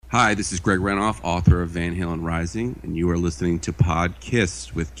Hi, this is Greg Renoff, author of Van Halen Rising, and you are listening to Pod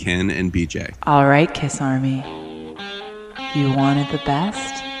Kiss with Ken and BJ. All right, Kiss Army. You wanted the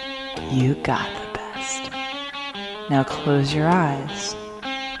best, you got the best. Now close your eyes.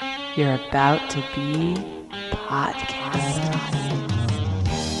 You're about to be podcasted.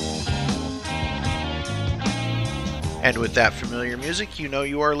 And with that familiar music, you know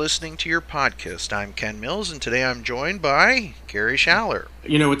you are listening to your podcast. I'm Ken Mills, and today I'm joined by Gary Schaller.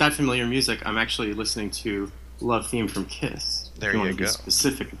 You know, with that familiar music, I'm actually listening to Love Theme from Kiss. There if you you want to go. be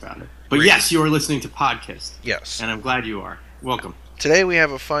specific about it. But yes, you are listening to Podcast. Yes. And I'm glad you are. Welcome. Today we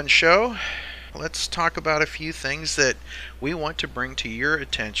have a fun show. Let's talk about a few things that we want to bring to your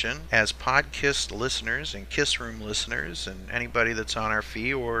attention as Podcast listeners and Kiss Room listeners and anybody that's on our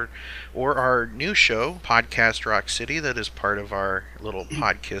feed or our new show, Podcast Rock City, that is part of our little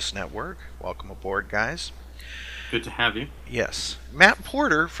Podcast network. Welcome aboard, guys. Good to have you. Yes. Matt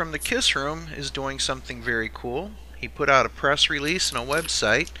Porter from the Kiss Room is doing something very cool. He put out a press release and a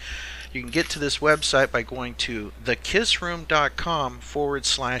website. You can get to this website by going to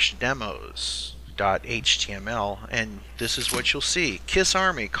thekissroom.com/demos.html, and this is what you'll see. Kiss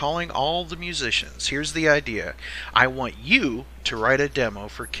Army calling all the musicians. Here's the idea. I want you to write a demo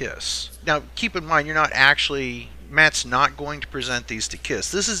for Kiss. Now, keep in mind, Matt's not going to present these to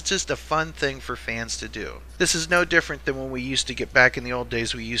Kiss. This is just a fun thing for fans to do. This is no different than when we used to get back in the old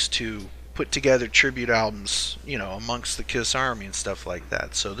days. We used to put together tribute albums, amongst the Kiss Army and stuff like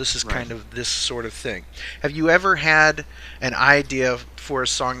that. So this is kind of this sort of thing. Have you ever had an idea for a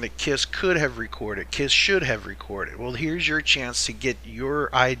song that Kiss could have recorded, Kiss should have recorded? Well, here's your chance to get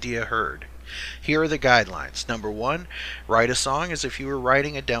your idea heard. Here are the guidelines. Number 1, write a song as if you were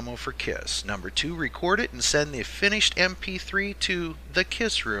writing a demo for Kiss. Number 2, record it and send the finished MP3 to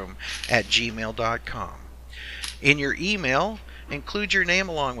thekissroom@gmail.com. In your email, include your name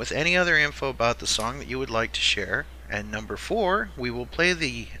along with any other info about the song that you would like to share. And number 4, we will play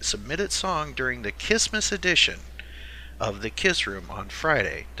the submitted song during the Kissmas edition of the Kiss Room on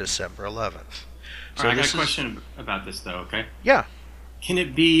Friday, December 11th. So I got a question about this, though, okay? Yeah. Can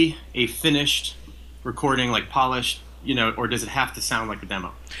it be a finished recording, like polished, or does it have to sound like a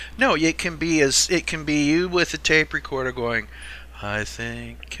demo? No, it can be you with a tape recorder going, I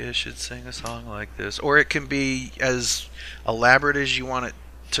think Kiss should sing a song like this. Or it can be as elaborate as you want it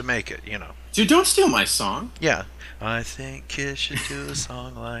to make it, Dude, don't steal my song. Yeah. I think Kiss should do a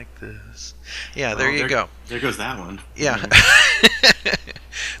song like this. Yeah, there you go. There goes that one. Yeah.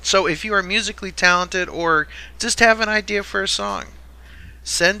 So if you are musically talented or just have an idea for a song,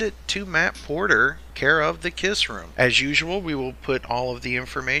 send it to Matt Porter, care of the Kiss Room. As usual, we will put all of the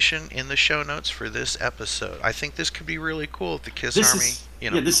information in the show notes for this episode. I think this could be really cool if the Kiss Army,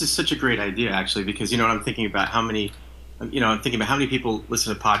 Yeah, this is such a great idea, actually, because, I'm thinking about how many people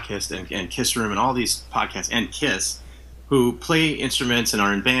listen to podcasts and Kiss Room and all these podcasts and Kiss who play instruments and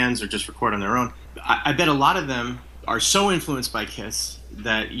are in bands or just record on their own. I bet a lot of them are so influenced by Kiss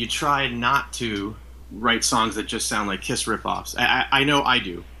that you try not to write songs that just sound like Kiss ripoffs. I know I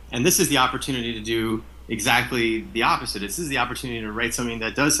do. And this is the opportunity to do exactly the opposite. This is the opportunity to write something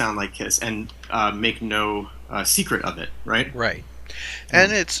that does sound like Kiss and make no secret of it, right? Right.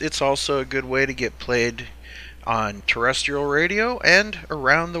 And it's also a good way to get played on terrestrial radio and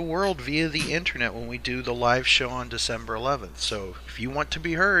around the world via the internet when we do the live show on December 11th. So if you want to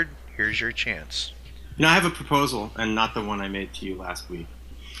be heard, here's your chance. I have a proposal, and not the one I made to you last week.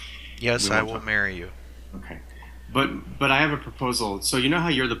 Yes, I will marry you. Okay. But I have a proposal. So you know how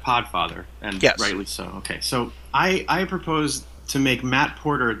you're the podfather, and yes. Rightly so. Okay. So I propose to make Matt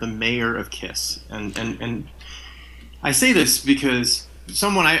Porter the mayor of Kiss. And I say this because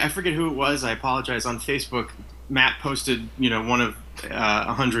someone, I forget who it was, I apologize, on Facebook, Matt posted, one of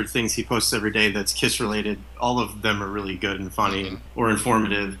 100 things he posts every day that's Kiss related. All of them are really good and funny or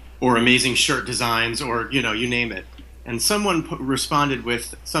informative or amazing shirt designs or, you name it. And someone responded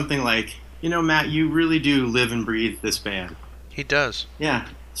with something like, Matt, you really do live and breathe this band. He does. Yeah.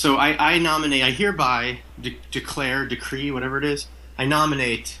 So I nominate, I hereby decree, whatever it is, I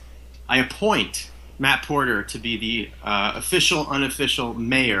appoint Matt Porter to be the official, unofficial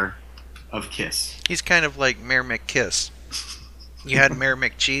mayor of Kiss. He's kind of like Mayor McKiss. You had Mayor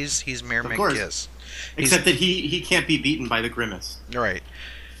McCheese, he's Mayor McKiss. Except that he can't be beaten by the Grimace. Right.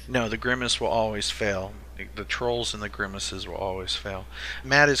 No, the Grimace will always fail. The trolls and the grimaces will always fail.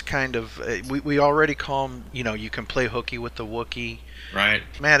 Matt is kind of, we already call him, you can play hooky with the Wookiee. Right.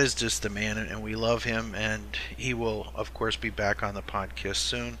 Matt is just the man, and we love him, and he will, of course, be back on the podcast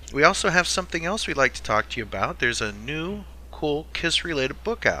soon. We also have something else we'd like to talk to you about. There's a new, cool Kiss-related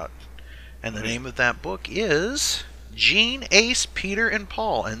book out, and the name of that book is Gene, Ace, Peter, and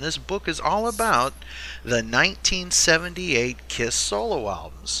Paul. And this book is all about the 1978 Kiss solo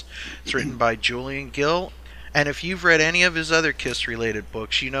albums. It's written by Julian Gill. And if you've read any of his other Kiss-related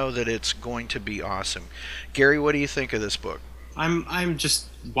books, you know that it's going to be awesome. Gary, what do you think of this book? I'm just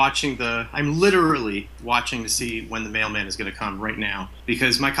watching I'm literally watching to see when the mailman is going to come right now,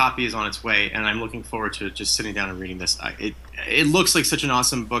 because my copy is on its way, and I'm looking forward to just sitting down and reading this. It looks like such an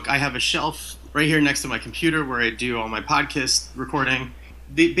awesome book. I have a shelf right here next to my computer where I do all my podcast recording.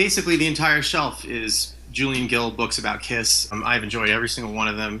 Basically, the entire shelf is Julian Gill books about Kiss. I've enjoyed every single one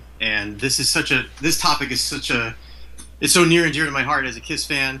of them, and this topic is it's so near and dear to my heart as a Kiss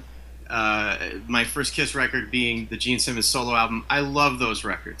fan. My first Kiss record being the Gene Simmons solo album. I love those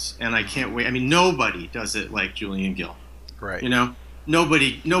records, and I can't wait. I mean, nobody does it like Julian Gill. Right. You know,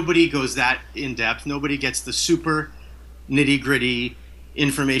 nobody goes that in depth. Nobody gets the super nitty gritty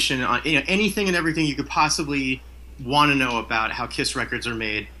information on anything and everything you could possibly want to know about how Kiss records are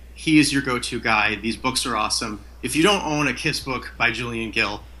made. He is your go-to guy. These books are awesome. If you don't own a Kiss book by Julian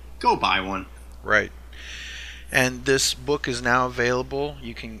Gill, go buy one. Right. And this book is now available.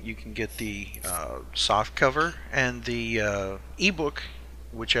 You can get the soft cover and the ebook,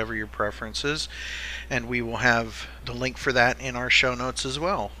 whichever your preference is. And we will have the link for that in our show notes as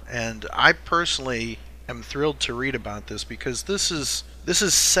well. And I personally am thrilled to read about this, because this is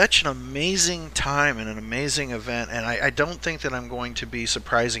such an amazing time and an amazing event. And I don't think that I'm going to be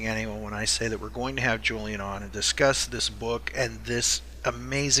surprising anyone when I say that we're going to have Julian on and discuss this book and this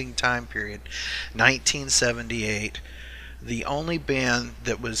amazing time period, 1978. The only band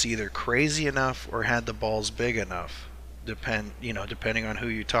that was either crazy enough or had the balls big enough, depending on who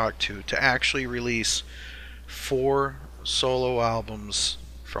you talk to actually release 4 solo albums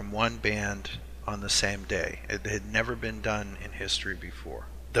from one band on the same day. It had never been done in history before.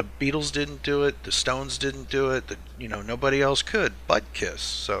 The Beatles didn't do it. The Stones didn't do it. Nobody else could but Kiss.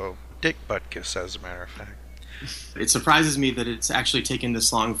 So Dick Butkus, as a matter of fact. It surprises me that it's actually taken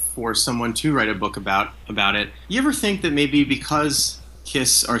this long for someone to write a book about it. You ever think that maybe because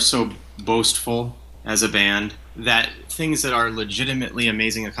Kiss are so boastful as a band, that things that are legitimately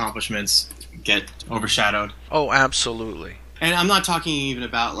amazing accomplishments get overshadowed? Oh, absolutely. And I'm not talking even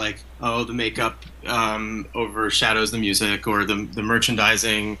about the makeup overshadows the music, or the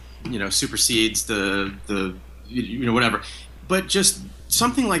merchandising, supersedes the whatever. But just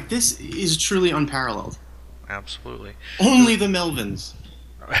something like this is truly unparalleled. Absolutely. Only the Melvins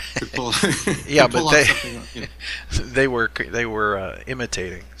could pull. Yeah, could pull but they they were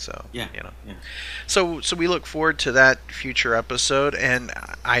imitating. So yeah. So we look forward to that future episode, and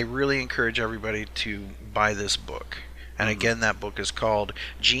I really encourage everybody to buy this book. And again, that book is called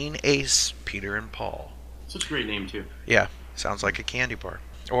Gene, Ace, Peter, and Paul. Such a great name too. Yeah, sounds like a candy bar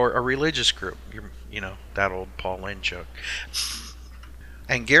or a religious group. That old Paul Lynde joke.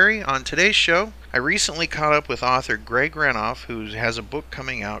 And Gary, on today's show, I recently caught up with author Greg Renoff, who has a book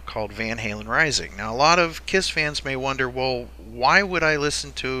coming out called Van Halen Rising. Now, a lot of Kiss fans may wonder, well, why would I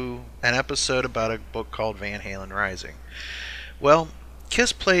listen to an episode about a book called Van Halen Rising? Well,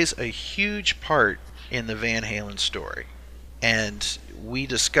 Kiss plays a huge part in the Van Halen story, and we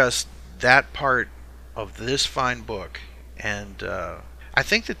discussed that part of this fine book, and I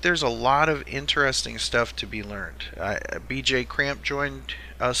think that there's a lot of interesting stuff to be learned. BJ Cramp joined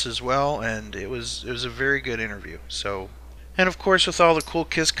us as well, and it was a very good interview. So, and of course, with all the cool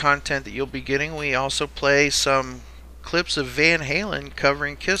Kiss content that you'll be getting, we also play some clips of Van Halen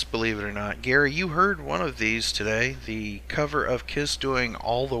covering Kiss, believe it or not. Gary, you heard one of these today, the cover of Kiss doing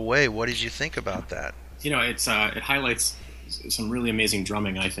All the Way. What did you think about that? It highlights some really amazing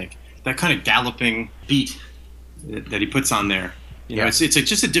drumming, I think. That kind of galloping beat that he puts on there. It's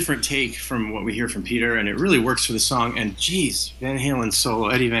just a different take from what we hear from Peter, and it really works for the song. And geez, Eddie Van Halen's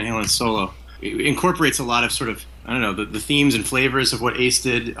solo, it incorporates a lot of sort of, I don't know, the themes and flavors of what Ace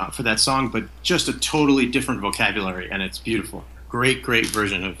did for that song, but just a totally different vocabulary, and it's beautiful. Great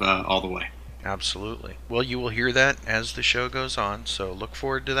version of All the Way. Absolutely. Well, you will hear that as the show goes on, so look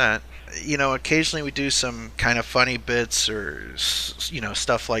forward to that. Occasionally we do some kind of funny bits or,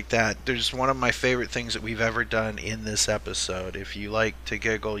 stuff like that. There's one of my favorite things that we've ever done in this episode. If you like to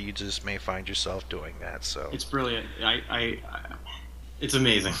giggle, you just may find yourself doing that. So it's brilliant. It's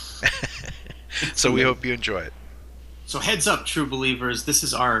amazing. So we hope you enjoy it. So heads up, true believers. This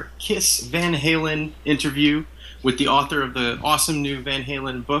is our Kiss Van Halen interview with the author of the awesome new Van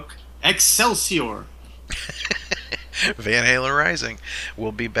Halen book, Excelsior. Van Halen Rising.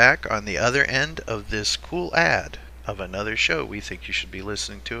 We'll be back on the other end of this cool ad of another show we think you should be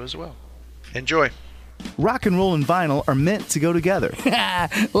listening to as well. Enjoy. Rock and roll and vinyl are meant to go together.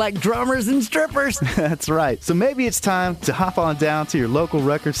 Like drummers and strippers. That's right. So maybe it's time to hop on down to your local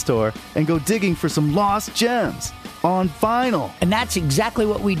record store and go digging for some lost gems on vinyl. And that's exactly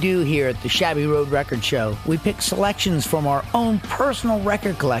what we do here at the Shabby Road Record Show. We pick selections from our own personal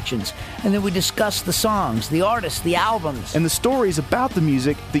record collections, and then we discuss the songs, the artists, the albums, and the stories about the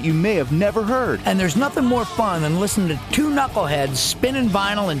music that you may have never heard. And there's nothing more fun than listening to two knuckleheads spinning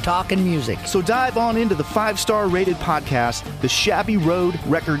vinyl and talking music. So dive on into the 5-star rated podcast, The Shabby Road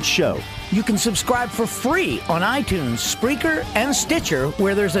Record Show. You can subscribe for free on iTunes, Spreaker, and Stitcher,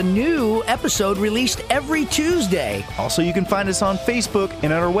 where there's a new episode released every Tuesday. Also, you can find us on Facebook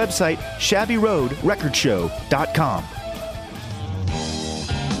and at our website, shabbyroadrecordshow.com.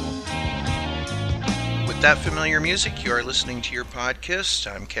 With that familiar music, you are listening to your podcast.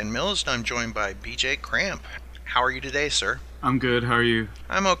 I'm Ken Mills, and I'm joined by BJ Cramp. How are you today, sir? I'm good. How are you?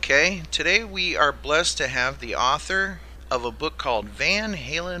 I'm okay. Today we are blessed to have the author of a book called Van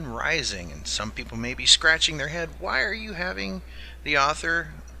Halen Rising. And some people may be scratching their head, why are you having the author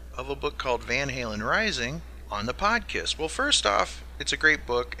of a book called Van Halen Rising on the podcast? Well, first off, it's a great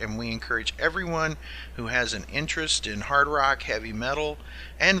book, and we encourage everyone who has an interest in hard rock, heavy metal,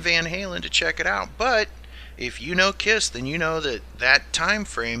 and Van Halen to check it out. But if you know Kiss, then you know that that time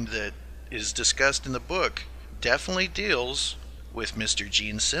frame that is discussed in the book definitely deals with Mr.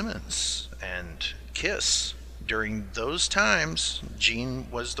 Gene Simmons and Kiss. During those times, Gene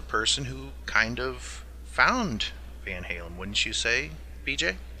was the person who kind of found Van Halen, wouldn't you say,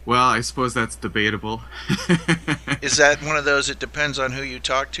 BJ? Well, I suppose that's debatable. Is that one of those it depends on who you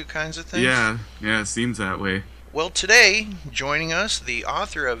talk to kinds of things? Yeah, it seems that way. Well, today, joining us, the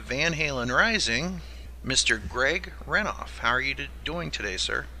author of Van Halen Rising, Mr. Greg Renoff. How are you doing today,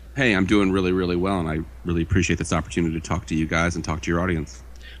 sir? Hey, I'm doing really, really well, and I really appreciate this opportunity to talk to you guys and talk to your audience.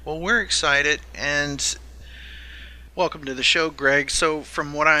 Well, we're excited, and welcome to the show, Greg. So,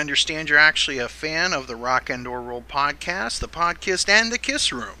 from what I understand, you're actually a fan of the Rock and Roll podcast, the podcast, and the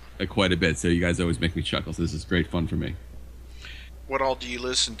Kiss Room. Quite a bit, so you guys always make me chuckle, so this is great fun for me. What all do you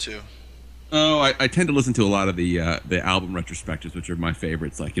listen to? Oh, I tend to listen to a lot of the album retrospectives, which are my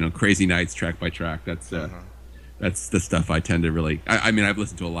favorites, like, Crazy Nights, track by track. That's the stuff I tend to really... I mean, I've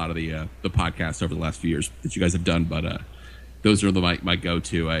listened to a lot of the podcasts over the last few years that you guys have done, but those are my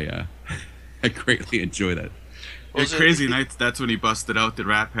go-to. I greatly enjoy that. Yeah, Crazy Nights, that's when he busted out the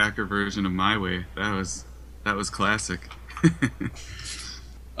Rat Packer version of My Way. That was classic.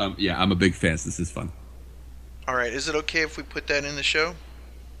 Yeah, I'm a big fan, so this is fun. All right, is it okay if we put that in the show?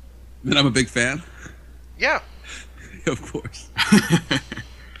 Then I'm a big fan? Yeah. Of course.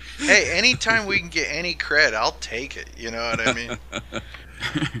 Hey, anytime we can get any cred, I'll take it. You know what I mean?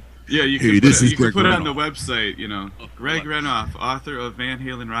 Yeah, you can put it on the website, Greg Renoff, author of Van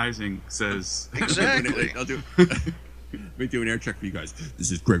Halen Rising, says... Exactly. I'll do Let me do an air check for you guys.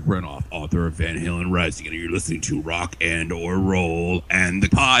 This is Greg Renoff, author of Van Halen Rising, and you're listening to Rock and Roll and the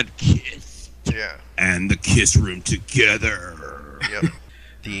podcast. Yeah. And the Kiss Room together. Yep.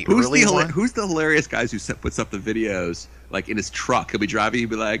 Who's the hilarious guys who puts up the videos, like, in his truck? He'll be driving, he'll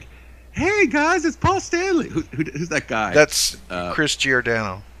be like, hey, guys, it's Paul Stanley. Who's that guy? That's Chris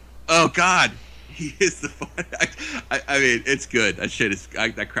Giordano. Oh, God. He is the fun. I mean, it's good. That shit is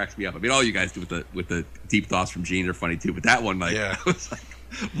that cracks me up. I mean, all you guys do with the deep thoughts from Gene are funny too. But that one, like, yeah. I was like,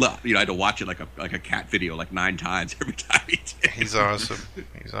 I had to watch it like a cat video like 9 times every time he did. He's awesome.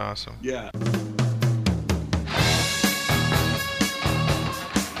 He's awesome. Yeah.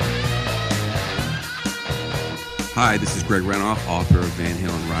 Hi, this is Greg Renoff, author of Van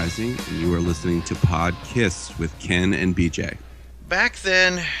Halen Rising, and you are listening to Pod Kiss with Ken and BJ. Back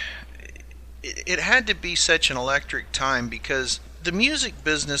then, it had to be such an electric time because the music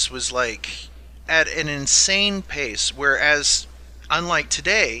business was like at an insane pace, whereas unlike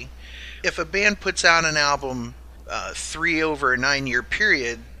today, if a band puts out an album 3 over a 9-year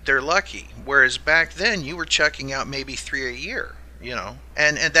period, they're lucky. Whereas back then, you were chucking out maybe 3 a year,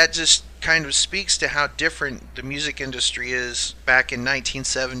 and that just kind of speaks to how different the music industry is back in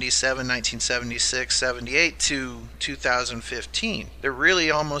 1977, 1976, 78 to 2015. There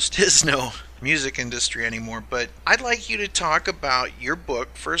really almost is no music industry anymore, but I'd like you to talk about your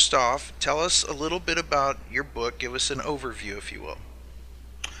book. First off, tell us a little bit about your book. Give us an overview, if you will.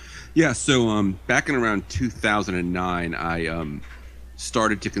 Yeah, so back in around 2009, I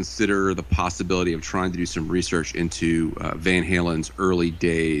started to consider the possibility of trying to do some research into Van Halen's early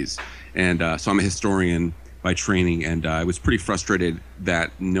days. And so I'm a historian by training, and I was pretty frustrated that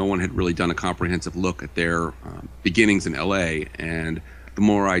no one had really done a comprehensive look at their beginnings in LA. And the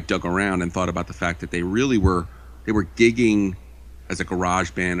more I dug around and thought about the fact that they were gigging as a garage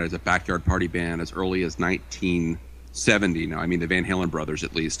band, as a backyard party band, as early as 1970. Now, I mean the Van Halen brothers,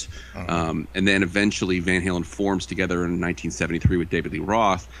 at least. And then eventually Van Halen forms together in 1973 with David Lee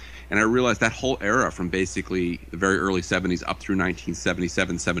Roth. And I realized that whole era from basically the very early 70s up through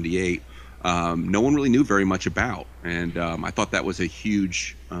 1977, 78, no one really knew very much about. And I thought that was a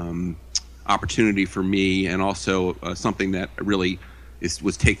huge opportunity for me, and also something that really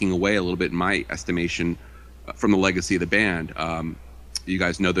was taking away a little bit, in my estimation, from the legacy of the band. You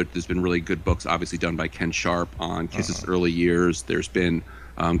guys know that there's been really good books, obviously done by Ken Sharp on Kiss's early years. There's been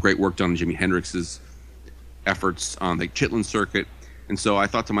great work done on Jimi Hendrix's efforts on the Chitlin circuit. And so I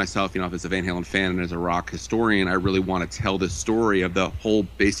thought to myself, you know, as a Van Halen fan and as a rock historian, I really want to tell this story of the whole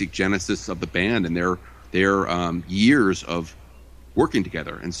basic genesis of the band and their years of working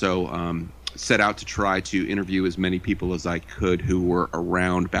together. And so set out to try to interview as many people as I could who were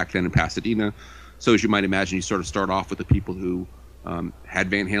around back then in Pasadena. So as you might imagine, you sort of start off with the people who had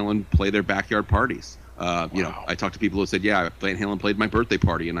Van Halen play their backyard parties. You know, I talked to people who said, yeah, Van Halen played my birthday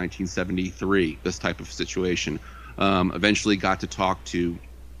party in 1973, this type of situation. Eventually got to talk to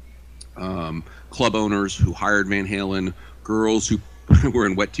club owners who hired Van Halen, girls who were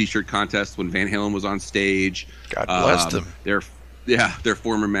in wet t-shirt contests when Van Halen was on stage. God bless them. Their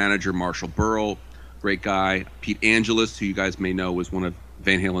former manager, Marshall Burrell, great guy. Pete Angelus, who you guys may know, was one of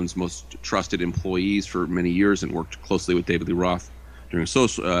Van Halen's most trusted employees for many years and worked closely with David Lee Roth during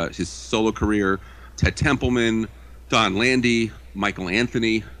his solo career. Ted Templeman, Don Landy, Michael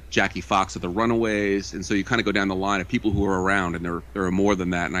Anthony, Jackie Fox of the Runaways. And so you kind of go down the line of people who are around, and there are more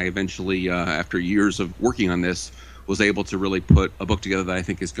than that. And I eventually, after years of working on this, was able to really put a book together that I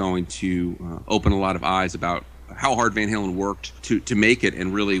think is going to open a lot of eyes about how hard Van Halen worked to make it,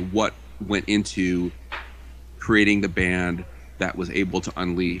 and really what went into creating the band that was able to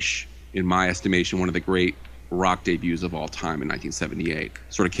unleash, in my estimation, one of the great rock debuts of all time in 1978.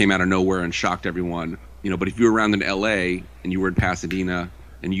 Sort of came out of nowhere and shocked everyone. You know, but if you were around in LA and you were in Pasadena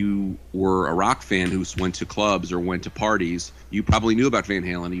and you were a rock fan who went to clubs or went to parties, you probably knew about Van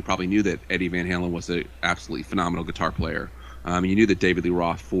Halen. You probably knew that Eddie Van Halen was an absolutely phenomenal guitar player. You knew that David Lee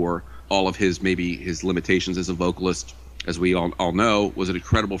Roth, for all of his limitations as a vocalist, as we all know, was an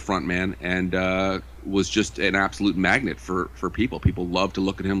incredible frontman and was just an absolute magnet for people. People loved to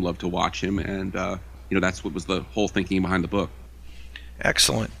look at him, loved to watch him, and you know, that's what was the whole thinking behind the book.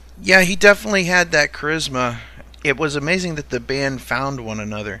 Excellent. Yeah, he definitely had that charisma. It was amazing that the band found one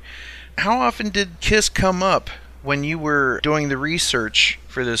another. How often did Kiss come up when you were doing the research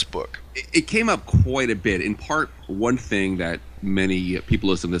for this book? It came up quite a bit. In part, one thing that many people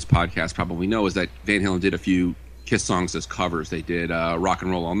listening to this podcast probably know is that Van Halen did a few Kiss songs as covers. They did Rock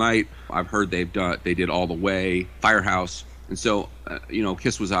and Roll All Night. I've heard they did All the Way, Firehouse. And so, you know,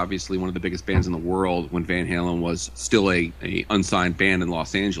 Kiss was obviously one of the biggest bands in the world when Van Halen was still a unsigned band in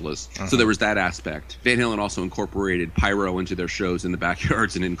Los Angeles. So there was that aspect. Van Halen also incorporated pyro into their shows in the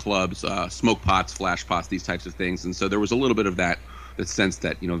backyards and in clubs, smoke pots, flash pots, these types of things. And so there was a little bit of that sense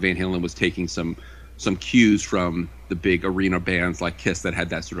that, you know, Van Halen was taking some cues from the big arena bands like Kiss that had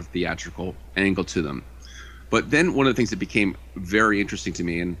that sort of theatrical angle to them. But then one of the things that became very interesting to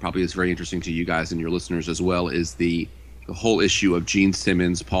me, and probably is very interesting to you guys and your listeners as well, is the whole issue of Gene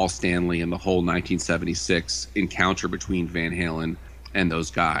Simmons, Paul Stanley, and the whole 1976 encounter between Van Halen and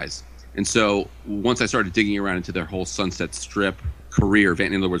those guys. And so once I started digging around into their whole Sunset Strip career,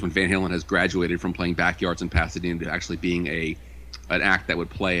 in other words, when Van Halen has graduated from playing backyards in Pasadena to actually being an act that would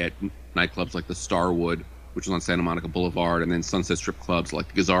play at nightclubs like the Starwood, which was on Santa Monica Boulevard, and then Sunset Strip clubs like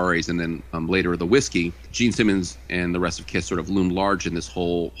the Gazzarri's, and then later the Whiskey, Gene Simmons and the rest of Kiss sort of loomed large in this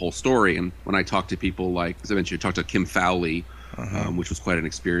whole story. And when I talked to people like, as I mentioned, I talked to Kim Fowley, which was quite an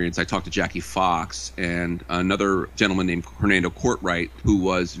experience. I talked to Jackie Fox and another gentleman named Hernando Courtwright, who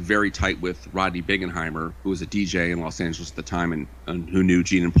was very tight with Rodney Bingenheimer, who was a DJ in Los Angeles at the time and who knew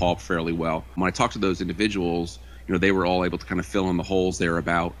Gene and Paul fairly well. When I talked to those individuals, you know, they were all able to kind of fill in the holes there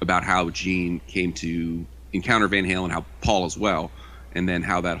about how Gene came to encounter Van Halen, how Paul as well, and then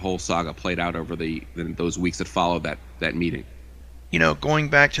how that whole saga played out over those weeks that followed that meeting. You know, going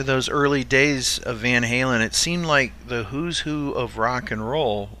back to those early days of Van Halen, it seemed like the who's who of rock and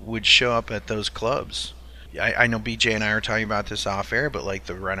roll would show up at those clubs. I know BJ and I were talking about this off air, but like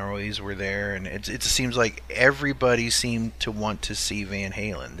the Runaways were there, and it seems like everybody seemed to want to see Van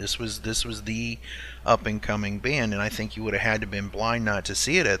Halen. This was the up and coming band, and I think you would have had to been blind not to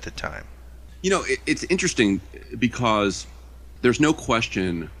see it at the time. You know, it's interesting because there's no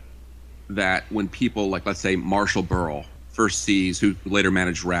question that when people like, let's say, Marshall Burrell first sees, who later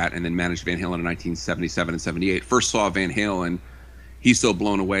managed Rat and then managed Van Halen in 1977 and 78, first saw Van Halen, he's so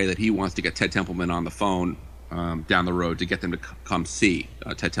blown away that he wants to get Ted Templeman on the phone down the road to get them to come see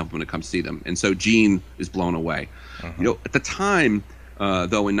Ted Templeman, to come see them. And so Gene is blown away. At the time,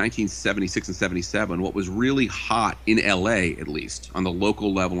 though, in 1976 and 77, what was really hot in LA, at least on the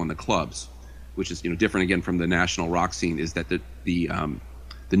local level in the clubs, which is different again from the national rock scene, is that the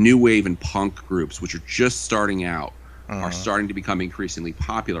new wave and punk groups, which are just starting out, are starting to become increasingly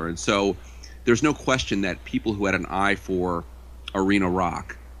popular. And so there's no question that people who had an eye for arena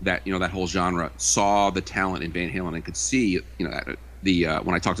rock, that that whole genre, saw the talent in Van Halen and could see that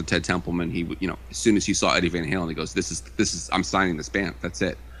when I talked to Ted Templeman, he as soon as he saw Eddie Van Halen, he goes, this is I'm signing this band. That's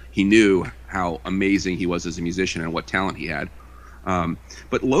it. He knew how amazing he was as a musician and what talent he had.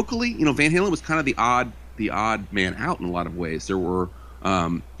 But locally, Van Halen was kind of the odd man out in a lot of ways. There were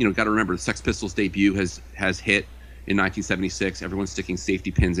got to remember, the Sex Pistols debut has hit in 1976. Everyone's sticking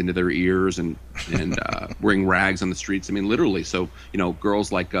safety pins into their ears and wearing rags on the streets. I mean, literally. So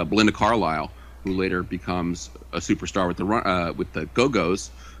girls like Belinda Carlisle, who later becomes a superstar with the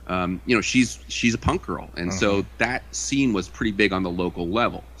Go-Go's, she's a punk girl, and so that scene was pretty big on the local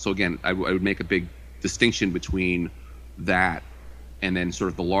level. So again, I would make a big distinction between that and then sort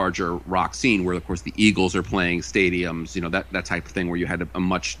of the larger rock scene, where of course the Eagles are playing stadiums, that type of thing, where you had a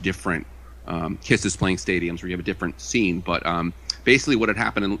much different. Kiss is playing stadiums, where you have a different scene. But basically what had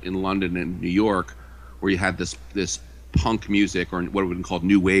happened in London and New York, where you had this punk music, or what would be called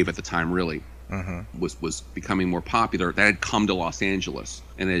new wave at the time, really, was becoming more popular. That had come to Los Angeles.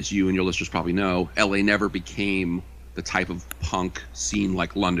 And as you and your listeners probably know, LA never became the type of punk scene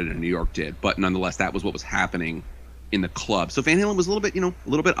like London and New York did. But nonetheless, that was what was happening in the club. So Van Halen was a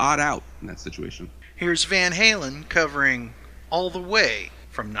little bit odd out in that situation. Here's Van Halen covering All the Way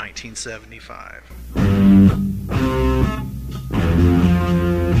from 1975.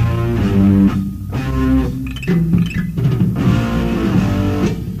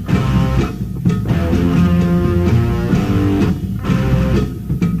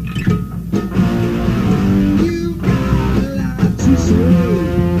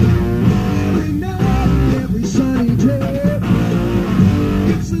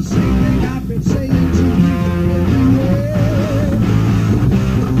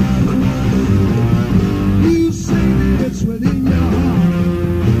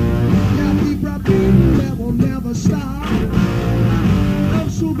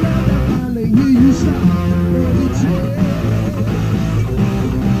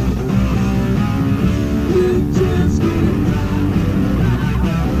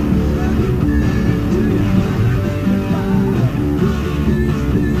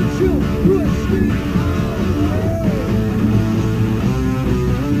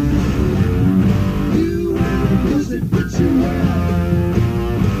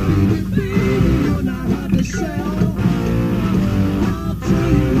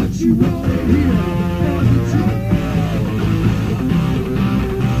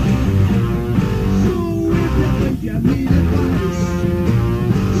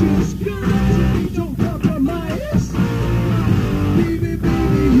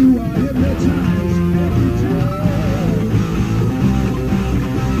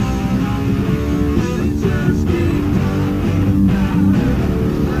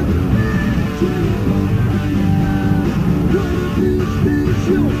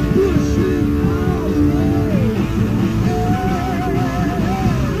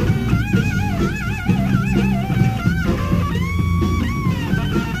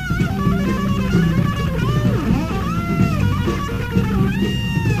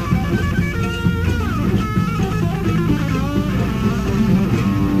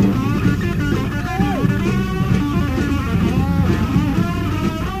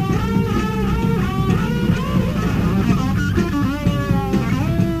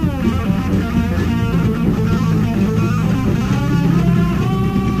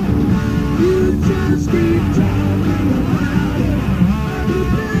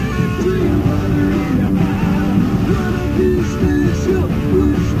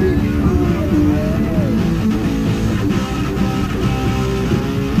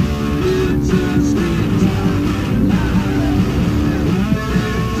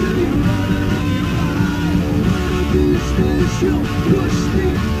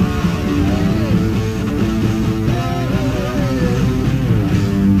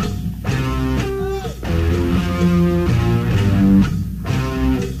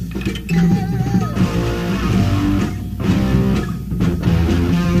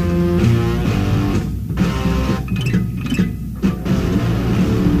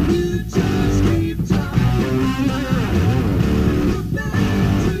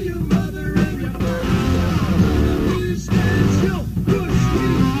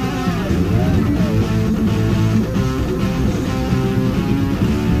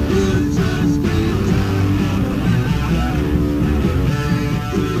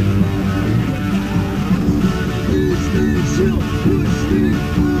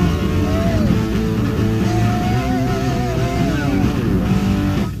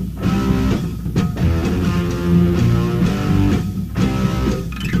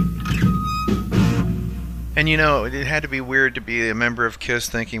 And you know, it had to be weird to be a member of Kiss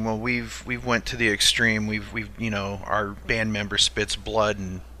thinking, well, we've went to the extreme. We've you know, our band member spits blood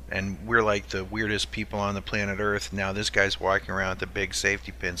and we're like the weirdest people on the planet Earth. Now this guy's walking around with a big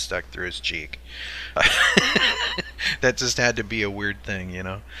safety pin stuck through his cheek. That just had to be a weird thing, you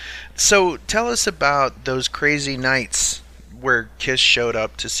know. So tell us about those crazy nights where Kiss showed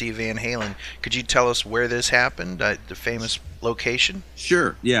up to see Van Halen. Could you tell us where this happened, the famous location?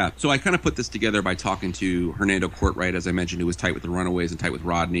 Sure, yeah. So I kind of put this together by talking to Hernando Cortright, as I mentioned, who was tight with the Runaways and tight with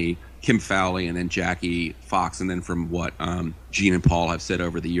Rodney, Kim Fowley, and then Jackie Fox, and then from what Gene and Paul have said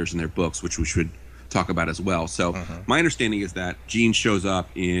over the years in their books, which we should talk about as well. So my understanding is that Gene shows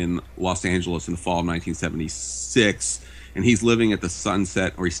up in Los Angeles in the fall of 1976, and he's living at the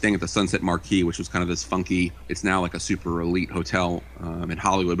Sunset, or he's staying at the Sunset Marquis, which was kind of this funky, it's now like a super elite hotel in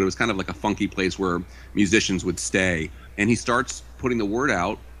Hollywood, but it was kind of like a funky place where musicians would stay. And he starts putting the word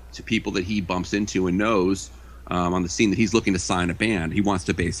out to people that he bumps into and knows on the scene that he's looking to sign a band. He wants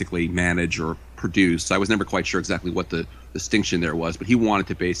to basically manage or produce. I was never quite sure exactly what the distinction there was, but he wanted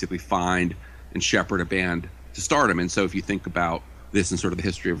to basically find and shepherd a band to stardom. And so if you think about this in sort of the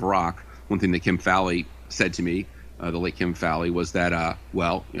history of rock, one thing that Kim Fowley said to me, the late Kim Fowley, was that,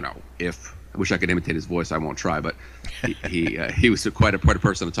 well, you know, if I wish I could imitate his voice, I won't try, but he was quite a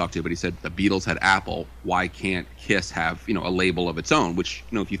person to talk to. But he said the Beatles had Apple. Why can't Kiss have, you know, a label of its own? Which,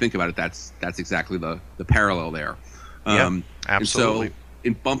 you know, if you think about it, that's exactly the parallel there. Yeah, absolutely. And so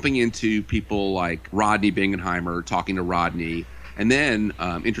in bumping into people like Rodney Bingenheimer, talking to Rodney, and then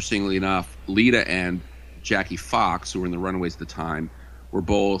interestingly enough, Lita and Jackie Fox, who were in the Runaways at the time, were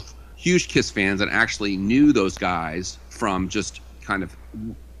both huge Kiss fans and actually knew those guys from just kind of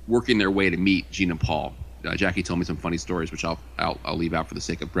working their way to meet Gene and Paul. Jackie told me some funny stories, which I'll leave out for the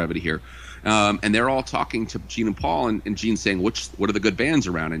sake of brevity here. And they're all talking to Gene and Paul, and Gene saying, what are the good bands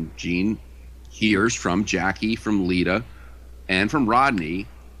around? And Gene hears from Jackie, from Lita, and from Rodney,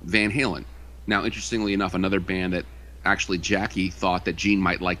 Van Halen. Now, interestingly enough, another band that actually Jackie thought that Gene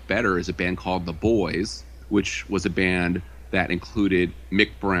might like better is a band called The Boys, which was a band that included Mick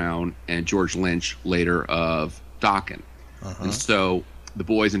Brown and George Lynch, later of Dokken. And so the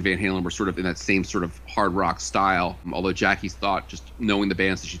Boys and Van Halen were sort of in that same sort of hard rock style, although Jackie thought, just knowing the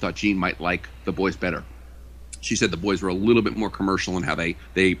bands, that she thought Gene might like the Boys better. She said the Boys were a little bit more commercial in how they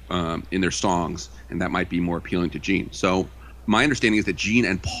in their songs, and that might be more appealing to Gene. So my understanding is that Gene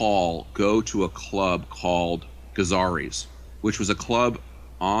and Paul go to a club called Gazzarri's, which was a club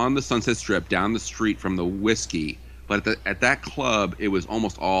on the Sunset Strip down the street from the Whiskey. But at that club, it was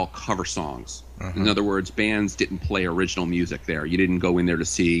almost all cover songs. In other words, bands didn't play original music there. You didn't go in there to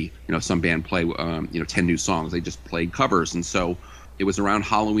see, you know, some band play, 10 new songs. They just played covers. And so it was around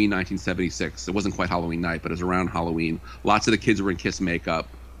Halloween 1976. It wasn't quite Halloween night, but it was around Halloween. Lots of the kids were in Kiss makeup,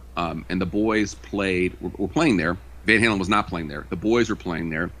 and the Boys were playing there. Van Halen was not playing there. The Boys were playing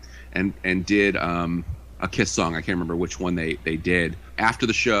there, and did a Kiss song. I can't remember which one they did. After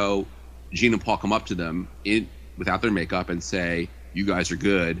the show, Gene and Paul come up to them without their makeup and say, "You guys are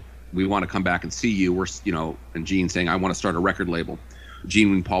good. We want to come back and see you." And Gene saying, "I want to start a record label."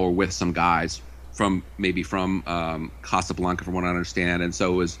 Gene and Paul were with some guys from Casablanca, from what I understand, and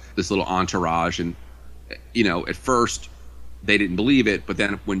so it was this little entourage. And at first they didn't believe it, but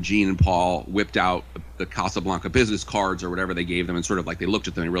then when Gene and Paul whipped out the Casablanca business cards or whatever they gave them, and sort of like they looked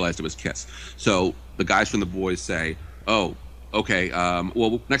at them and realized it was Kiss. So the guys from the Boys say, "Oh, okay,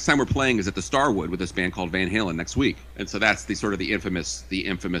 well, next time we're playing is at the Starwood with this band called Van Halen next week." And so that's the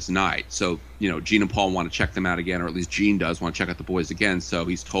infamous night. So, Gene and Paul want to check them out again, or at least Gene does want to check out the Boys again. So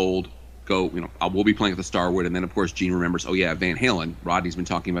he's told, we'll be playing at the Starwood. And then, of course, Gene remembers, oh, yeah, Van Halen. Rodney's been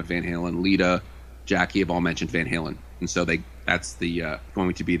talking about Van Halen. Lita, Jackie have all mentioned Van Halen. And so that's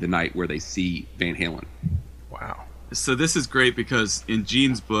going to be the night where they see Van Halen. Wow. So this is great because in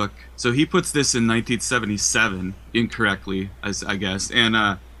Gene's book, so he puts this in 1977 incorrectly, I guess,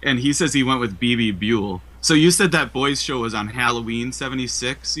 and he says he went with B.B. Buell. So you said that Boys show was on Halloween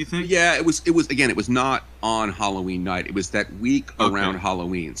 '76, you think? Yeah, it was not on Halloween night. It was that week around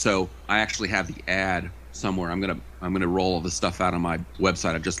Halloween. So I actually have the ad somewhere. I'm gonna roll all this stuff out on my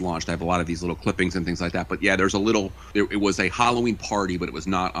website I've just launched. I have a lot of these little clippings and things like that. But yeah, it was a Halloween party, but it was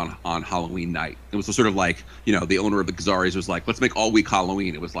not on Halloween night. It was sort of like, the owner of the Gazzarri's was like, let's make all week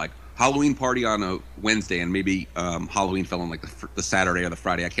Halloween. It was like Halloween party on a Wednesday, and maybe Halloween fell on like the Saturday or the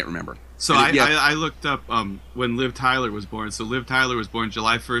Friday. I can't remember. So I looked up when Liv Tyler was born. So Liv Tyler was born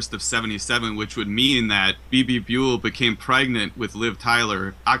July 1st of 77, which would mean that B.B. Buell became pregnant with Liv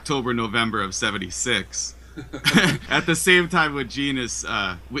Tyler October-November of 76. At the same time when Gene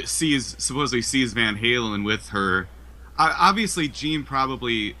supposedly sees Van Halen with her. Obviously Gene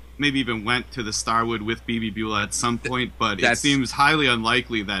probably maybe even went to the Starwood with B.B. Buell at some point, but it That's- seems highly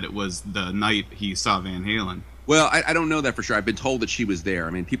unlikely that it was the night he saw Van Halen. Well, I don't know that for sure. I've been told that she was there.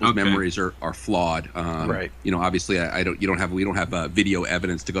 I mean, people's Okay. memories are flawed. Right. You know, obviously, we don't have video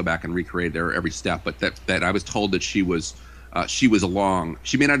evidence to go back and recreate their every step. But that I was told that she was along.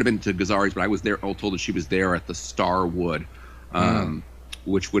 She may not have been to Gazzari's, but I was there. I was told that she was there at the Starwood,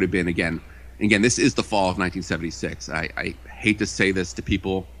 which would have been again. This is the fall of 1976. I hate to say this to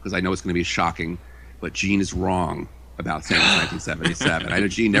people because I know it's going to be shocking, but Gene is wrong about saying it's 1977. I know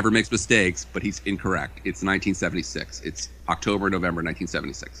Gene never makes mistakes, but he's incorrect. It's 1976. It's October, November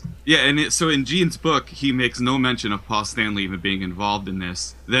 1976. Yeah, and so in Gene's book, he makes no mention of Paul Stanley even being involved in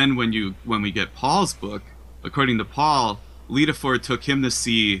this. Then when we get Paul's book, according to Paul, Lita Ford took him to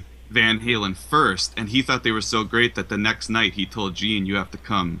see Van Halen first, and he thought they were so great that the next night he told Gene, "You have to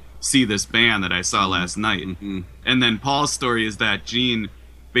come see this band that I saw last night." Mm-hmm. And then Paul's story is that Gene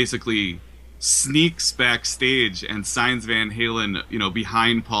basically sneaks backstage and signs Van Halen,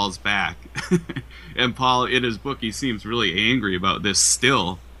 behind Paul's back. And Paul, in his book, he seems really angry about this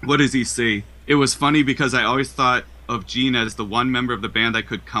still. What does he say? "It was funny because I always thought of Gene as the one member of the band I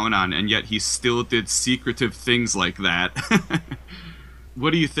could count on, and yet he still did secretive things like that."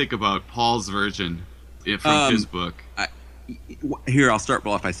 What do you think about Paul's version from his book? Here, I'll start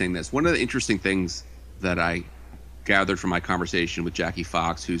off by saying this. One of the interesting things that I gathered from my conversation with Jackie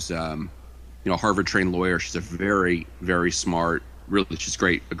Fox, who's a Harvard-trained lawyer. She's a very, very smart. Really, she's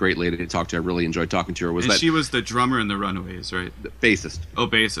great. A great lady to talk to. I really enjoyed talking to her. She was the drummer in the Runaways, right? The bassist. Oh,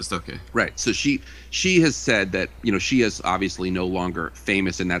 bassist. Okay. Right. So she has said that she is obviously no longer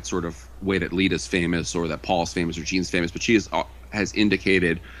famous in that sort of way that Lita's famous or that Paul's famous or Gene's famous, but she has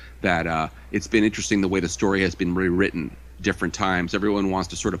indicated that it's been interesting the way the story has been rewritten different times. Everyone wants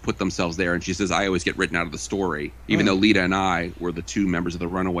to sort of put themselves there, and she says, "I always get written out of the story," even though Lita and I were the two members of the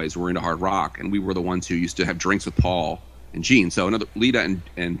Runaways who were into hard rock, and we were the ones who used to have drinks with Paul and Gene. So Lita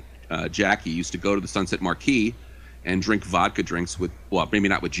and Jackie used to go to the Sunset Marquee and drink vodka drinks with, well, maybe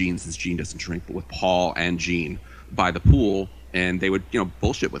not with Gene since Gene doesn't drink, but with Paul and Gene by the pool, and they would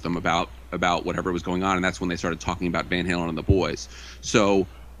bullshit with them about whatever was going on, and that's when they started talking about Van Halen and the boys. So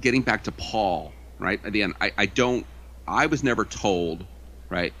getting back to Paul, right at the end, I was never told,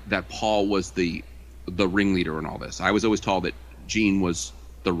 right, that Paul was the ringleader in all this. I was always told that Gene was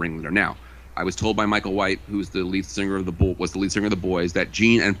the ringleader. Now, I was told by Michael White, who's the lead singer of the Boys, that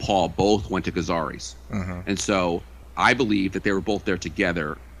Gene and Paul both went to Gazzari's, and so I believe that they were both there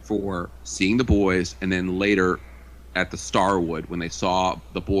together for seeing the Boys, and then later at the Starwood when they saw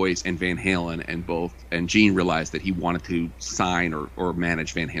the Boys and Van Halen, and Gene realized that he wanted to sign or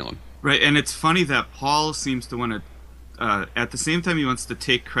manage Van Halen. Right, and it's funny that Paul seems to want to. At the same time, he wants to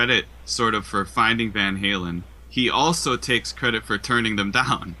take credit sort of for finding Van Halen. He also takes credit for turning them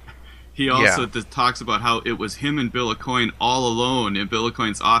down. He also talks about how it was him and Bill Aucoin all alone in Bill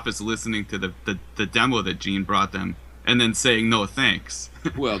Aucoin's office listening to the demo that Gene brought them and then saying no thanks.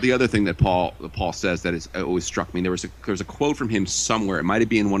 Well, the other thing that Paul says that has always struck me, there's a quote from him somewhere. It might have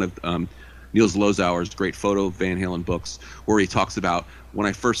been one of Niels Lozauer's great photo Van Halen books, where he talks about, when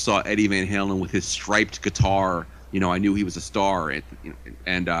I first saw Eddie Van Halen with his striped guitar, I knew he was a star,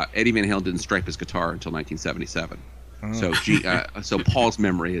 and Eddie Van Halen didn't stripe his guitar until 1977. So Paul's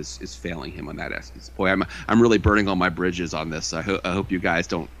memory is failing him on that essence. Boy, I'm really burning all my bridges on this. I hope you guys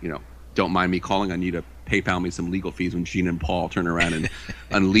don't mind me calling on you to PayPal me some legal fees when Gene and Paul turn around and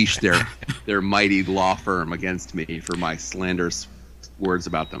unleash their mighty law firm against me for my slanderous words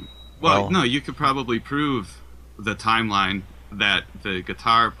about them. Well, no, you could probably prove the timeline that the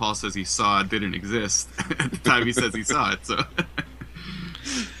guitar Paul says he saw didn't exist at the time he says he saw it. So,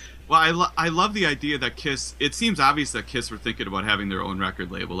 well, I love the idea that Kiss. It seems obvious that Kiss were thinking about having their own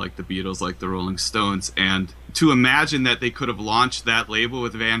record label, like the Beatles, like the Rolling Stones, and to imagine that they could have launched that label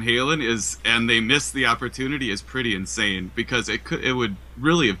with Van Halen and they missed the opportunity is pretty insane, because it would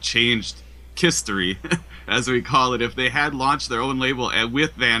really have changed Kisstory, as we call it, if they had launched their own label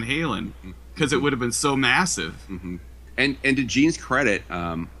with Van Halen, because it would have been so massive. Mm-hmm. And to Gene's credit,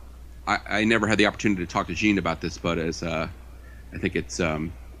 I never had the opportunity to talk to Gene about this, but as I think it's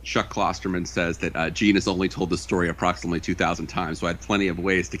Chuck Klosterman says that Gene has only told the story approximately 2,000 times, so I had plenty of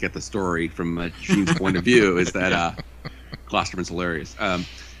ways to get the story from Gene's point of view. Is that Klosterman's hilarious.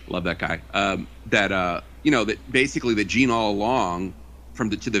 Love that guy. That basically that Gene all along,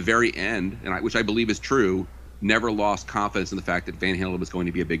 to the very end, which I believe is true, never lost confidence in the fact that Van Halen was going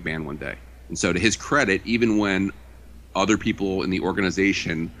to be a big band one day. And so to his credit, even when other people in the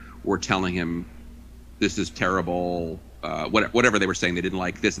organization were telling him this is terrible, whatever they were saying, they didn't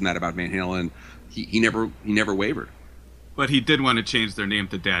like this and that about Van Halen, he never wavered. But he did want to change their name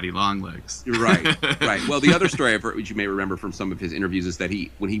to Daddy Longlegs. Right. Well, the other story I've heard, which you may remember from some of his interviews, is that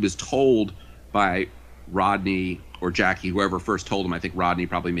when he was told by Rodney or Jackie, whoever first told him, I think Rodney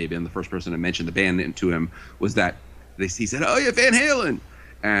probably may have been the first person to mention the band to him, was that he said, "Oh yeah, Van Halen,"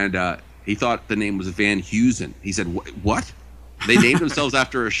 and he thought the name was Van Heusen. He said, "What? They named themselves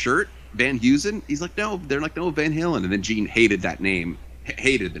after a shirt, Van Heusen?" He's like, "No, they're like, no, Van Halen." And then Gene hated that name,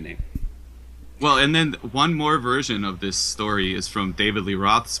 hated the name. Well, and then one more version of this story is from David Lee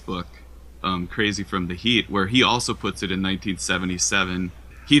Roth's book, Crazy from the Heat, where he also puts it in 1977.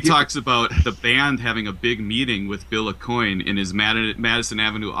 He talks about the band having a big meeting with Bill Aucoin in his Madison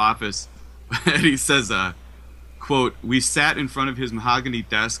Avenue office. And he says, quote, "We sat in front of his mahogany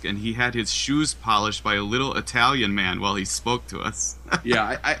desk and he had his shoes polished by a little Italian man while he spoke to us."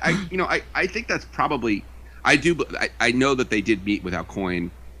 Yeah, I think that's probably, I know that they did meet with Aucoin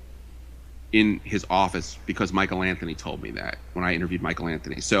in his office because Michael Anthony told me that when I interviewed Michael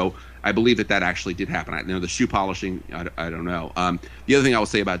Anthony. So I believe that actually did happen. I know the shoe polishing, I don't know. The other thing I will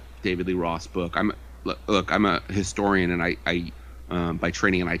say about David Lee Roth's book, I'm a historian, and I by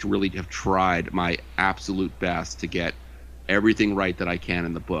training, and I really have tried my absolute best to get everything right that I can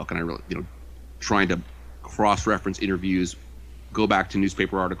in the book. And I really, trying to cross-reference interviews, go back to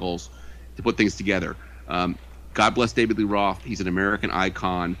newspaper articles to put things together. God bless David Lee Roth. He's an American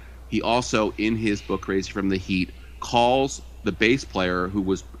icon. He also, in his book, Crazy from the Heat, calls the bass player who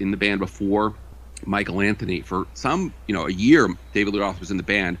was in the band before Michael Anthony for a year. David Lee Roth was in the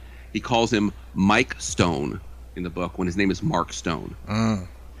band. He calls him Mike Stone in the book when his name is Mark Stone.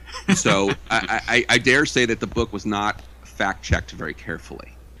 So I dare say that the book was not fact-checked very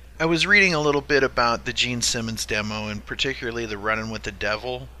carefully. I was reading a little bit about the Gene Simmons demo, and particularly the Runnin' with the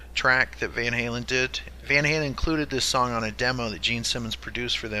Devil track that Van Halen did. Van Halen included this song on a demo that Gene Simmons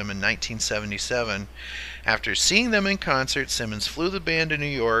produced for them in 1977. After seeing them in concert, Simmons flew the band to New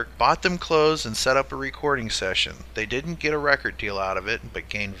York, bought them clothes, and set up a recording session. They didn't get a record deal out of it, but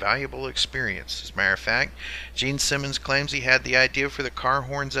gained valuable experience. As a matter of fact, Gene Simmons claims he had the idea for the car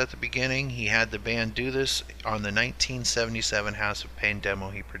horns at the beginning. He had the band do this on the 1977 House of Pain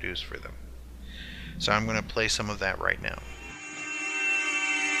demo he produced for them. So I'm going to play some of that right now.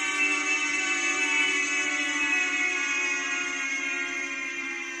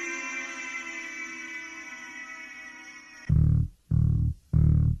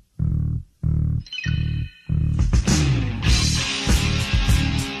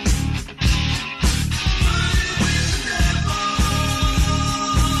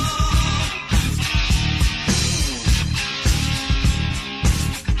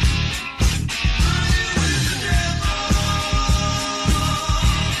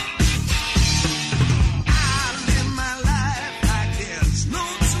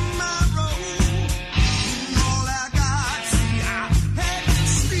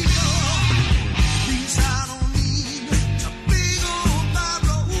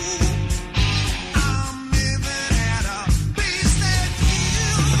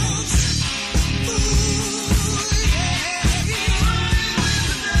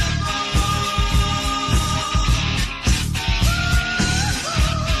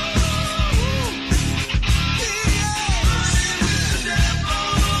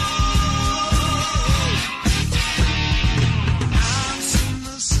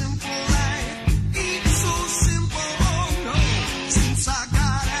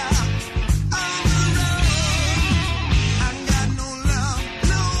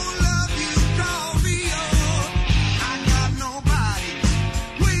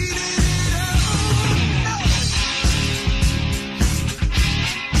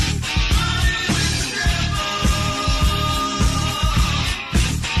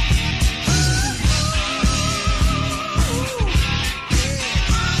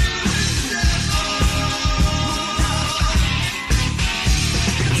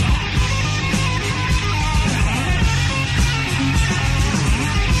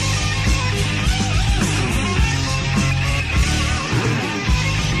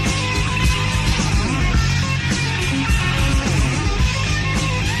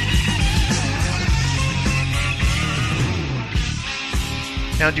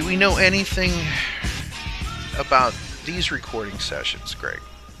 Now, do we know anything about these recording sessions, Greg?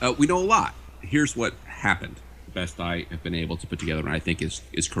 We know a lot. Here's what happened, the best I have been able to put together, and I think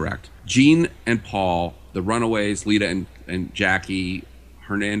is correct. Gene and Paul, the Runaways, Lita and Jackie,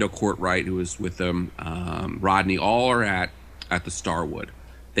 Hernando Courtwright, who was with them, Rodney, all are at the Starwood.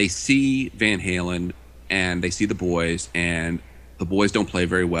 They see Van Halen, and they see the boys, and the boys don't play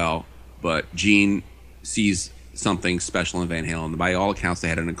very well, but Gene sees something special in Van Halen. By all accounts, they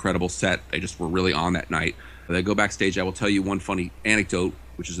had an incredible set. They just were really on that night. They go backstage. I will tell you one funny anecdote,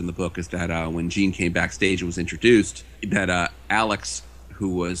 which is in the book, is that when Gene came backstage and was introduced, that Alex, who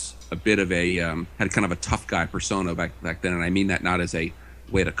was a bit of a had kind of a tough guy persona back then, and I mean that not as a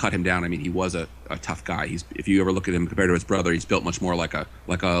way to cut him down. I mean, he was a tough guy. If you ever look at him compared to his brother, he's built much more like a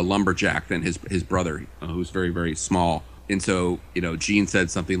lumberjack than his brother, who's very, very small. And so, Gene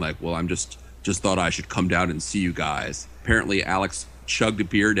said something like, "Well, I'm just thought I should come down and see you guys." Apparently, Alex chugged a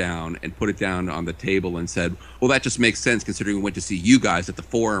beer down and put it down on the table and said, "Well, that just makes sense considering we went to see you guys at the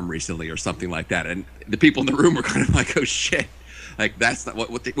Forum recently," or something like that. And the people in the room were kind of like, "Oh shit, like that's not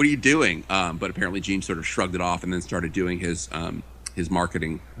what are you doing?" But apparently, Gene sort of shrugged it off and then started doing his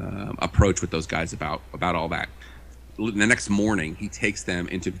marketing approach with those guys about all that. The next morning, he takes them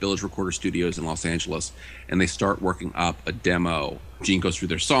into Village Recorder Studios in Los Angeles, and they start working up a demo. Gene goes through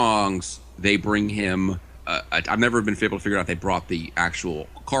their songs. They bring him. I've never been able to figure out. They brought the actual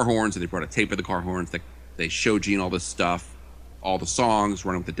car horns, and they brought a tape of the car horns. They show Gene all this stuff, all the songs,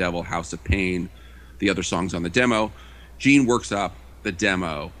 Running with the Devil, House of Pain, the other songs on the demo. Gene works up the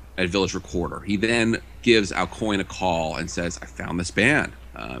demo at Village Recorder. He then gives Alcoin a call and says, "I found this band."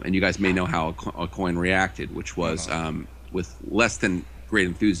 And you guys may know how Alcoin reacted, which was with less than great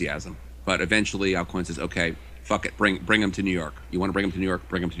enthusiasm. But eventually Alcoin says, "Okay, fuck it, bring him to New York. You want to bring him to New York?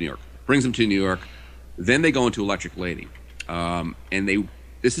 Bring him to New York." Brings him to New York. Then they go into Electric Lady. And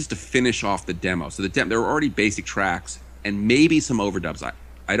this is to finish off the demo. So there were already basic tracks and maybe some overdubs.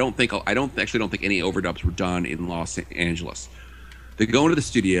 I don't think any overdubs were done in Los Angeles. They go into the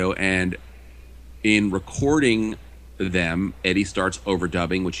studio, and in recording them, Eddie starts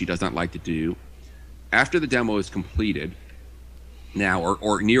overdubbing, which he does not like to do. After the demo is completed, now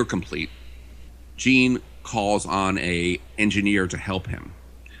or near complete, Gene calls on a engineer to help him.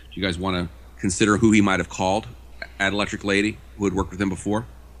 Do you guys want to consider who he might have called at Electric Lady, who had worked with him before?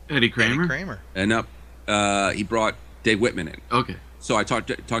 Eddie Kramer? And he brought Dave Whitman in. Okay. So I talked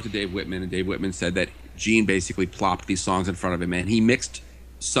to Dave Whitman, and Dave Whitman said that Gene basically plopped these songs in front of him, and he mixed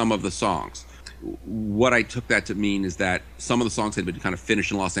some of the songs. What I took that to mean is that some of the songs had been kind of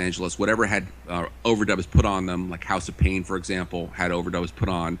finished in Los Angeles. Whatever had overdubs put on them, like House of Pain, for example, had overdubs put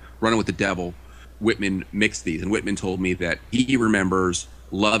on. Running with the Devil, Whitman mixed these. And Whitman told me that he remembers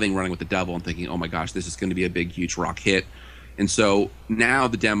loving Running with the Devil and thinking, "Oh my gosh, this is going to be a big, huge rock hit." And so now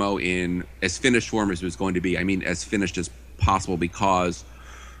the demo in as finished form as it was going to be, I mean as finished as possible, because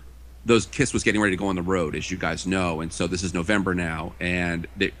Kiss was getting ready to go on the road, as you guys know, and so this is November now, and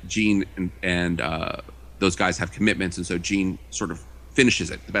Gene and those guys have commitments, and so Gene sort of finishes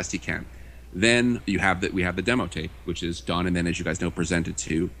it the best he can. Then we have the demo tape, which is done, and then, as you guys know, presented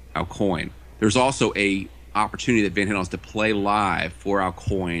to Alcoin. There's also a opportunity that Van Halen has to play live for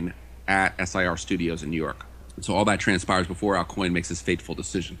Alcoin at SIR Studios in New York. And so all that transpires before Alcoin makes his fateful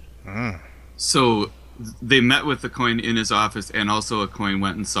decision. So they met with Alcoin in his office, and also Alcoin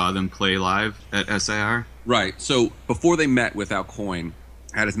went and saw them play live at SIR? Right. So before they met with Alcoin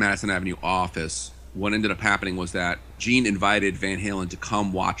at his Madison Avenue office, what ended up happening was that Gene invited Van Halen to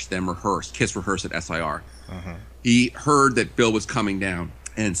come watch them Kiss rehearse at SIR. He heard that Bill was coming down,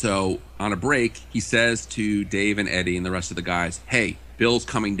 and so on a break, he says to Dave and Eddie and the rest of the guys, "Hey, Bill's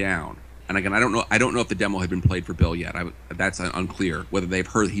coming down." And again, I don't know if the demo had been played for Bill yet. That's unclear whether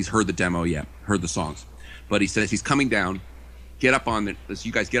he's heard the demo yet, heard the songs. But he says he's coming down. Get up on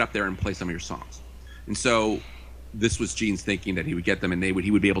you guys get up there and play some of your songs. And so this was Gene's thinking, that he would get them, and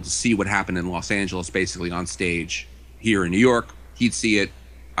he would be able to see what happened in Los Angeles, basically on stage here in New York. He'd see it.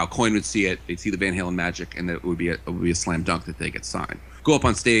 Alcoin would see it. They'd see the Van Halen magic, and it would be a slam dunk that they get signed. Go up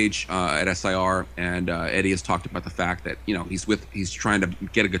on stage at SIR, and Eddie has talked about the fact that he's trying to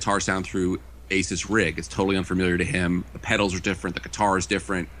get a guitar sound through Ace's rig. It's totally unfamiliar to him. The pedals are different. The guitar is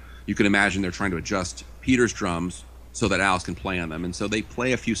different. You can imagine they're trying to adjust Peter's drums so that Alice can play on them. And so they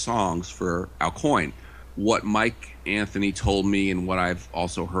play a few songs for Alcoin. What Mike Anthony told me, and what I've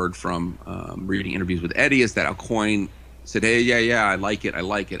also heard from reading interviews with Eddie, is that Alcoin said, "Hey, yeah, I like it,"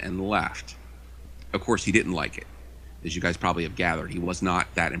 and left. Of course, he didn't like it. As you guys probably have gathered, he was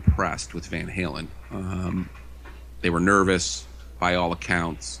not that impressed with Van Halen. They were nervous, by all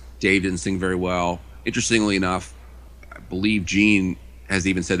accounts. Dave didn't sing very well. Interestingly enough, I believe Gene has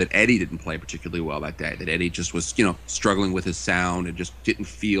even said that Eddie didn't play particularly well that day, that Eddie just was, struggling with his sound and just didn't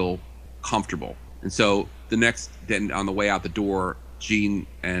feel comfortable. And so then on the way out the door, Gene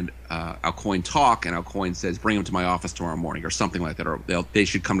and Alcoin talk, and Alcoin says, "Bring him to my office tomorrow morning," or something like that, or they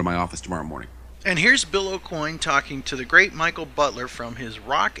should come to my office tomorrow morning. And here's Bill Aucoin talking to the great Michael Butler from his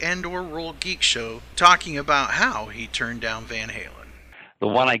Rock and or Roll Geek show, talking about how he turned down Van Halen. the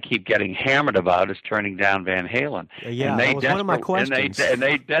one I keep getting hammered about is turning down Van Halen. Yeah, that was one of my questions. And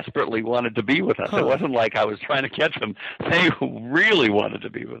they desperately wanted to be with us. It wasn't like I was trying to catch them. They really wanted to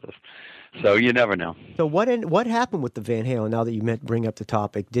be with us. So you never know. So what happened with the Van Halen? Now that you bring up the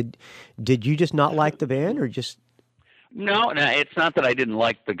topic, did you just not like the band, or just? No, it's not that I didn't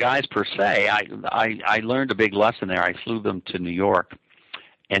like the guys per se. I learned a big lesson there. I flew them to New York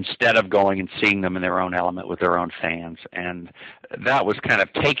instead of going and seeing them in their own element with their own fans, and that was kind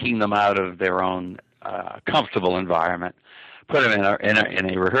of taking them out of their own comfortable environment, put them in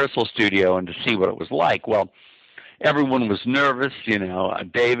a rehearsal studio, and to see what it was like. Well, everyone was nervous.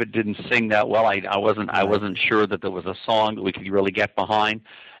 David didn't sing that well. I wasn't sure that there was a song that we could really get behind,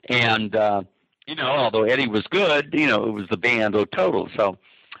 and although Eddie was good, it was the band au total. So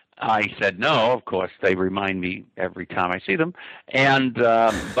I said no. Of course, they remind me every time I see them. And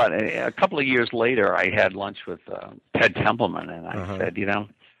but a couple of years later, I had lunch with Ted Templeman, and I said,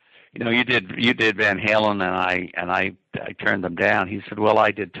 you did Van Halen, and I turned them down. He said, well, I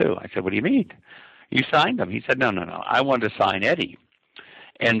did too. I said, what do you mean? You signed them? He said, no. I wanted to sign Eddie.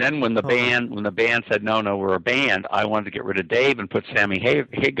 And then when the band said no, we're a band, I wanted to get rid of Dave and put Sammy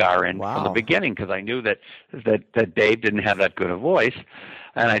Hagar in from the beginning, because I knew that Dave didn't have that good a voice.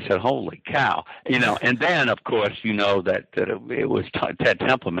 And I said, holy cow, And then, of course, that it was Ted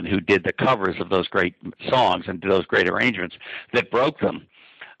Templeman who did the covers of those great songs and those great arrangements that broke them.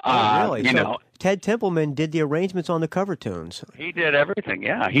 Really? Ted Templeman did the arrangements on the cover tunes. He did everything.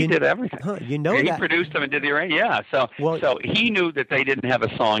 Yeah, he did everything. He produced them and did the arrangement. Yeah, so he knew that they didn't have a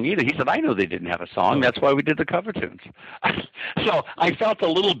song either. He said, I knew they didn't have a song. That's why we did the cover tunes. So I felt a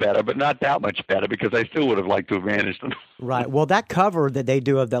little better, but not that much better, because I still would have liked to have managed them. Right. Well, that cover that they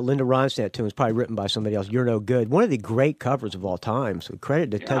do of that Linda Ronstadt tune is probably written by somebody else. You're No Good. One of the great covers of all time. So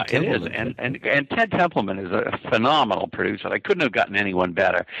credit to Ted Templeman. It is. And Ted Templeman is a phenomenal producer. I couldn't have gotten anyone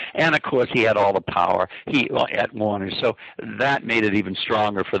better. And of course, he had all the power. At Warner, so that made it even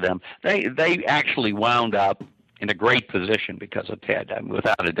stronger for them. They actually wound up in a great position because of Ted,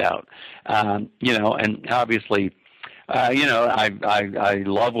 without a doubt. And obviously, I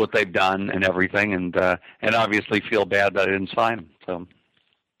love what they've done and everything, and obviously feel bad that I didn't sign them. So,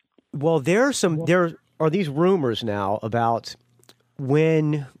 well, there are these rumors now about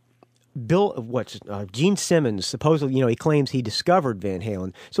when Gene Simmons, supposedly, he claims he discovered Van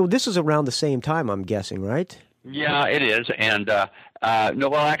Halen. So this is around the same time, I'm guessing, right? Yeah, it is. And,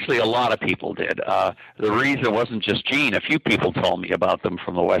 actually a lot of people did. The reason wasn't just Gene. A few people told me about them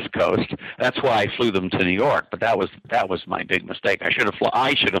from the West Coast. That's why I flew them to New York. But that was my big mistake. I should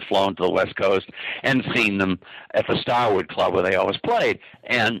have flown to the West Coast and seen them at the Starwood Club where they always played.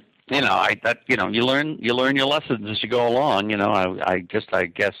 And, you learn your lessons as you go along. I guess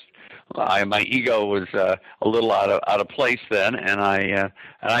my ego was a little out of place then, and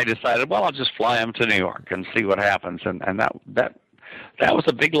I decided, well, I'll just fly them to New York and see what happens, and that was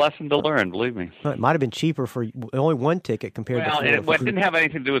a big lesson to learn, believe me. It might have been cheaper for only one ticket compared to four. It didn't have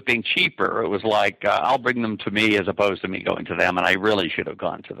anything to do with being cheaper. It was like, I'll bring them to me as opposed to me going to them, and I really should have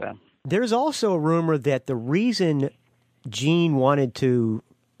gone to them. There's also a rumor that the reason Gene wanted to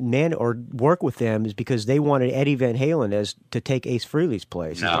work with them is because they wanted Eddie Van Halen to take Ace Frehley's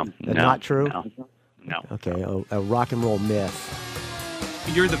place. No, not true? No. Okay, a rock and roll myth.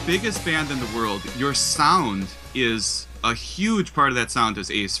 You're the biggest band in the world. Your sound is a huge part of that sound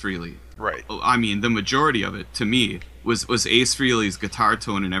is Ace Frehley. Right. I mean, the majority of it, to me, was Ace Frehley's guitar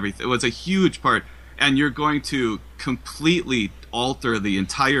tone and everything. It was a huge part. And you're going to completely alter the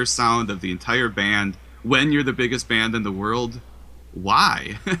entire sound of the entire band when you're the biggest band in the world.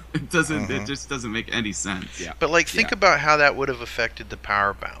 Why? It just doesn't make any sense. Yeah. But think about how that would have affected the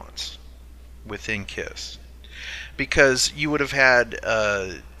power balance within KISS, because you would have had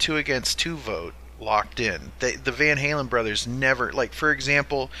 2 against 2 vote locked in. The Van Halen brothers never, for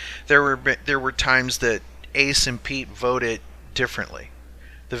example, there were times that Ace and Pete voted differently.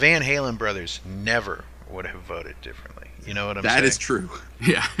 The Van Halen brothers never would have voted differently. You know what I'm saying? That is true.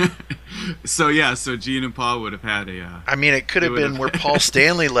 Yeah. So Gene and Paul would have had it could have been where Paul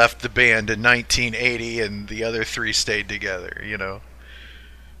Stanley left the band in 1980 and the other 3 stayed together,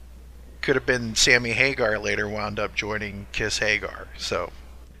 Could have been Sammy Hagar later wound up joining Kiss Hagar, so.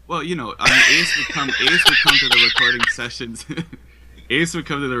 Well, Ace would come to the recording sessions. Ace would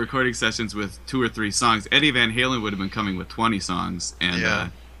come to the recording sessions with 2 or 3 songs. Eddie Van Halen would have been coming with 20 songs. And,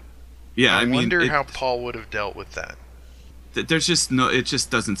 I wonder how Paul would have dealt with that. There's just it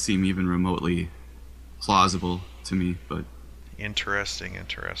just doesn't seem even remotely plausible to me, but interesting.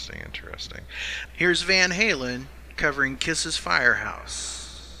 Here's Van Halen covering Kiss's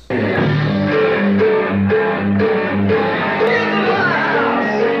Firehouse.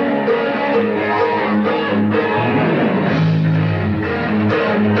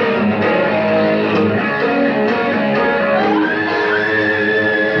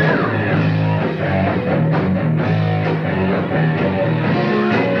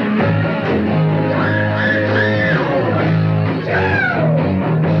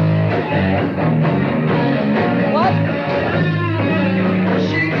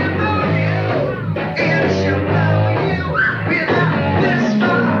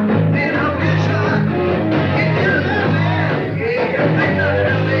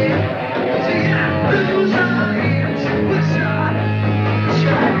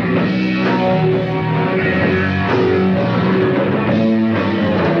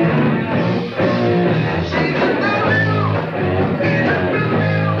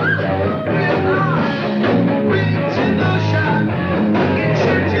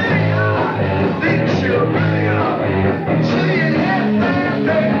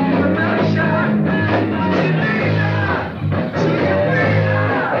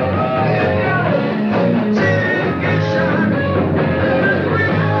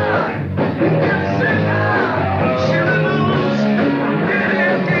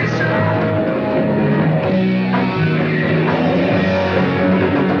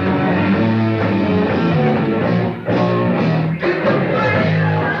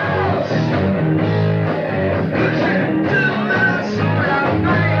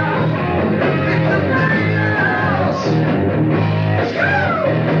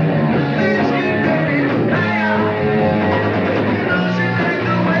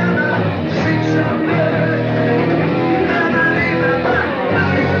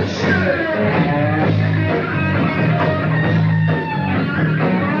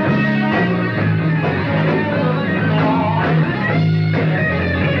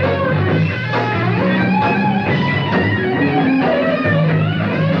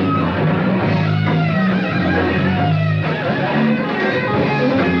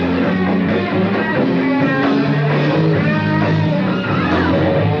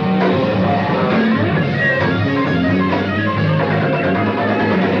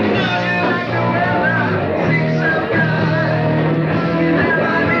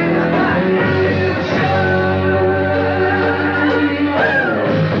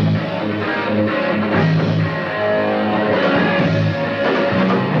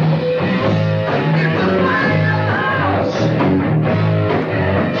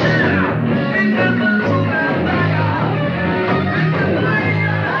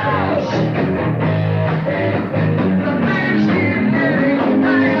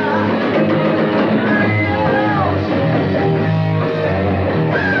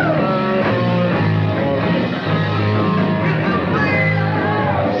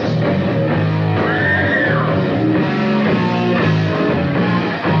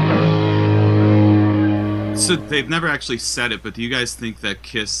 So they've never actually said it, but do you guys think that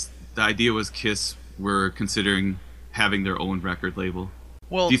Kiss, the idea was Kiss were considering having their own record label?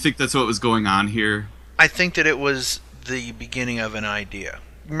 Well, do you think that's what was going on here? I think that it was the beginning of an idea.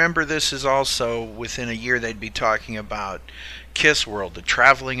 Remember, this is also within a year they'd be talking about Kiss World, the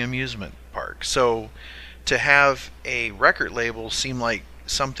traveling amusement park. So to have a record label seemed like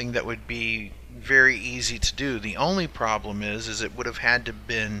something that would be very easy to do. The only problem is it would have had to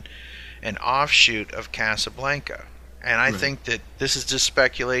been an offshoot of Casablanca. And I think that this is just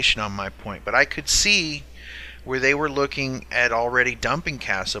speculation on my point, but I could see where they were looking at already dumping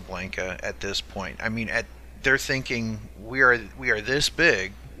Casablanca at this point. I mean, they're thinking, we are this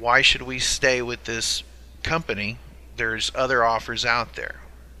big, why should we stay with this company? There's other offers out there.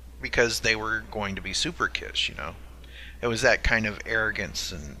 Because they were going to be Super Kiss, you know. It was that kind of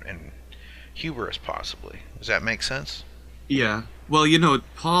arrogance and hubris, possibly. Does that make sense? Yeah. Well, you know,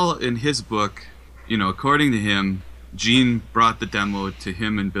 Paul, in his book, you know, according to him, Gene brought the demo to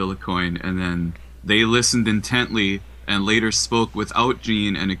him and Bill Aucoin, and then they listened intently and later spoke without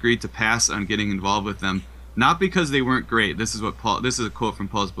Gene and agreed to pass on getting involved with them. Not because they weren't great. This is a quote from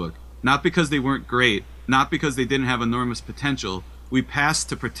Paul's book. Not because they weren't great, not because they didn't have enormous potential. We passed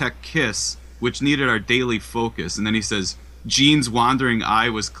to protect Kiss, which needed our daily focus. And then he says, Gene's wandering eye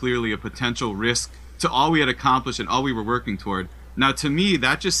was clearly a potential risk to all we had accomplished and all we were working toward. Now, to me,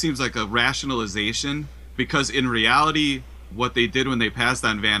 that just seems like a rationalization, because in reality, what they did when they passed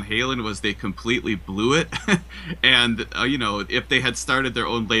on Van Halen was they completely blew it. And, you know, if they had started their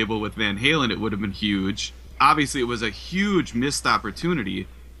own label with Van Halen, it would have been huge. Obviously, it was a huge missed opportunity.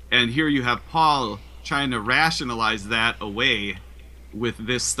 And here you have Paul trying to rationalize that away with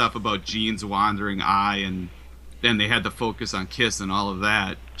this stuff about Gene's wandering eye, and then they had to focus on Kiss and all of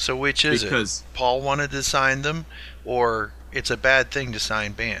that. So which is it? Paul wanted to sign them, or it's a bad thing to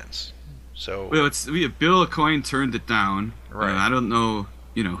sign bands? So well, Bill Aucoin turned it down. Right. I don't know,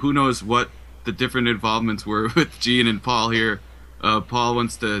 you know, who knows what the different involvements were with Gene and Paul here. Paul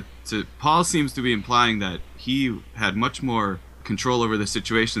seems to be implying that he had much more control over the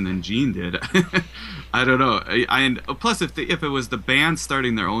situation than Gene did. I don't know. And plus, if it was the band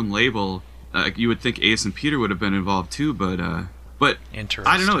starting their own label, you would think Ace and Peter would have been involved too. But I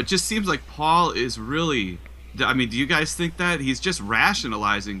don't know. It just seems like Paul is really. I mean, do you guys think that he's just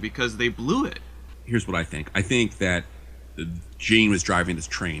rationalizing because they blew it? Here's what I think. I think that Gene was driving this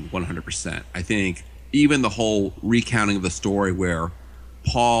train 100%. I think even the whole recounting of the story where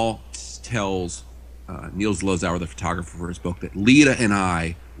Paul tells Niels Lozauer, the photographer for his book, that Lita and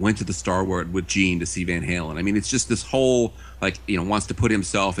I went to the Star Ward with Gene to see Van Halen. I mean, it's just this whole, like, you know, wants to put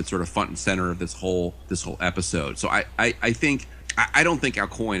himself at sort of front and center of this whole episode. So I don't think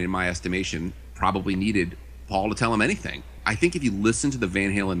Aucoin, in my estimation, probably needed Paul to tell him anything. I think if you listen to the Van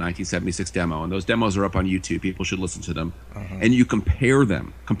Halen 1976 demo, and those demos are up on YouTube, people should listen to them, and you compare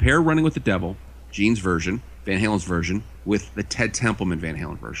Running with the Devil, Gene's version, Van Halen's version, with the Ted Templeman Van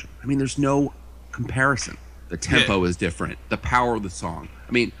Halen version. I mean, there's no comparison. The tempo is different. The power of the song.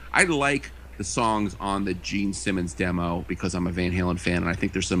 I mean, I like the songs on the Gene Simmons demo because I'm a Van Halen fan, and I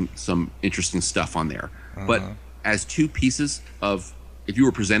think there's some interesting stuff on there. But as two pieces of, if you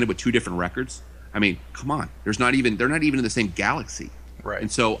were presented with two different records, I mean, come on. They're not even in the same galaxy. Right. And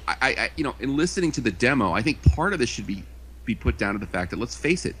so I you know, in listening to the demo, I think part of this should be put down to the fact that, let's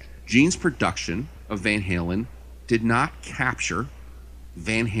face it, Gene's production of Van Halen did not capture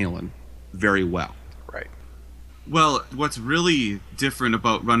Van Halen very well. Right. Well, what's really different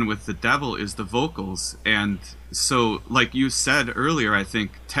about Run with the Devil is the vocals. And so, like you said earlier, I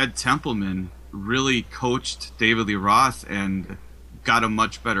think Ted Templeman really coached David Lee Roth and got a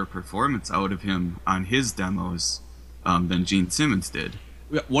much better performance out of him on his demos than Gene Simmons did.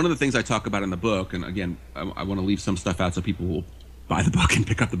 One of the things I talk about in the book, and again, I want to leave some stuff out so people will buy the book and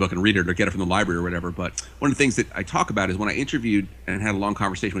pick up the book and read it or get it from the library or whatever, but one of the things that I talk about is when I interviewed and had a long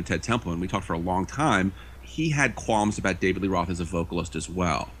conversation with Ted Templeman, we talked for a long time, he had qualms about David Lee Roth as a vocalist as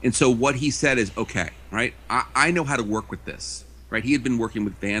well. And so what he said is, okay, right, I know how to work with this, right? He had been working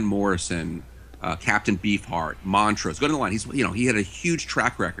with Van Morrison, Captain Beefheart, Montrose, go to the line. He had a huge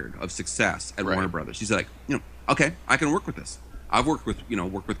track record of success at Warner Brothers. He's like, okay, I can work with this. I've worked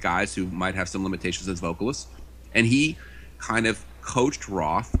with guys who might have some limitations as vocalists, and he kind of coached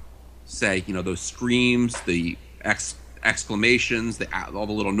Roth, say, those screams, the exclamations, all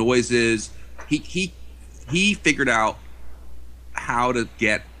the little noises. He figured out how to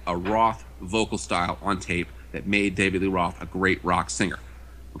get a Roth vocal style on tape that made David Lee Roth a great rock singer.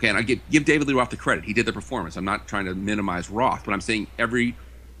 Okay, and I give David Lee Roth the credit. He did the performance. I'm not trying to minimize Roth, but I'm saying every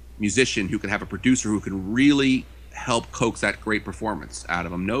musician who can have a producer who can really help coax that great performance out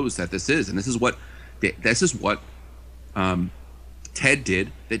of him knows that this is what This is what Ted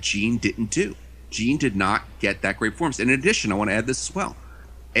did that Gene didn't do. Gene did not get that great performance. In addition, I want to add this as well.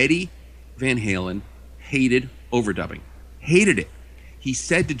 Eddie Van Halen hated overdubbing. Hated it. He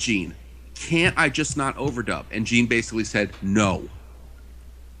said to Gene, "Can't I just not overdub?" And Gene basically said, "No.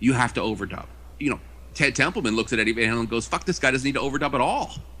 You have to overdub." Ted Templeman looks at Eddie Van Halen and goes, "Fuck, this guy doesn't need to overdub at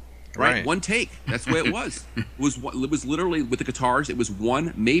all." Right? One take. That's the way it was. It was literally with the guitars. It was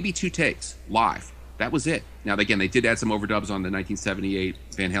one, maybe two takes live. That was it. Now, again, they did add some overdubs on the 1978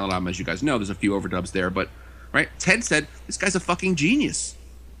 Van Halen album, as you guys know. There's a few overdubs there, but right. Ted said, "This guy's a fucking genius."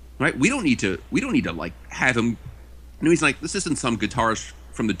 Right? We don't need to like have him. He's like, this isn't some guitarist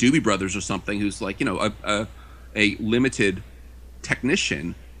from the Doobie Brothers or something who's like, a limited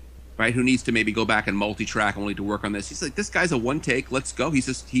technician, right? Who needs to maybe go back and multi-track only to work on this. He's like, this guy's a one take. Let's go.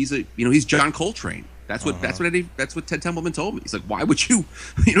 He's John Coltrane. That's what Ted Templeman told me. He's like, why would you,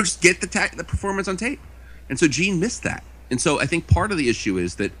 just get the performance on tape? And so Gene missed that. And so I think part of the issue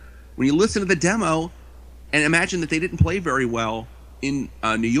is that when you listen to the demo and imagine that they didn't play very well in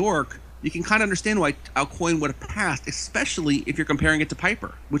New York, you can kind of understand why Alcoin would have passed, especially if you're comparing it to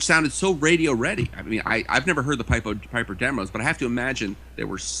Piper, which sounded so radio ready. I mean, I've never heard the Piper demos, but I have to imagine they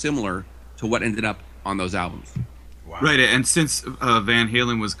were similar to what ended up on those albums. Wow. Right, and since Van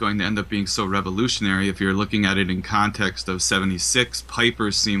Halen was going to end up being so revolutionary, if you're looking at it in context of 76,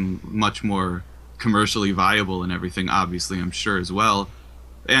 Piper seemed much more commercially viable and everything, obviously, I'm sure, as well.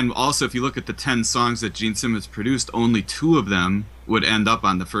 And also, if you look at the 10 songs that Gene Simmons produced, only 2 of them would end up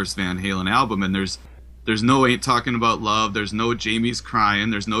on the first Van Halen album. And there's no Ain't Talking About Love, there's no Jamie's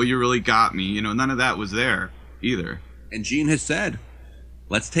Crying, there's no You Really Got Me. None of that was there either. And Gene has said,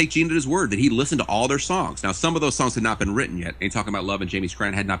 let's take Gene at his word, that he listened to all their songs. Now, some of those songs had not been written yet. Ain't Talking About Love and Jamie's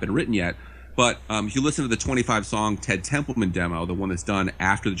Crying had not been written yet. But if you listen to the 25-song Ted Templeman demo, the one that's done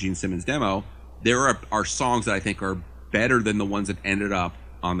after the Gene Simmons demo, there are songs that I think are better than the ones that ended up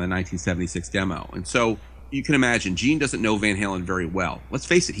on the 1976 demo. And so you can imagine Gene doesn't know Van Halen very well. Let's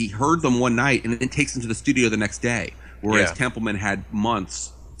face it, he heard them one night and then takes them to the studio the next day. Whereas Templeman had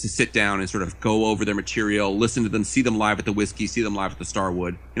months to sit down and sort of go over their material, listen to them, see them live at the Whiskey, see them live at the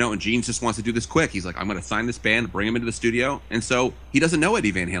Starwood. And Gene just wants to do this quick. He's like, I'm going to sign this band, bring him into the studio. And so he doesn't know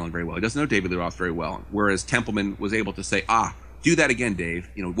Eddie Van Halen very well. He doesn't know David Lee Roth very well. Whereas Templeman was able to say, do that again, Dave.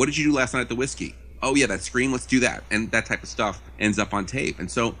 What did you do last night at the Whiskey? Oh, yeah, that scream, let's do that. And that type of stuff ends up on tape. And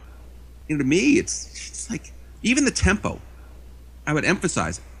so, to me, it's like, even the tempo, I would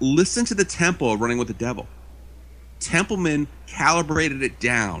emphasize, listen to the tempo of Running with the Devil. Templeman calibrated it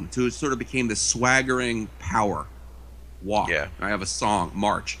down to it sort of became this swaggering power walk. Yeah. I have a song,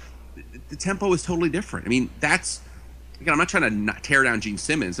 March. The tempo is totally different. I mean, again, I'm not trying to not tear down Gene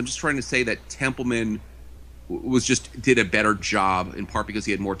Simmons. I'm just trying to say that Templeman did a better job, in part because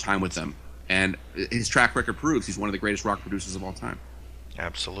he had more time with them. And his track record proves he's one of the greatest rock producers of all time.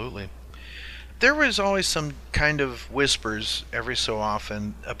 Absolutely. There was always some kind of whispers every so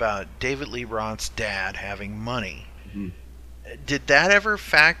often about David Lee Roth's dad having money. Mm-hmm. Did that ever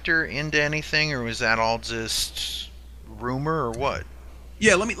factor into anything, or was that all just rumor, or what?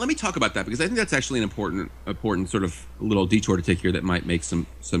 Yeah, let me talk about that, because I think that's actually an important sort of little detour to take here that might make some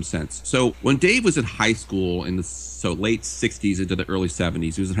sense. So when Dave was in high school in the late 60s into the early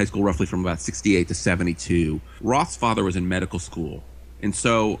 70s, he was in high school roughly from about 68 to 72. Roth's father was in medical school, and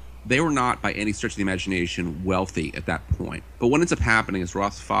so they were not by any stretch of the imagination wealthy at that point. But what ends up happening is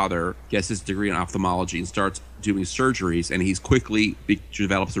Roth's father gets his degree in ophthalmology and starts doing surgeries, and he's quickly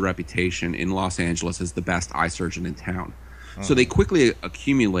develops a reputation in Los Angeles as the best eye surgeon in town. So they quickly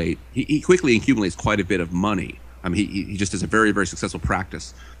accumulate. He quickly accumulates quite a bit of money. I mean, he just has a very, very successful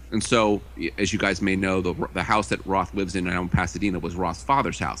practice. And so, as you guys may know, the house that Roth lives in now in Pasadena was Roth's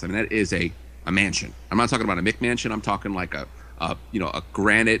father's house. I mean, that is a mansion. I'm not talking about a McMansion. I'm talking like a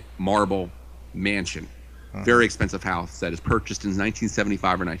granite marble mansion. Very expensive house that is purchased in 1975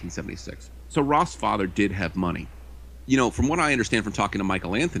 or 1976. So Roth's father did have money. From what I understand from talking to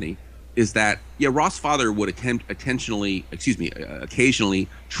Michael Anthony, is that Roth's father would occasionally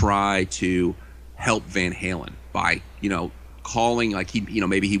try to help Van Halen by calling, like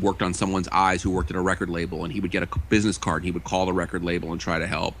maybe he worked on someone's eyes who worked at a record label, and he would get a business card and he would call the record label and try to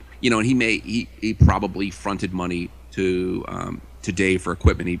help. And he probably fronted money to Dave for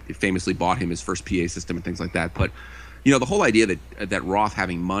equipment. He famously bought him his first PA system and things like that. But the whole idea that Roth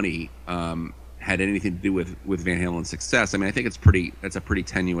having money had anything to do with Van Halen's success, I mean, I think that's a pretty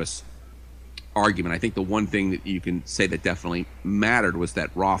tenuous argument. I think the one thing that you can say that definitely mattered was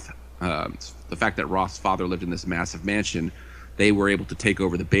that the fact that Roth's father lived in this massive mansion, they were able to take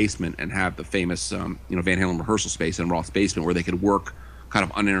over the basement and have the famous Van Halen rehearsal space in Roth's basement, where they could work kind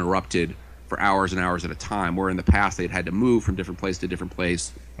of uninterrupted for hours and hours at a time, where in the past they'd had to move from different place to different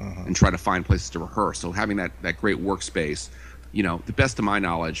place and try to find places to rehearse. So having that great workspace, you know, the best of my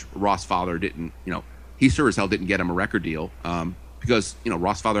knowledge, Ross' father didn't, you know, he sure as hell didn't get him a record deal because, you know,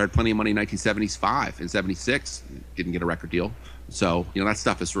 Ross' father had plenty of money in 1975 and 76, didn't get a record deal. So, you know, that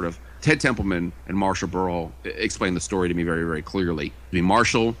stuff is sort of, Ted Templeman and Marshall Burrell explained the story to me very, very clearly. I mean,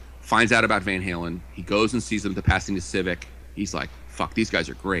 Marshall finds out about Van Halen. He goes and sees them at the Pasadena Civic. He's like, fuck, these guys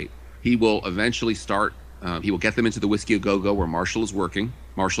are great. He will eventually start, he will get them into the Whiskey A Go-Go where Marshall is working.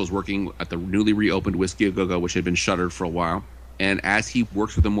 Marshall is working at the newly reopened Whiskey A Go-Go, which had been shuttered for a while. And as he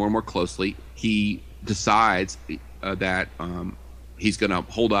works with them more and more closely, he decides that he's going to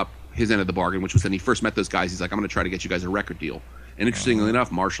hold up his end of the bargain, which was when he first met those guys. He's like, I'm going to try to get you guys a record deal. And interestingly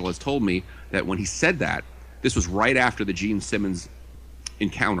enough, Marshall has told me that when he said that, this was right after the Gene Simmons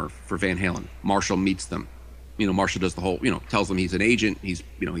encounter for Van Halen. Marshall meets them. You know, Marshall does the whole, you know, tells them he's an agent. He's,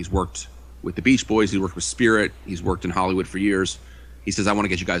 you know, he's worked with the Beach Boys. He's worked with Spirit. He's worked in Hollywood for years. He says, I want to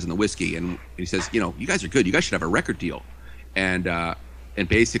get you guys in the whiskey. And he says, you know, you guys are good. You guys should have a record deal. And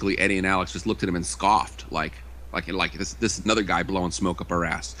basically Eddie and Alex just looked at him and scoffed, like this another guy blowing smoke up our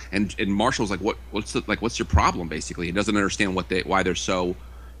ass. And Marshall's like, what's your problem? Basically, he doesn't understand why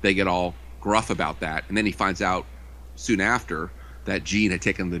they get all gruff about that. And then he finds out soon after that Gene had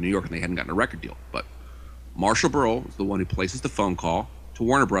taken them to New York and they hadn't gotten a record deal. But Marshall Burrell is the one who places the phone call to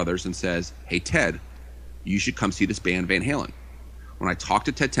Warner Brothers and says, hey, Ted, you should come see this band Van Halen. When I talked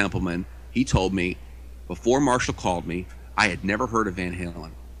to Ted Templeman, he told me, before Marshall called me, I had never heard of Van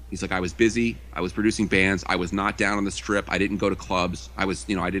Halen. He's like, I was busy. I was producing bands. I was not down on the Strip. I didn't go to clubs. I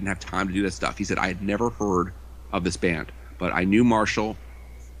didn't have time to do this stuff. He said, I had never heard of this band, but I knew Marshall.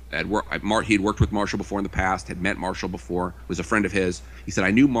 He had worked with Marshall before in the past, had met Marshall before, was a friend of his. He said,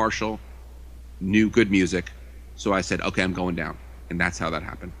 I knew Marshall, knew good music. So I said, okay, I'm going down. And that's how that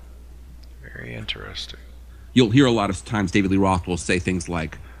happened. Very interesting. You'll hear a lot of times David Lee Roth will say things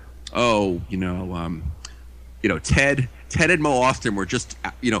like, oh, Ted and Mo Austin were just,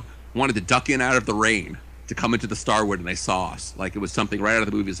 wanted to duck in out of the rain to come into the Starwood, and they saw us. Like it was something right out of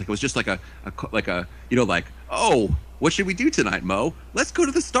the movie. It was just like oh, what should we do tonight, Mo? Let's go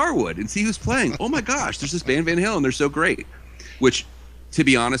to the Starwood and see who's playing. Oh my gosh, there's this band Van Halen. They're so great. Which, to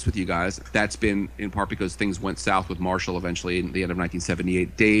be honest with you guys, that's been in part because things went south with Marshall eventually in the end of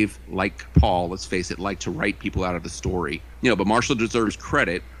 1978. Dave, like Paul, let's face it, liked to write people out of the story. But Marshall deserves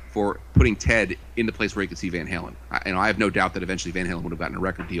credit for putting Ted in the place where he could see Van Halen. I have no doubt that eventually Van Halen would have gotten a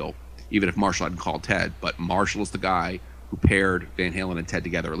record deal, even if Marshall hadn't called Ted. But Marshall is the guy who paired Van Halen and Ted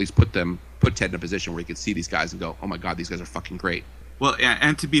together, or at least put Ted in a position where he could see these guys and go, oh my God, these guys are fucking great. Well,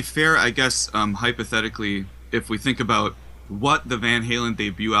 and to be fair, I guess hypothetically, if we think about what the Van Halen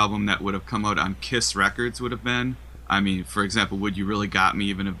debut album that would have come out on Kiss Records would have been, I mean, for example, Would You Really Got Me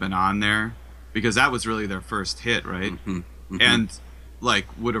even have been on there? Because that was really their first hit, right? Mm-hmm. Mm-hmm. And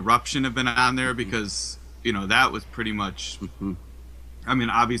would Eruption have been on there? Because that was pretty much. Mm-hmm. I mean,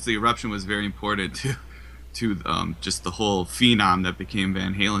 obviously, Eruption was very important to just the whole phenom that became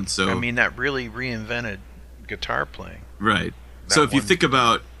Van Halen. So I mean, that really reinvented guitar playing. Right. So if you think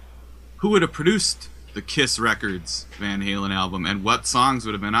about who would have produced the Kiss Records Van Halen album and what songs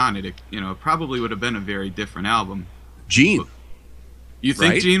would have been on it, it probably would have been a very different album. Gene. You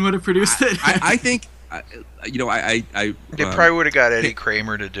think right? Gene would have produced it? I think. They probably would have got Eddie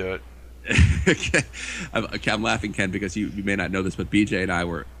Kramer to do it. I'm laughing, Ken, because you may not know this, but BJ and I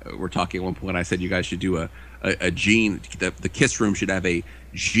were talking at one point. I said you guys should do a Gene. The Kiss Room should have a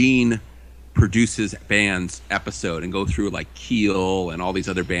Gene produces bands episode and go through like Keel and all these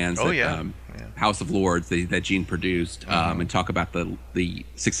other bands. House of Lords that Gene produced, and talk about the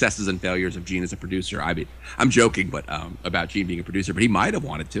successes and failures of Gene as a producer. I mean, I'm joking, but about Gene being a producer, but he might have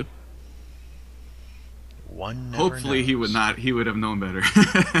wanted to. Hopefully knows. He would not. He would have known better.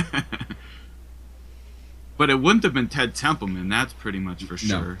 But it wouldn't have been Ted Templeman. That's pretty much for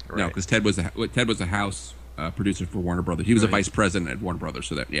sure. No, because Ted was a house producer for Warner Brothers. He was a vice president at Warner Brothers,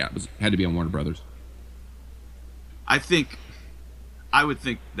 so that had to be on Warner Brothers. I would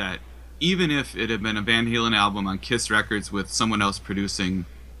think that even if it had been a Van Halen album on Kiss Records with someone else producing,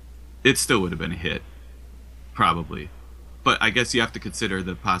 it still would have been a hit, probably. But I guess you have to consider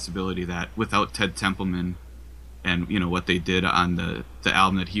the possibility that without Ted Templeman and what they did on the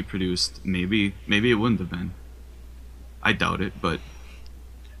album that he produced, maybe it wouldn't have been. I doubt it, but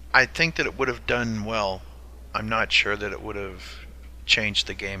I think that it would have done well. I'm not sure that it would have changed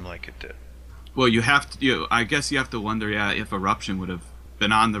the game like it did. Well, I guess you have to wonder, if Eruption would have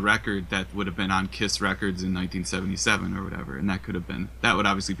been on the record that would have been on Kiss Records in 1977 or whatever, and that would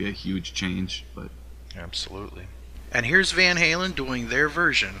obviously be a huge change, but absolutely. And here's Van Halen doing their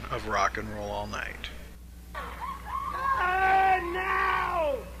version of Rock and Roll All Night. And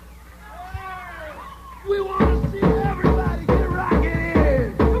now, we want to see everybody get rocking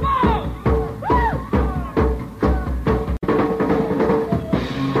in. Come on!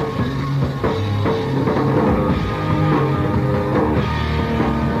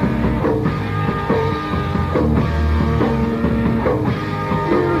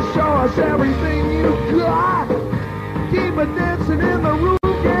 You show us everything you got. Keep it dancing in the room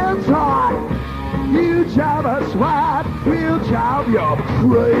gets hot. You drive us wild, we'll drive you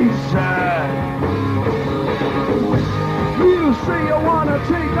crazy. You say you wanna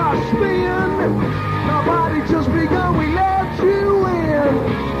take a spin. Nobody just begun, we let you in.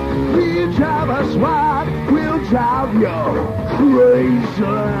 You drive us wild, we'll drive you crazy.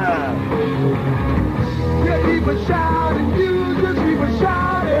 You keep a shouting, you just keep a shouting.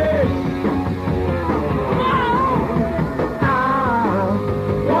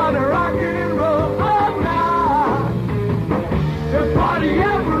 Wanna rock and roll all night and party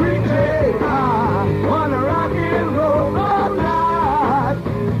every day. Wanna rock and roll all night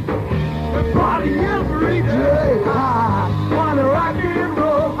and party every day. Wanna rock and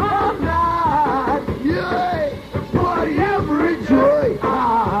roll all night, yeah, and party every day.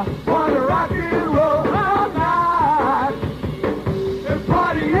 Wanna rock and roll all night and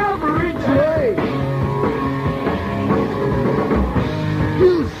party every day.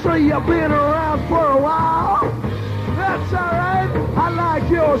 You say you've been around for a while. That's alright, I like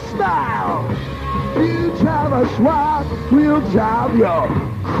your style. You drive us wild, we'll drive you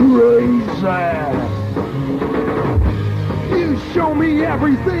crazy. You show me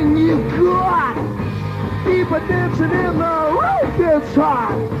everything you got. Keep it dancing in the road gets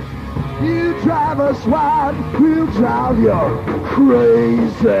hot. You drive us wild, we'll drive you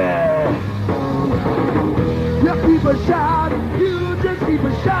crazy. You keep a shout, you just keep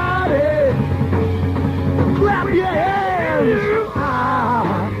a shouting. Clap your hands.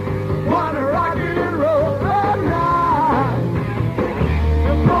 Wanna rock and roll all night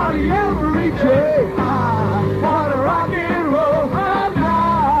and party every day. Wanna rock and roll all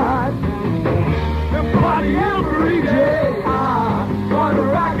night and party every day. Wanna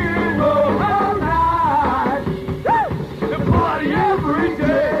rock and roll all night and party every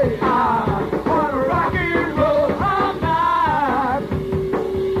day. Wanna rock and roll all night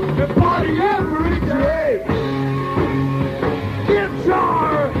and party every day.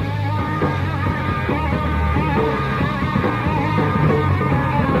 Guitar.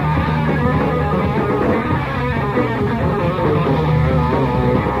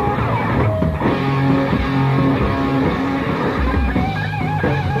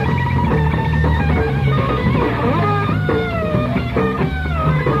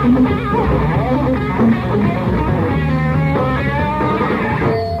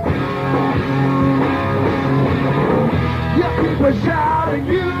 Keep a shouting,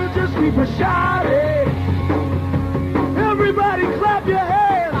 you just keep a shouting. Everybody clap your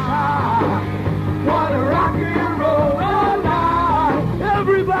hands. Wanna rock and roll all night.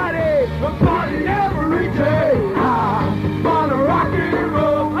 Everybody party every day. Wanna rock and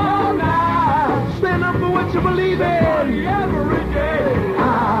roll all night. Stand up for what you believe in. Party every day.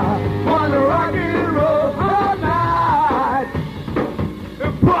 Wanna rock and roll all night.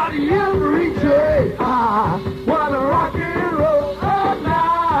 And party every day. Wanna rock and roll all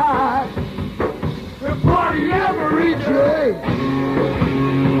night and party every day.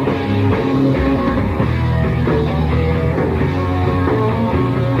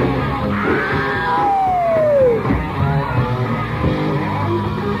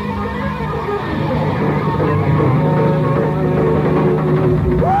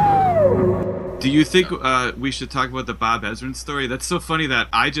 Do you think we should talk about the Bob Ezrin story? That's so funny that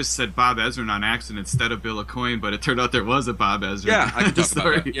I just said Bob Ezrin on accident instead of Bill Aucoin, but it turned out there was a Bob Ezrin. Yeah, I can talk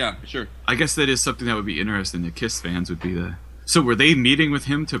story. about that. Yeah, sure. I guess that is something that would be interesting to Kiss fans would be the. So were they meeting with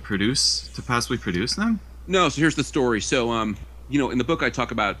him to possibly produce them? No, so here's the story. So, in the book I talk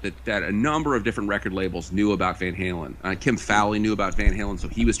about that a number of different record labels knew about Van Halen. Kim Fowley knew about Van Halen, so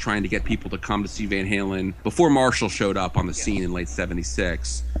he was trying to get people to come to see Van Halen before Marshall showed up on the scene in late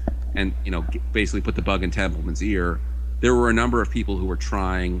 '76. And basically put the bug in Templeman's ear. There were a number of people who were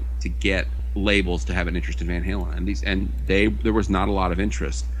trying to get labels to have an interest in Van Halen, and there was not a lot of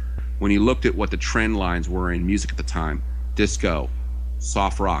interest. When you looked at what the trend lines were in music at the time, disco,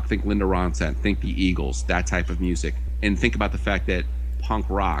 soft rock, think Linda Ronstadt, think the Eagles, that type of music, and think about the fact that punk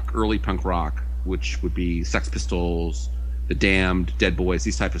rock, early punk rock, which would be Sex Pistols, The Damned, Dead Boys,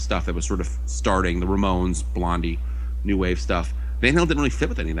 these type of stuff that was sort of starting, the Ramones, Blondie, new wave stuff. Van Halen didn't really fit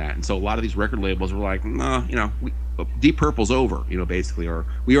with any of that, and so a lot of these record labels were like, no, Deep Purple's over, basically, or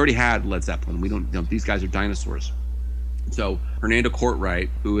we already had Led Zeppelin. We don't, these guys are dinosaurs. So Hernando Cortright,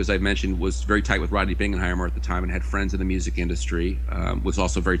 who, as I mentioned, was very tight with Rodney Bingenheimer at the time and had friends in the music industry, was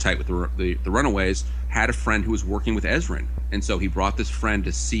also very tight with the Runaways, had a friend who was working with Ezrin. And so he brought this friend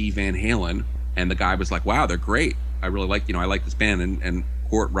to see Van Halen, and the guy was like, wow, they're great. I really like, I like this band. And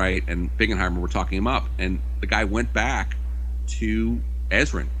Cortright and Bingenheimer were talking him up. And the guy went back to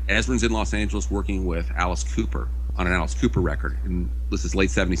Ezrin. Ezrin's in Los Angeles working with Alice Cooper on an Alice Cooper record. And this is late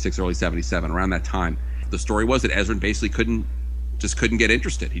 76, early 77, around that time. The story was that Ezrin basically couldn't get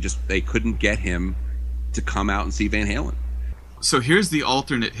interested. They couldn't get him to come out and see Van Halen. So here's the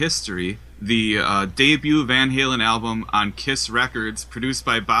alternate history: the debut Van Halen album on Kiss Records, produced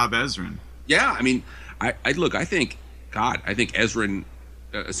by Bob Ezrin. Yeah, I mean, I think Ezrin,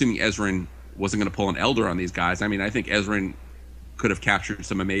 assuming Ezrin wasn't going to pull an Elder on these guys, I mean, I think Ezrin could have captured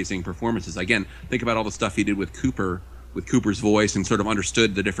some amazing performances. Again, think about all the stuff he did with Cooper, with Cooper's voice, and sort of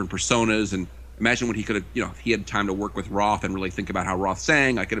understood the different personas. And imagine what he could have, if he had time to work with Roth and really think about how Roth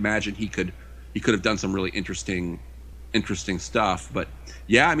sang. I could imagine he could have done some really interesting stuff. But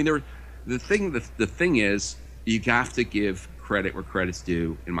yeah, I mean, the thing is, you have to give credit where credit's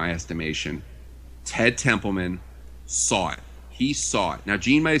due, in my estimation. Ted Templeman saw it. He saw it. Now,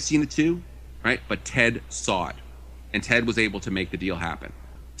 Gene might have seen it too, right? But Ted saw it, and Ted was able to make the deal happen.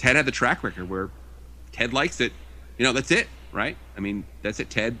 Ted had the track record where Ted likes it. That's it, right? I mean, that's it.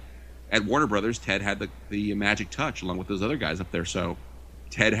 Ted. At Warner Brothers, Ted had the magic touch along with those other guys up there. So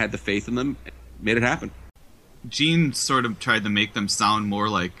Ted had the faith in them, made it happen. Gene sort of tried to make them sound more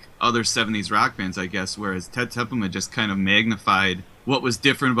like other 70s rock bands, I guess, whereas Ted Templeman just kind of magnified what was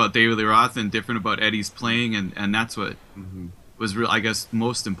different about David Lee Roth and different about Eddie's playing, and that's what was real, I guess,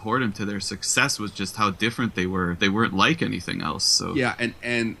 most important to their success, was just how different they were. They weren't like anything else. So yeah,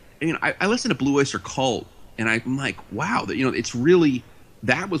 and I listened to Blue Oyster Cult, and I'm like, wow, it's really...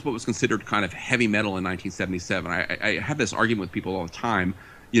 That was what was considered kind of heavy metal in 1977. I have this argument with people all the time,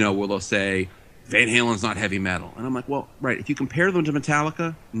 where they'll say, Van Halen's not heavy metal. And I'm like, well, right, if you compare them to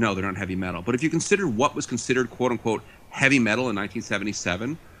Metallica, no, they're not heavy metal. But if you consider what was considered, quote-unquote, heavy metal in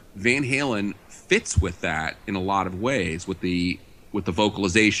 1977, Van Halen fits with that in a lot of ways, with the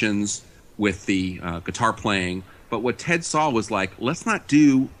vocalizations, with the guitar playing. But what Ted saw was like, let's not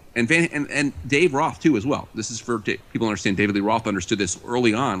do... And Dave Roth too as well. This is for people to understand. David Lee Roth understood this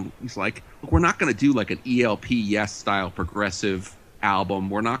early on. He's like, look, we're not going to do like an ELP Yes style progressive album.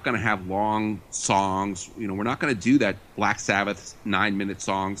 We're not going to have long songs. We're not going to do that Black Sabbath 9-minute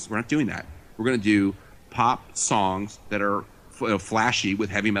songs. We're not doing that. We're going to do pop songs that are flashy with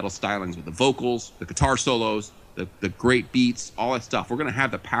heavy metal stylings, with the vocals, the guitar solos, the great beats, all that stuff. We're going to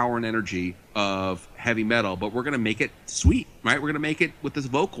have the power and energy of heavy metal, but we're going to make it sweet, right? We're going to make it with these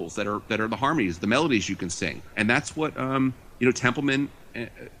vocals that are the harmonies, the melodies you can sing. And that's what Templeman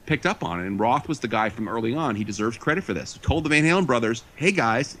picked up on. And Roth was the guy from early on. He deserves credit for this. He told the Van Halen brothers, hey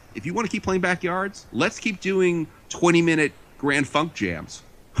guys, if you want to keep playing Backyards, let's keep doing 20-minute Grand Funk jams.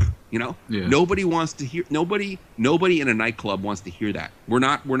 Yeah. Nobody wants to hear. Nobody in a nightclub wants to hear that. We're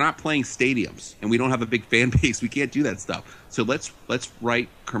not playing stadiums, and we don't have a big fan base. We can't do that stuff. So let's write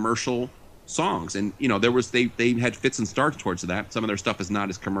commercial songs. And they had fits and starts towards that. Some of their stuff is not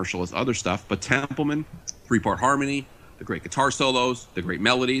as commercial as other stuff. But Templeman, 3-part harmony, the great guitar solos, the great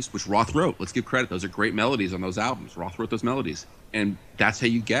melodies, which Roth wrote. Let's give credit. Those are great melodies on those albums. Roth wrote those melodies, and that's how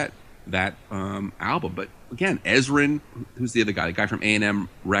you get that album. But again, Ezrin, who's the other guy, the guy from A&M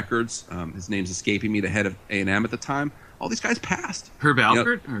Records, his name's escaping me, the head of A&M at the time. All these guys passed. Herb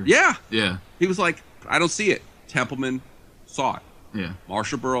Alpert? Yeah. He was like, I don't see it. Templeman saw it. Yeah.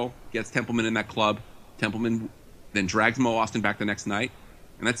 Marcia Burl gets Templeman in that club. Templeman then drags Mo Austin back the next night,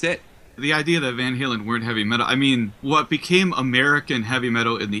 and that's it. The idea that Van Halen weren't heavy metal, I mean, what became American heavy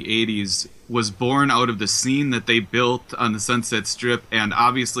metal in the 80s was born out of the scene that they built on the Sunset Strip, and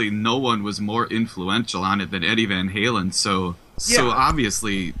obviously no one was more influential on it than Eddie Van Halen, so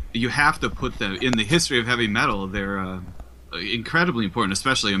obviously you have to put them in the history of heavy metal. They're incredibly important,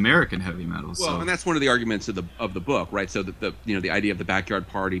 especially American heavy metal. Well, and that's one of the arguments of the book, right? So the idea of the backyard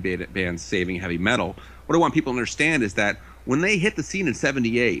party band saving heavy metal. What I want people to understand is that when they hit the scene in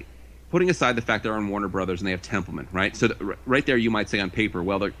 '78, putting aside the fact they're on Warner Brothers and they have Templeman, right? So right there, you might say on paper,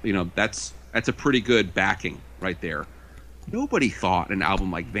 well, that's a pretty good backing right there. Nobody thought an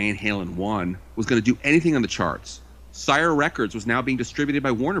album like Van Halen 1 was going to do anything on the charts. Sire Records was now being distributed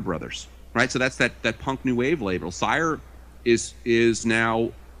by Warner Brothers, right? So that's that punk new wave label. Sire is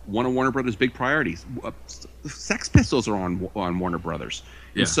now one of Warner Brothers' big priorities. Sex Pistols are on Warner Brothers,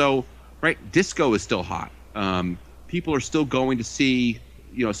 and so right, disco is still hot. people are still going to see,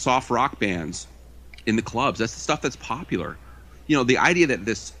 soft rock bands in the clubs. That's the stuff that's popular. The idea that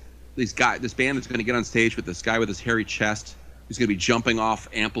this band is going to get on stage with this guy with his hairy chest who's going to be jumping off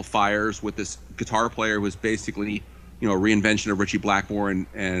amplifiers with this guitar player who was basically, a reinvention of Ritchie Blackmore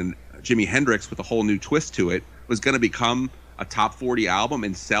and Jimi Hendrix with a whole new twist to it, was going to become a top 40 album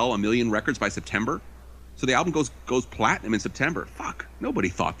and sell 1 million records by September. So the album goes platinum in September. Fuck, nobody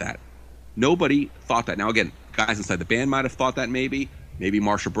thought that. Nobody thought that. Now again, guys inside the band might have thought that maybe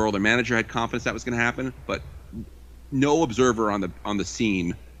Marshall Burrell, their manager, had confidence that was going to happen, but no observer on the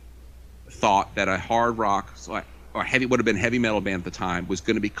scene thought that a hard rock or heavy would have been heavy metal band at the time was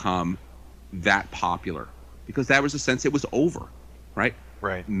going to become that popular, because that was the sense it was over, right?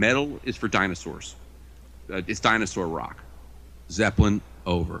 Right. Metal is for dinosaurs. It's dinosaur rock. Zeppelin,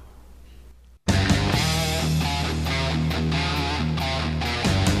 over.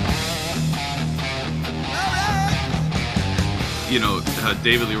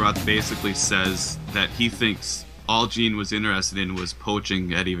 David Lee Roth basically says that he thinks all Gene was interested in was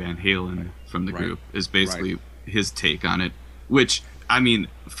poaching Eddie Van Halen from the group, is basically his take on it. Which, I mean,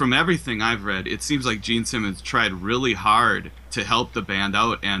 from everything I've read, it seems like Gene Simmons tried really hard to help the band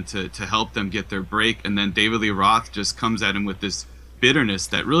out and to help them get their break, and then David Lee Roth just comes at him with this bitterness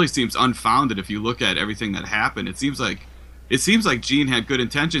that really seems unfounded if you look at everything that happened. It seems like Gene had good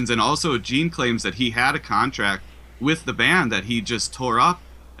intentions, and also Gene claims that he had a contract with the band that he just tore up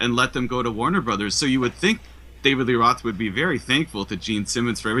and let them go to Warner Brothers. So you would think David Lee Roth would be very thankful to Gene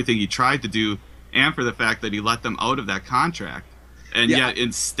Simmons for everything he tried to do and for the fact that he let them out of that contract. And yet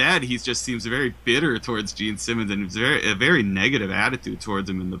instead he just seems very bitter towards Gene Simmons, and a very negative attitude towards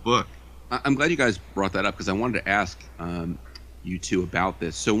him in the book. I'm glad you guys brought that up, because I wanted to ask you two about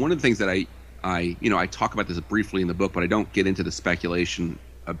this. So one of the things that I talk about this briefly in the book, but I don't get into the speculation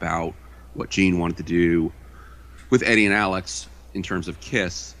about what Gene wanted to do with Eddie and Alex in terms of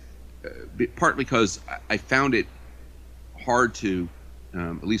Kiss, partly because I found it hard to,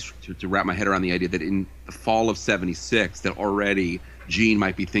 at least to wrap my head around the idea that in the fall of '76, that already Gene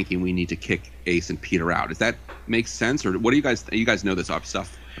might be thinking we need to kick Ace and Peter out. Does that make sense, or what do you guys know this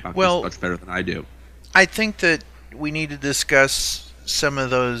stuff about this much better than I do? I think that we need to discuss some of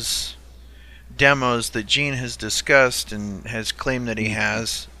those demos that Gene has discussed and has claimed that he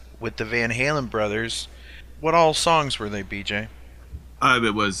has with the Van Halen brothers. What all songs were they, BJ?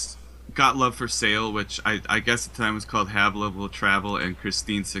 It was Got Love for Sale, which I guess at the time was called Have Love Will Travel, and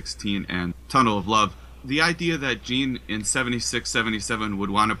Christine 16, and Tunnel of Love. The idea that Gene in 76, 77 would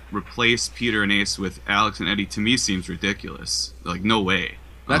want to replace Peter and Ace with Alex and Eddie, to me seems ridiculous. Like, no way.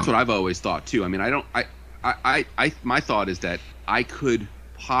 That's what I've always thought too. I mean, my thought is that I could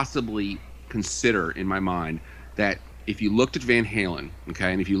possibly consider in my mind that if you looked at Van Halen,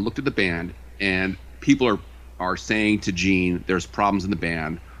 okay, and if you looked at the band, and people are saying to Gene, there's problems in the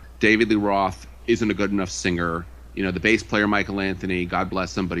band. David Lee Roth isn't a good enough singer. The bass player Michael Anthony, God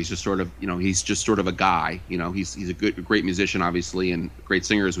bless him, but he's just sort of, a guy. He's a great musician, obviously, and a great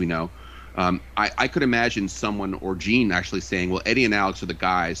singer, as we know. I could imagine someone, or Gene, actually saying, well, Eddie and Alex are the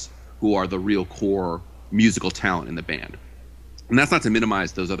guys who are the real core musical talent in the band. And that's not to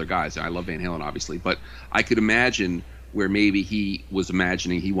minimize those other guys. I love Van Halen, obviously, but I could imagine where maybe he was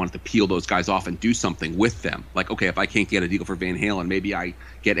imagining he wanted to peel those guys off and do something with them. Like, okay, if I can't get a deal for Van Halen, maybe I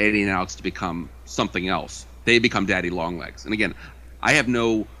get Eddie and Alex to become something else. They become Daddy Longlegs. And again, I have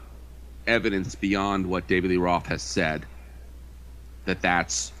no evidence beyond what David Lee Roth has said that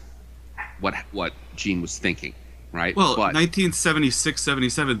that's what Gene was thinking, right? Well, 1976,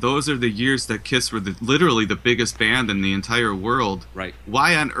 77, those are the years that Kiss were literally the biggest band in the entire world. Right.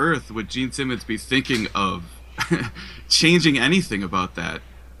 Why on earth would Gene Simmons be thinking of changing anything about that?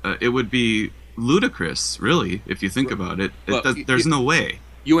 It would be ludicrous, really, if you think about it. There's no way.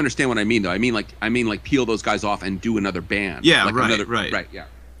 You understand what I mean, though. I mean like peel those guys off and do another band. Yeah, like right. Yeah.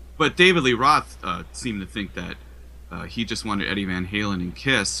 But David Lee Roth seemed to think that he just wanted Eddie Van Halen and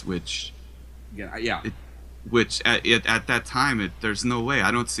Kiss, which which at that time, there's no way.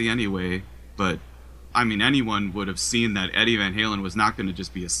 I don't see any way. But I mean, anyone would have seen that Eddie Van Halen was not going to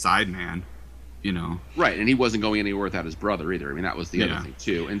just be a sideman. Right, and he wasn't going anywhere without his brother either. I mean, that was the other thing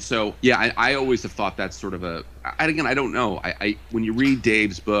too. And so, I always have thought that's sort of I don't know. I when you read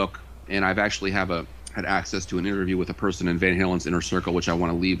Dave's book, and I've actually have a had access to an interview with a person in Van Halen's inner circle, which I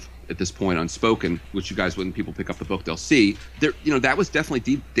want to leave at this point unspoken, which you guys, when people pick up the book, they'll see. There, that was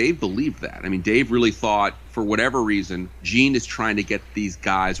definitely Dave believed that. I mean, Dave really thought, for whatever reason, Gene is trying to get these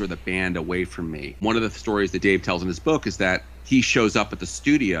guys or the band away from me. One of the stories that Dave tells in his book is that he shows up at the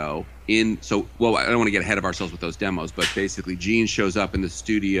studio I don't want to get ahead of ourselves with those demos, but basically Gene shows up in the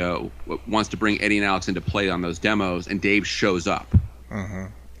studio, wants to bring Eddie and Alex into play on those demos, and Dave shows up.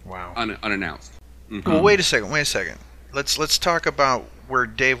 Wow. Unannounced. Well, wait a second. Let's talk about where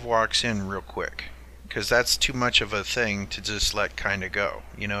Dave walks in real quick, because that's too much of a thing to just let kind of go.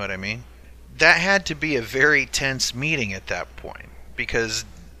 You know what I mean? That had to be a very tense meeting at that point, because,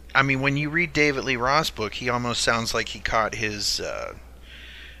 I mean, when you read David Lee Roth's book, he almost sounds like he caught his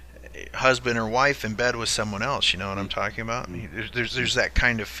husband or wife in bed with someone else. You know what I'm talking about? There's that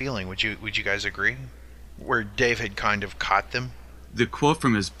kind of feeling. Would you guys agree? Where Dave had kind of caught them. The quote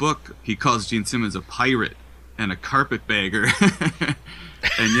from his book, he calls Gene Simmons a pirate and a carpetbagger.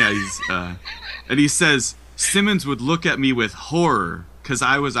 And yeah, and he says, Simmons would look at me with horror because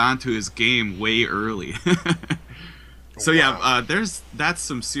I was onto his game way early. So yeah, that's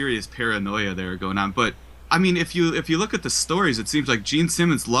some serious paranoia there going on. But I mean, if you look at the stories, it seems like Gene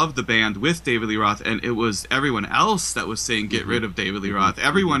Simmons loved the band with David Lee Roth, and it was everyone else that was saying get rid of David Lee Roth.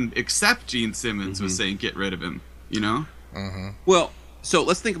 Everyone except Gene Simmons was saying get rid of him. You know? Well, so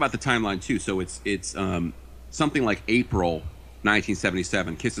let's think about the timeline too. So it's something like April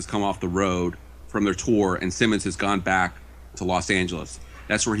 1977. Kiss has come off the road from their tour, and Simmons has gone back to Los Angeles.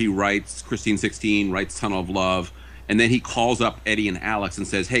 That's where he writes Christine 16, writes Tunnel of Love, and then he calls up Eddie and Alex and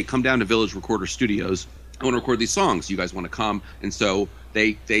says, "Hey, come down to Village Recorder Studios. I want to record these songs. You guys want to come?" And so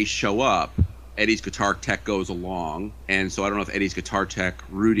they show up. Eddie's guitar tech goes along, and so I don't know if Eddie's guitar tech,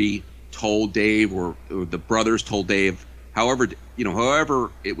 Rudy, told Dave, or the brothers told Dave. However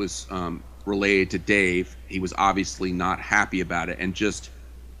it was relayed to Dave, he was obviously not happy about it and just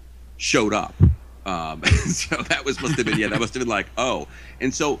showed up. So that must have been like, oh.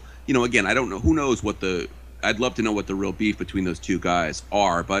 And so, again, I don't know. Who knows I'd love to know what the real beef between those two guys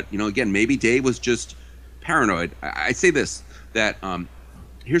are. But, again, maybe Dave was just paranoid. I say this, that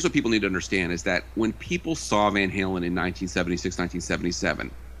here's what people need to understand, is that when people saw Van Halen in 1976,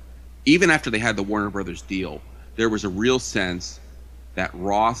 1977, even after they had the Warner Brothers deal, there was a real sense that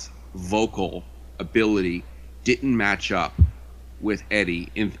Roth's vocal ability didn't match up with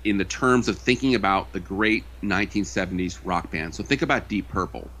Eddie in the terms of thinking about the great 1970s rock bands. So think about Deep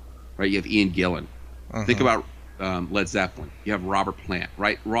Purple, right? You have Ian Gillan. Think about Led Zeppelin. You have Robert Plant,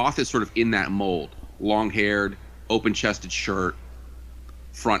 right? Roth is sort of in that mold. Long-haired, open-chested shirt,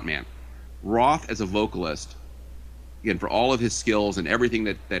 frontman. Roth as a vocalist, again, for all of his skills and everything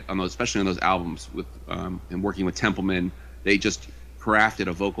that especially on those albums with and working with Templeman, they just crafted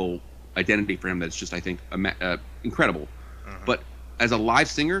a vocal identity for him that's just, I think, incredible. But as a live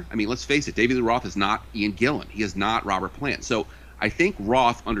singer, I mean, let's face it, David Lee Roth is not Ian Gillan. He is not Robert Plant. So I think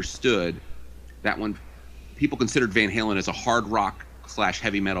Roth understood that when people considered Van Halen as a hard rock /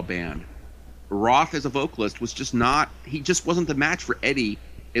 heavy metal band, Roth as a vocalist was just he just wasn't the match for Eddie,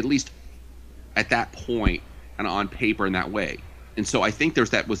 at least at that point and on paper in that way. And so I think was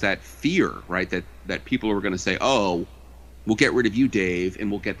that fear, right, that people were going to say, oh, we'll get rid of you, Dave, and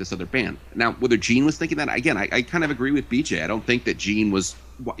we'll get this other band. Now, whether Gene was thinking that, again, I kind of agree with BJ. I don't think that Gene was,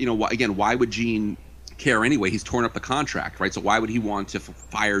 again, why would Gene care anyway? He's torn up the contract, right? So why would he want to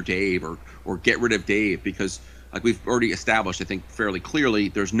fire Dave or get rid of Dave? Because, like we've already established, I think fairly clearly,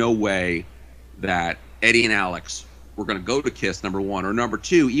 there's no way that Eddie and Alex were going to go to Kiss, number one, or number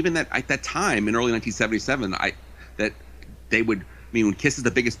two, even that at that time in early 1977, that they would. I mean, when Kiss is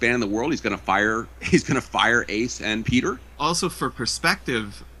the biggest band in the world, he's going to fire Ace and Peter. Also, for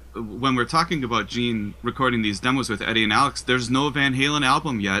perspective, when we're talking about Gene recording these demos with Eddie and Alex, there's no Van Halen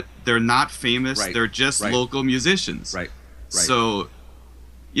album yet. They're not famous. Right. They're just local musicians. Right. So,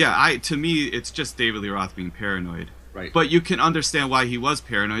 yeah, to me, it's just David Lee Roth being paranoid. Right. But you can understand why he was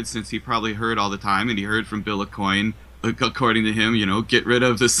paranoid, since he probably heard all the time, and he heard from Bill Aucoin, according to him, get rid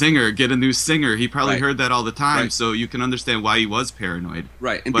of the singer, get a new singer. He probably heard that all the time, so you can understand why he was paranoid.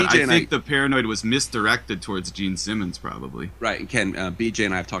 Right. And but BJ I think the paranoid was misdirected towards Gene Simmons, probably. Right. And Ken, BJ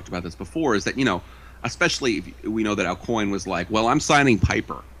and I have talked about this before, is that, especially if we know that Aucoin was like, well, I'm signing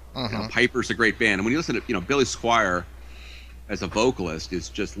Piper. Piper's a great band. And when you listen to, Billy Squier as a vocalist is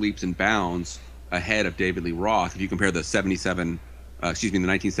just leaps and bounds ahead of David Lee Roth. If you compare the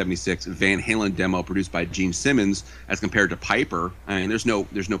 1976 Van Halen demo produced by Gene Simmons as compared to Piper, I mean, there's no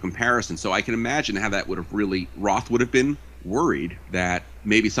comparison. So I can imagine how that Roth would have been worried that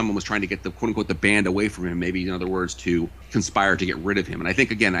maybe someone was trying to get the quote unquote the band away from him, maybe in other words to conspire to get rid of him. And I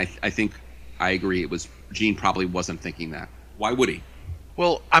think, again, I think I agree. Gene probably wasn't thinking that. Why would he?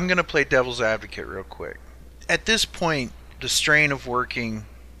 Well, I'm going to play devil's advocate real quick. At this point, the strain of working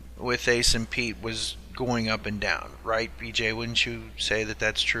with Ace and Pete was going up and down, right, BJ? Wouldn't you say that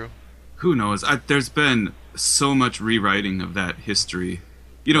that's true? Who knows? There's been so much rewriting of that history.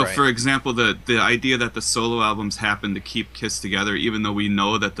 You know, Right. for example, the idea that the solo albums happened to keep Kiss together, even though we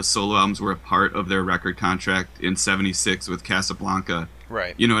know that the solo albums were a part of their record contract in '76 with Casablanca.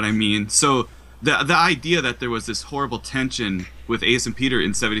 Right. You know what I mean? So the idea that there was this horrible tension with Ace and Peter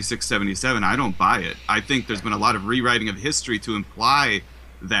in '76, '77, I don't buy it. I think there's been a lot of rewriting of history to imply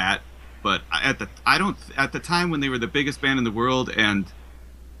that, but at the time when they were the biggest band in the world, and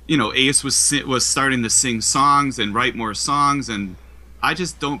you know, Ace was starting to sing songs and write more songs, and I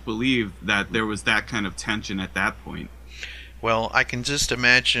just don't believe that there was that kind of tension at that point. Well, I can just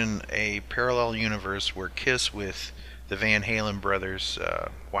imagine a parallel universe where Kiss with the Van Halen brothers,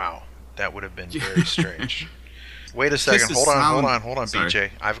 wow, that would have been very strange. Wait a second, Kiss's hold on, Sorry. BJ.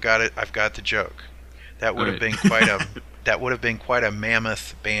 I've got the joke. That would have All been right. quite a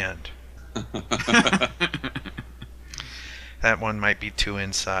mammoth band. That one might be too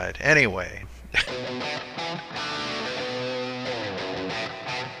inside. Anyway.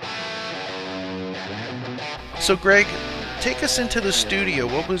 So, Greg, take us into the studio.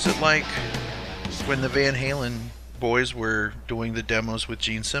 What was it like when the Van Halen boys were doing the demos with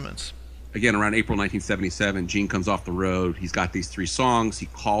Gene Simmons? Again, around April 1977, Gene comes off the road. He's got these 3 songs. He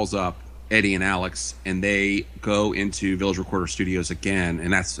calls up Eddie and Alex, and they go into Village Recorder Studios again.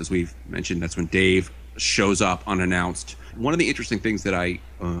 And that's, as we've mentioned, that's when Dave shows up unannounced. One of the interesting things that I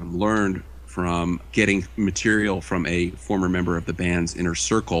learned from getting material from a former member of the band's inner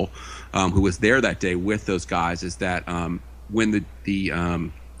circle, who was there that day with those guys, is that when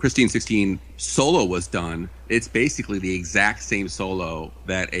the Christine 16 solo was done, it's basically the exact same solo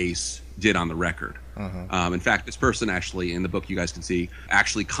that Ace did on the record. In fact, this person actually, in the book you guys can see,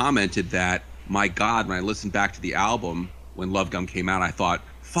 actually commented that, my God, when I listened back to the album when Love Gun came out, I thought,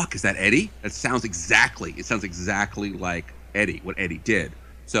 fuck, is that Eddie? It sounds exactly like Eddie, what Eddie did.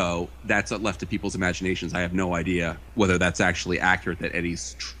 So that's left to people's imaginations. I have no idea whether that's actually accurate, that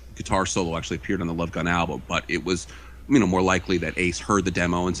Eddie's guitar solo actually appeared on the Love Gun album, but it was, more likely that Ace heard the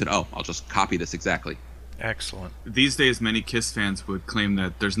demo and said, oh, I'll just copy this exactly. Excellent. These days, many Kiss fans would claim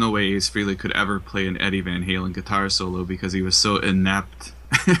that there's no way Ace Frehley could ever play an Eddie Van Halen guitar solo because he was so inept.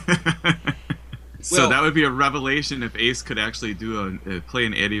 So that would be a revelation if Ace could actually play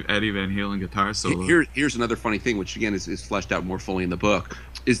an Eddie Van Halen guitar solo. Here's another funny thing, which again is fleshed out more fully in the book,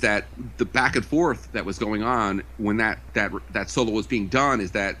 is that the back and forth that was going on when that solo was being done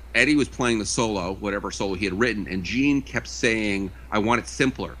is that Eddie was playing the solo, whatever solo he had written, and Gene kept saying, I want it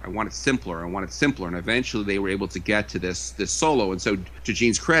simpler, I want it simpler, I want it simpler, and eventually they were able to get to this solo. And so, to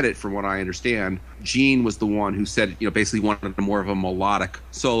Gene's credit, from what I understand, Gene was the one who said, basically wanted more of a melodic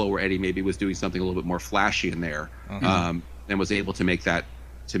solo where Eddie maybe was doing something a little bit more flashy in there, and was able to make that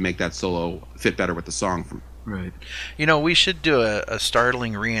solo fit better with the song. Right. We should do a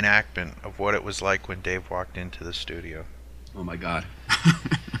startling reenactment of what it was like when Dave walked into the studio. Oh my God.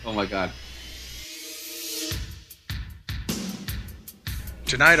 Oh my God.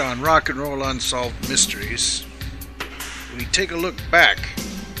 Tonight on Rock and Roll Unsolved Mysteries, we take a look back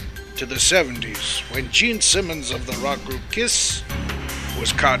to the 70s when Gene Simmons of the rock group Kiss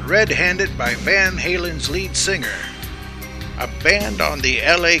was caught red-handed by Van Halen's lead singer. A band on the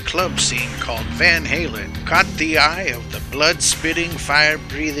LA club scene called Van Halen caught the eye of the blood-spitting,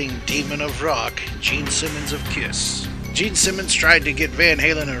 fire-breathing demon of rock, Gene Simmons of Kiss. Gene Simmons tried to get Van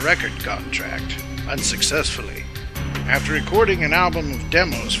Halen a record contract, unsuccessfully. After recording an album of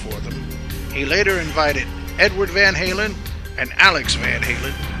demos for them, he later invited Edward Van Halen and Alex Van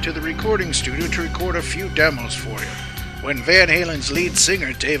Halen to the recording studio to record a few demos for him. When Van Halen's lead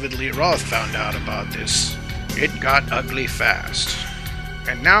singer David Lee Roth found out about this, it got ugly fast.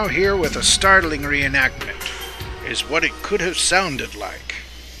 And now here with a startling reenactment is what it could have sounded like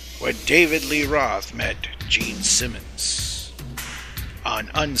when David Lee Roth met Gene Simmons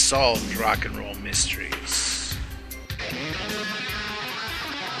on Unsolved Rock and Roll Mysteries.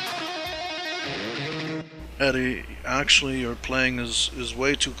 Eddie, actually your playing is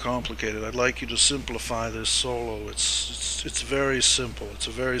way too complicated. I'd like you to simplify this solo. It's very simple. It's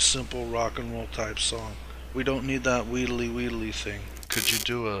a very simple rock and roll type song. We don't need that wheedly thing. Could you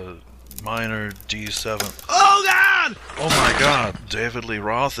do a minor D7? Oh God! Oh my God, David Lee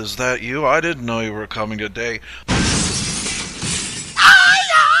Roth, is that you? I didn't know you were coming today.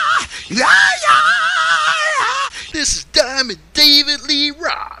 This is Diamond David Lee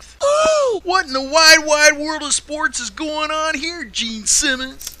Roth. Ooh, what in the wide world of sports is going on here, Gene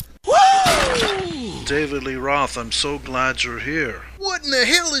Simmons? David Lee Roth, I'm so glad you're here. What in the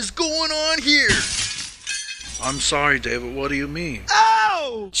hell is going on here? I'm sorry, David, what do you mean?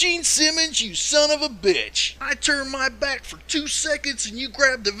 Ow! Gene Simmons, you son of a bitch. I turned my back for 2 seconds and you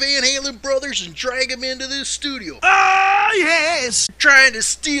grabbed the Van Halen brothers and drag them into this studio. Oh, yes! You're trying to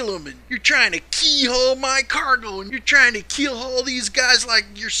steal them and you're trying to keyhole my cargo and you're trying to keyhole these guys like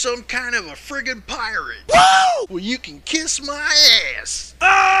you're some kind of a friggin' pirate. Woo! Well, you can kiss my ass.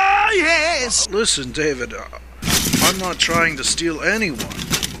 Oh, yes! Listen, David, I'm not trying to steal anyone.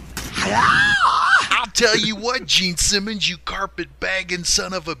 I'll tell you what, Gene Simmons, you carpet-bagging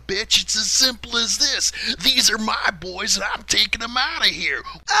son of a bitch. It's as simple as this. These are my boys, and I'm taking them out of here.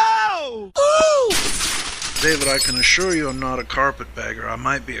 Oh! Ooh! David, I can assure you I'm not a carpetbagger. I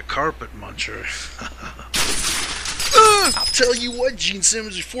might be a carpet muncher. I'll tell you what, Gene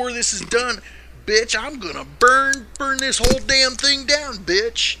Simmons, before this is done, bitch, I'm gonna burn this whole damn thing down,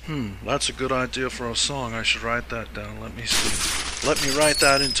 bitch. That's a good idea for a song. I should write that down. Let me see. Let me write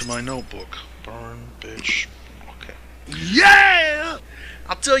that into my notebook. Burn, bitch. Okay. Yeah!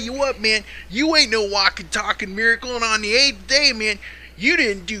 I'll tell you what, man, you ain't no walking, talking miracle, and on the 8th day, man, you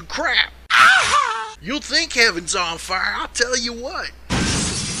didn't do crap. You'll think heaven's on fire, I'll tell you what.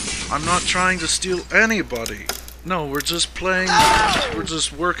 I'm not trying to steal anybody. No, we're just playing, we're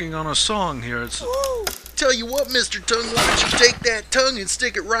just working on a song here. It's. Tell you what, Mr. Tongue, why don't you take that tongue and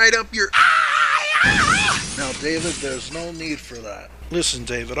stick it right up your... Now, David, there's no need for that. Listen,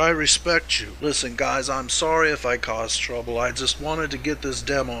 David, I respect you. Listen, guys, I'm sorry if I caused trouble. I just wanted to get this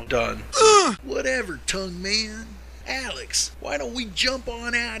demo done. Whatever, Tongue Man. Alex, why don't we jump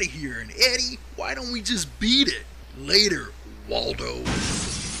on out of here? And Eddie, why don't we just beat it? Later, Waldo.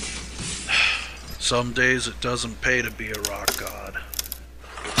 Some days it doesn't pay to be a rock god.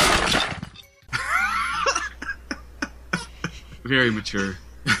 Very mature.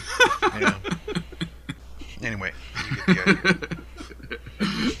 Yeah. Anyway, you get the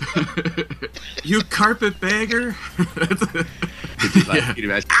idea. You carpetbagger?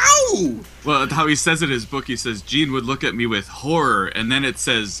 Yeah. Ow! Well, how he says it in his book, he says, Gene would look at me with horror, and then it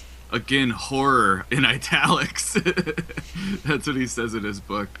says, again, horror in italics. That's what he says in his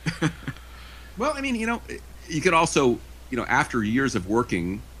book. Well, I mean, you could also, after years of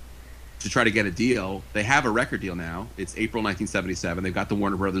working to try to get a deal, they have a record deal now. It's April 1977. They've got the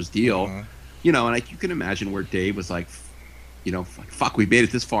Warner Brothers deal. Mm-hmm. And you can imagine where Dave was like, fuck, we made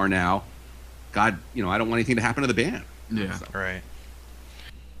it this far now. God, I don't want anything to happen to the band. Yeah. So. Right.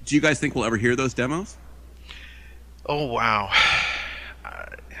 Do you guys think we'll ever hear those demos? Oh, wow.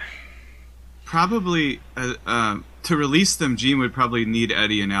 Probably, to release them, Gene would probably need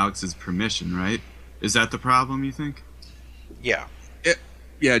Eddie and Alex's permission, right? Is that the problem, you think? Yeah.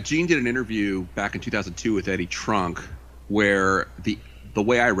 Yeah, Gene did an interview back in 2002 with Eddie Trunk where the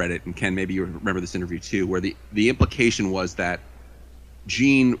way I read it, and Ken, maybe you remember this interview too, where the implication was that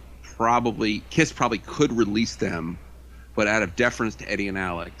Kiss probably could release them, but out of deference to Eddie and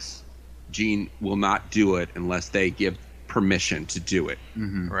Alex, Gene will not do it unless they give permission to do it.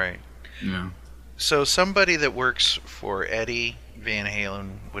 Mm-hmm. Right. Yeah. So somebody that works for Eddie Van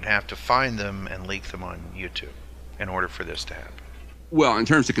Halen would have to find them and leak them on YouTube in order for this to happen. Well, in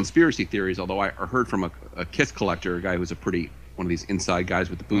terms of conspiracy theories, although I heard from a Kiss collector, a guy who's one of these inside guys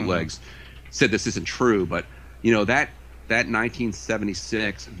with the bootlegs, said this isn't true, but that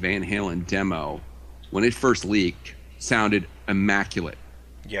 1976 Van Halen demo, when it first leaked, sounded immaculate.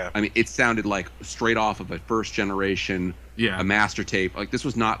 Yeah. I mean, it sounded like straight off of a first generation, a master tape. Like, this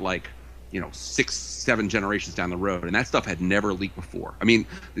was not like 6-7 generations down the road, and that stuff had never leaked before. I mean,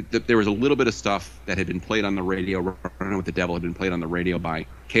 there was a little bit of stuff that had been played on the radio. Running with the Devil had been played on the radio by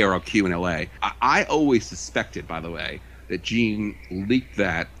KROQ in LA. I always suspected, by the way, that Gene leaked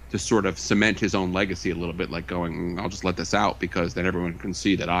that to sort of cement his own legacy a little bit, like going, I'll just let this out because then everyone can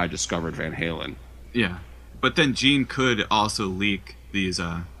see that I discovered Van Halen. Yeah, but then Gene could also leak these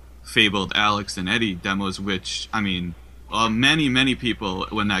fabled Alex and Eddie demos, which, I mean, many people,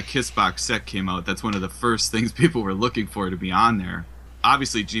 when that Kiss box set came out, that's one of the first things people were looking for to be on there.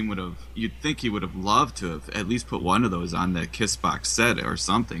 Obviously, Gene you'd think he would have loved to have at least put one of those on that Kiss box set or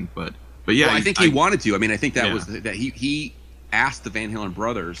something, but yeah. Well, I think he wanted to. I mean, I think that was that he asked the Van Halen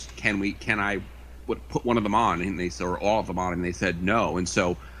brothers, can I put one of them on, and they said, or all of them on, and they said no. And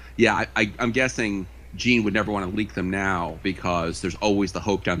so, yeah, I'm guessing Gene would never want to leak them now because there's always the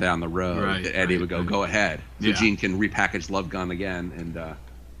hope down the road that Eddie would go ahead. So Gene can repackage Love Gun again. And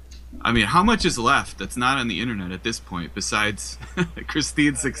I mean, how much is left that's not on the internet at this point besides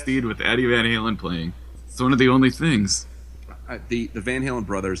Christine 16 with Eddie Van Halen playing? It's one of the only things. The Van Halen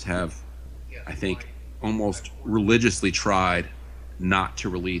brothers have, I think, almost religiously tried not to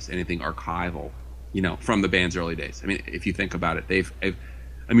release anything archival, from the band's early days. I mean, if you think about it,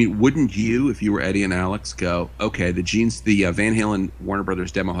 wouldn't you, if you were Eddie and Alex, go, okay, the Van Halen Warner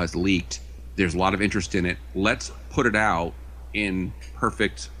Brothers demo has leaked. There's a lot of interest in it. Let's put it out in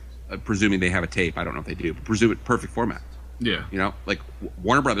perfect, presuming they have a tape. I don't know if they do, but presume it perfect format. Yeah. Like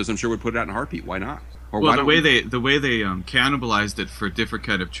Warner Brothers, I'm sure would put it out in a heartbeat. Why not? Or well, why the way they cannibalized it for Different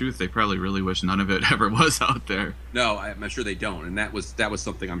Kind of Truth, they probably really wish none of it ever was out there. No, I'm sure they don't. And that was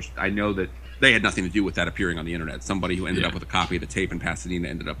something I know that they had nothing to do with that appearing on the internet. Somebody who ended up with a copy of the tape in Pasadena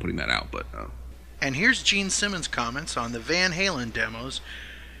ended up putting that out. But And here's Gene Simmons' comments on the Van Halen demos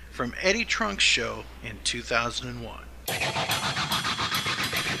from Eddie Trunk's show in 2001.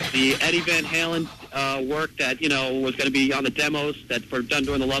 The Eddie Van Halen work that, was going to be on the demos that were done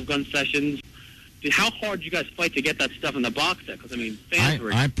during the Love Gun sessions. How hard did you guys fight to get that stuff in the box set? Because, fans were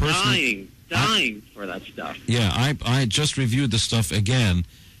dying for that stuff. Yeah, I just reviewed the stuff again,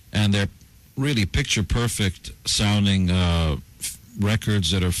 and they're really picture-perfect sounding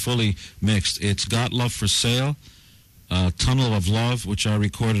records that are fully mixed. It's Got Love for Sale, Tunnel of Love, which I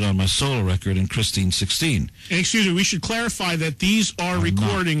recorded on my solo record in Christine 16. And excuse me, we should clarify that these are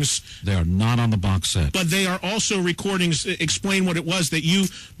recordings. They are not on the box set. But they are also recordings. Explain what it was that you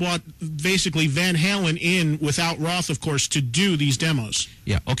brought basically Van Halen in without Roth, of course, to do these demos.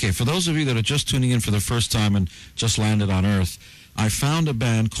 Yeah, okay. For those of you that are just tuning in for the first time and just landed on Earth, I found a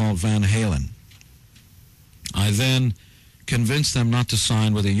band called Van Halen. I then convinced them not to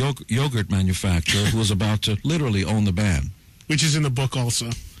sign with a yogurt manufacturer who was about to literally own the band. Which is in the book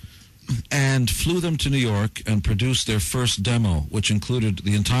also. And flew them to New York and produced their first demo, which included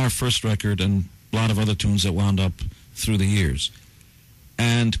the entire first record and a lot of other tunes that wound up through the years.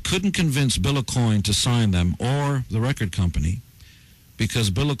 And couldn't convince Bill Aucoin to sign them or the record company because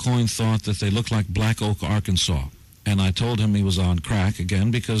Bill Aucoin thought that they looked like Black Oak, Arkansas. And I told him he was on crack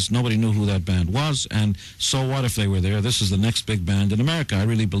again because nobody knew who that band was. And so what if they were there? This is the next big band in America. I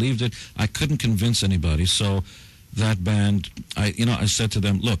really believed it. I couldn't convince anybody. So that band, I said to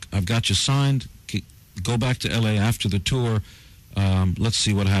them, look, I've got you signed. Go back to L.A. after the tour. Let's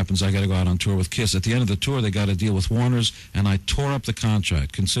see what happens. I got to go out on tour with Kiss. At the end of the tour, they got a deal with Warner's, and I tore up the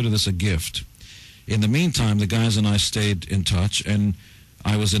contract. Consider this a gift. In the meantime, the guys and I stayed in touch, and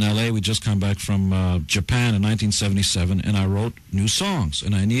I was in L.A. We'd just come back from Japan in 1977, and I wrote new songs.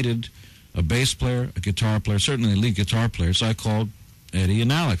 And I needed a bass player, a guitar player, certainly a lead guitar player. So I called Eddie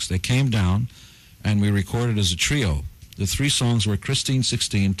and Alex. They came down, and we recorded as a trio. The three songs were Christine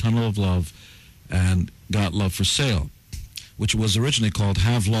 16, Tunnel of Love, and Got Love for Sale, which was originally called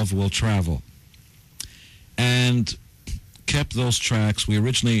Have Love Will Travel. And kept those tracks. We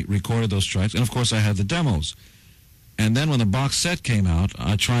originally recorded those tracks. And, of course, I had the demos. And then when the box set came out,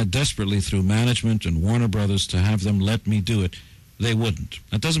 I tried desperately through management and Warner Brothers to have them let me do it. They wouldn't.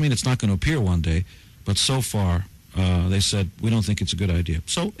 That doesn't mean it's not going to appear one day, but so far they said, we don't think it's a good idea.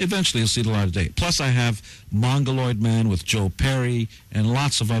 So eventually you'll see the light of day. Plus I have Mongoloid Man with Joe Perry and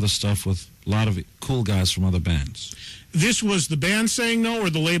lots of other stuff with a lot of cool guys from other bands. This was the band saying no or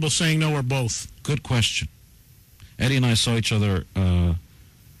the label saying no or both? Good question. Eddie and I saw each other, I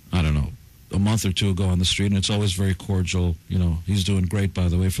don't know, a month or two ago on the street, and it's always very cordial. He's doing great, by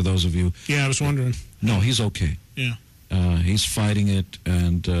the way, for those of you. Yeah, I was wondering. No, he's okay. Yeah. He's fighting it,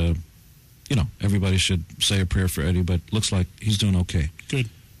 and, everybody should say a prayer for Eddie, but looks like he's doing okay. Good.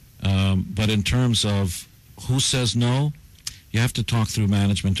 But in terms of who says no, you have to talk through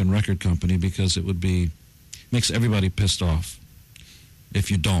management and record company because it makes everybody pissed off if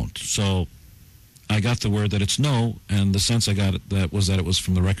you don't. So I got the word that it's no, and the sense I got was that it was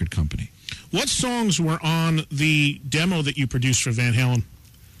from the record company. What songs were on the demo that you produced for Van Halen?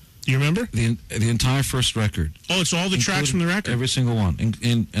 Do you remember? The entire first record. Oh, it's all the tracks from the record? Every single one.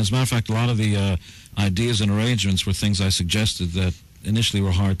 As a matter of fact, a lot of the ideas and arrangements were things I suggested that initially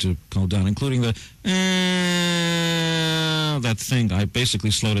were hard to calm down, including the that thing. I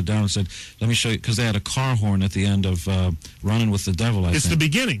basically slowed it down and said, let me show you, because they had a car horn at the end of Running with the Devil, I think. It's the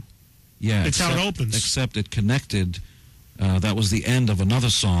beginning. Yeah. It's how it opens. Except it connected. That was the end of another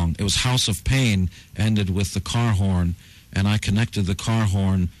song. It was House of Pain, ended with the car horn, and I connected the car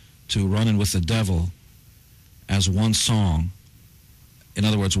horn to Running with the Devil as one song. In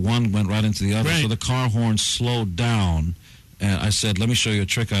other words, one went right into the other. Right. So the car horn slowed down, and I said, let me show you a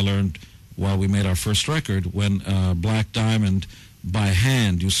trick I learned while we made our first record. When Black Diamond, by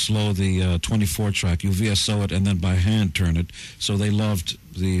hand, you slow the 24 track, you VSO it, and then by hand turn it. So they loved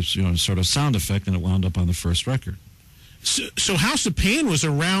the sort of sound effect, and it wound up on the first record. So House of Pain was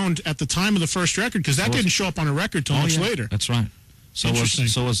around at the time of the first record, because that didn't show up on a record till much later. That's right.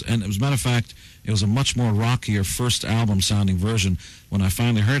 And as a matter of fact, it was a much more rockier first album sounding version. When I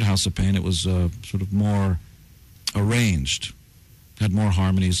finally heard House of Pain, it was sort of more arranged, had more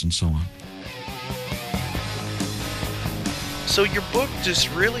harmonies and so on. So your book just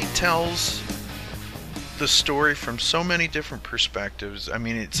really tells the story from so many different perspectives. I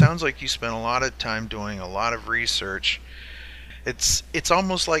mean, it sounds like you spent a lot of time doing a lot of research. It's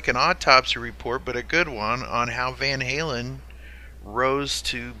almost like an autopsy report, but a good one, on how Van Halen rose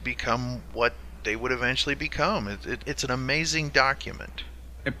to become what they would eventually become. It's an amazing document.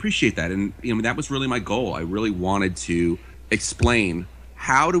 I appreciate that, and that was really my goal. I really wanted to explain,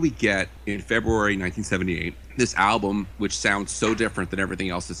 how do we get, in February 1978, this album, which sounds so different than everything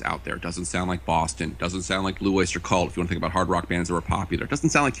else that's out there. It doesn't sound like Boston. It doesn't sound like Blue Oyster Cult, if you want to think about hard rock bands that were popular. It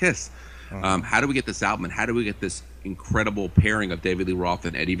doesn't sound like Kiss. How do we get this album, and how do we get this incredible pairing of David Lee Roth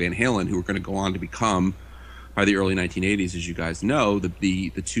and Eddie Van Halen, who are going to go on to become, by the early 1980s, as you guys know, the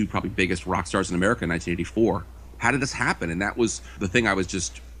two probably biggest rock stars in America in 1984. How did this happen? And that was the thing I was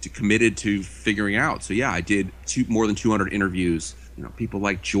just committed to figuring out. So yeah, I did more than 200 interviews. People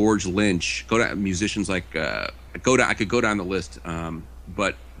like George Lynch, musicians like I could go down the list.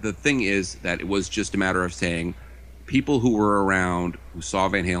 But the thing is that it was just a matter of saying, people who were around, who saw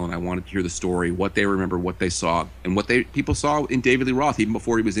Van Halen, I wanted to hear the story, what they remember, what they saw, and what people saw in David Lee Roth even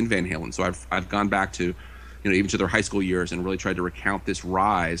before he was in Van Halen. So I've gone back to, even to their high school years, and really tried to recount this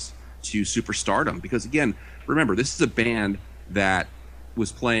rise to superstardom. Because again, remember, this is a band that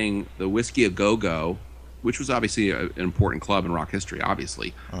was playing the Whiskey A Go Go, which was obviously an important club in rock history,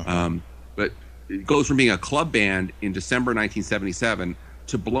 obviously. But it goes from being a club band in December 1977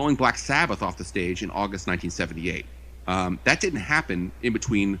 to blowing Black Sabbath off the stage in August 1978. That didn't happen in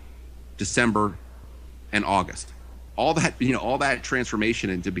between December and August. All that transformation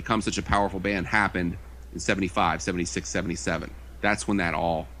and to become such a powerful band happened in 75, 76, 77. That's when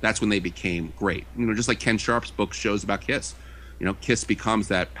they became great. Just like Ken Sharp's book shows about Kiss. Kiss becomes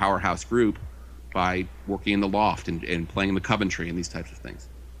that powerhouse group by working in the Loft and playing in the Coventry and these types of things.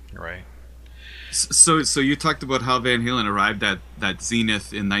 Right. So you talked about how Van Halen arrived at that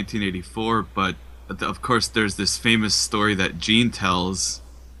zenith in 1984, but of course there's this famous story that Gene tells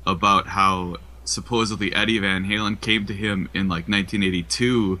about how supposedly Eddie Van Halen came to him in like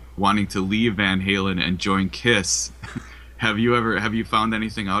 1982 wanting to leave Van Halen and join Kiss. Have you found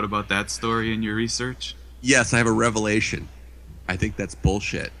anything out about that story in your research? Yes, I have a revelation. I think that's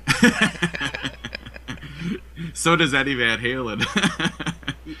bullshit. So does Eddie Van Halen.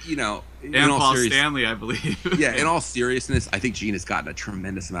 And Paul Stanley, I believe. Yeah, in all seriousness, I think Gene has gotten a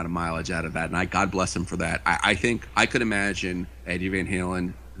tremendous amount of mileage out of that, and God bless him for that. I think I could imagine Eddie Van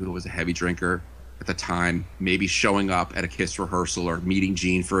Halen, who was a heavy drinker at the time, maybe showing up at a Kiss rehearsal or meeting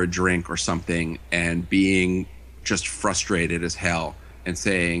Gene for a drink or something and being just frustrated as hell and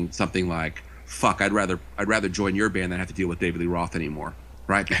saying something like, "Fuck, I'd rather join your band than have to deal with David Lee Roth anymore."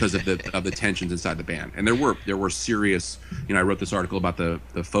 Right, because of the tensions inside the band. And there were serious, I wrote this article about the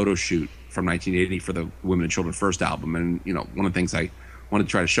photo shoot from 1980 for the Women and Children First album, and one of the things I wanted to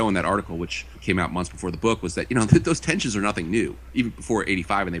try to show in that article, which came out months before the book, was that those tensions are nothing new. Even before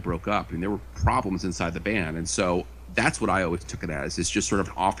 '85 and they broke up, there were problems inside the band. And so that's what I always took it as. It's just sort of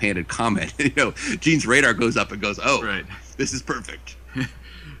an offhanded comment. Gene's radar goes up and goes, "Oh, right, this is perfect."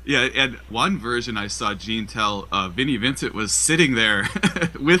 Yeah, and one version I saw Gene tell, Vinnie Vincent was sitting there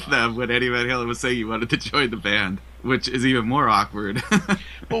with them when Eddie Van Halen was saying he wanted to join the band, which is even more awkward.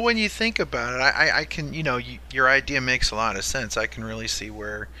 Well, when you think about it, I can, your idea makes a lot of sense. I can really see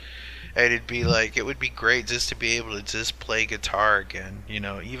where it'd be like, it would be great just to be able to just play guitar again,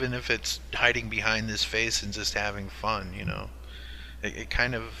 even if it's hiding behind this face and just having fun, It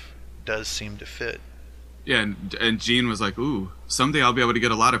kind of does seem to fit. Yeah, and Gene was like, "Ooh, someday I'll be able to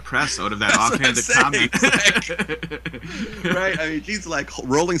get a lot of press out of that offhanded comment." Right? I mean, Gene's like,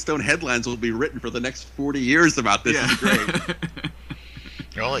 Rolling Stone headlines will be written for the next 40 years about this. Yeah. It's great.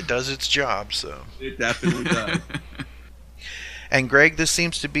 Well, it does its job, so. It definitely does. And Greg, this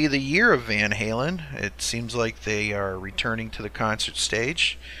seems to be the year of Van Halen. It seems like they are returning to the concert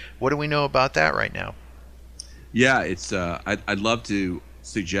stage. What do we know about that right now? Yeah, it's. I'd love to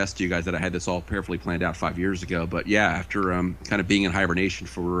suggest to you guys that I had this all carefully planned out 5 years ago, but yeah, after kind of being in hibernation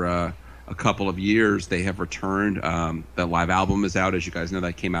for a couple of years, they have returned. The live album is out, as you guys know.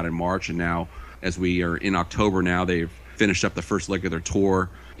 That came out in March, and now as we are in October now, they've finished up the first leg of their tour.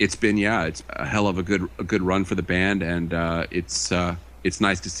 It's been it's a hell of a good run for the band, and it's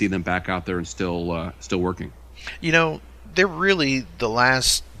nice to see them back out there and still working. They're really the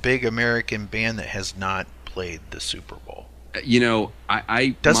last big American band that has not played the Super Bowl.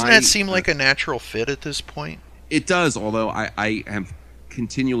 I doesn't that seem like a natural fit at this point? It does, although I have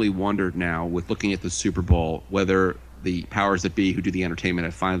continually wondered now with looking at the Super Bowl whether the powers that be who do the entertainment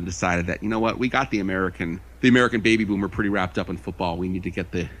have finally decided that, you know what, we got the American baby boomer pretty wrapped up in football. We need to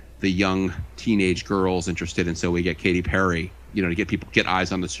get the young teenage girls interested, and so we get Katy Perry, to get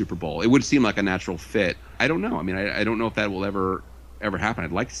eyes on the Super Bowl. It would seem like a natural fit. I don't know. I mean, I don't know if that will ever happen.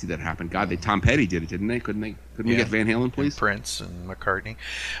 I'd like to see that happen. God, Tom Petty did it, didn't they? Couldn't we get Van Halen, please? And Prince and McCartney.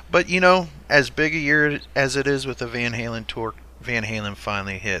 But, as big a year as it is with the Van Halen tour, Van Halen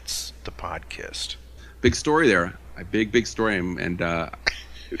finally hits the Podkiss. Big story there. A big story. And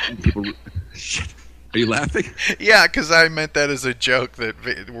people... Shit. Are you laughing? Yeah, because I meant that as a joke that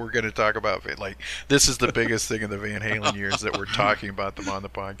we're going to talk about. Like, this is the biggest thing in the Van Halen years that we're talking about them on the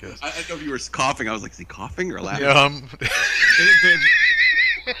podcast. I know if you were coughing. I was like, is he coughing or laughing?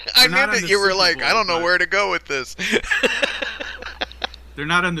 I knew that you were like, I don't know where to go with this. They're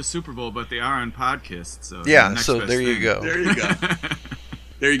not on the Super Bowl, but they are on Podkiss. So yeah, so there you go. There you go.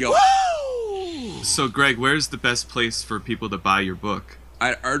 There you go. Woo! So, Greg, where's the best place for people to buy your book?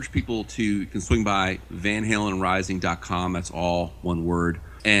 I urge people you can swing by VanHalenRising.com. That's all one word.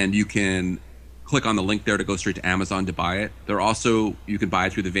 And you can click on the link there to go straight to Amazon to buy it. You can buy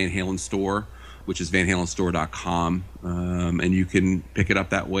it through the Van Halen store, which is VanHalenStore.com. And you can pick it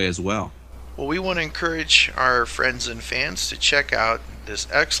up that way as well. Well, we want to encourage our friends and fans to check out this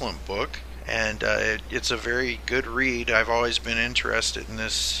excellent book. And it's a very good read. I've always been interested in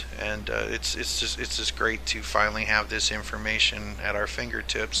this, and it's just great to finally have this information at our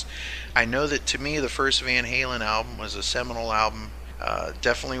fingertips. I know that to me, the first Van Halen album was a seminal album.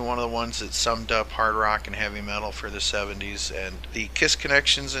 Definitely one of the ones that summed up hard rock and heavy metal for the 70s, and the Kiss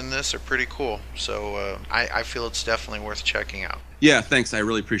connections in this are pretty cool. So I feel it's definitely worth checking out. Yeah, thanks. I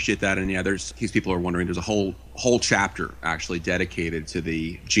really appreciate that. And yeah, in case people are wondering, there's a whole chapter actually dedicated to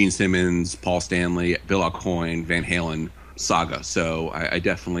the Gene Simmons, Paul Stanley, Bill Aucoin, Van Halen saga. So I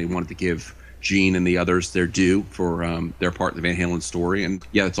definitely wanted to give Gene and the others their due for their part in the Van Halen story. And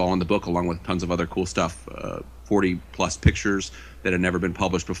yeah, it's all in the book along with tons of other cool stuff, 40 plus pictures that had never been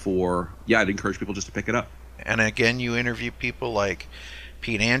published before. Yeah, I'd encourage people just to pick it up. And again, you interview people like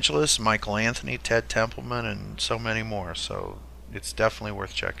Pete Angelus, Michael Anthony, Ted Templeman, and so many more. So it's definitely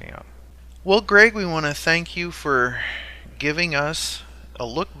worth checking out. Well, Greg, we want to thank you for giving us a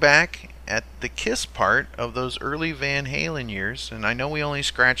look back at the Kiss part of those early Van Halen years. And I know we only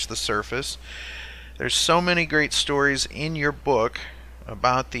scratched the surface. There's so many great stories in your book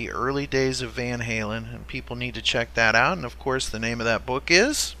about the early days of Van Halen, and people need to check that out. And of course, the name of that book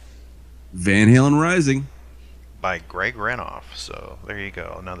is Van Halen Rising by Greg Renoff. So there you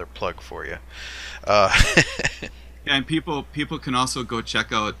go, another plug for you. Yeah, and people can also go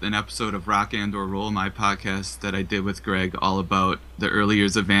check out an episode of Rock and or Roll, my podcast that I did with Greg, all about the early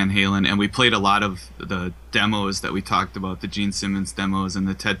years of Van Halen, and we played a lot of the demos that we talked about, the Gene Simmons demos and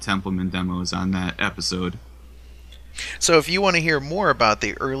the Ted Templeman demos on that episode. So if you want to hear more about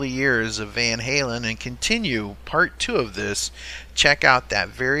the early years of Van Halen and continue part 2 of this, check out that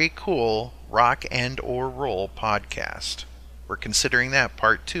very cool Rock and or Roll podcast. We're considering that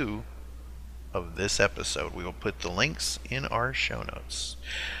part 2 of this episode. We will put the links in our show notes.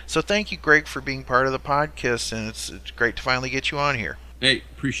 So thank you, Greg, for being part of the podcast, and it's great to finally get you on here. Hey,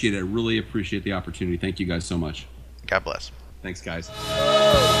 appreciate it. I really appreciate the opportunity. Thank you guys so much. God bless. Thanks, guys.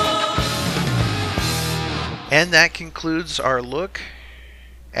 And that concludes our look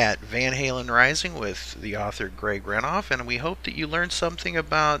at Van Halen Rising with the author Greg Renoff, and we hope that you learned something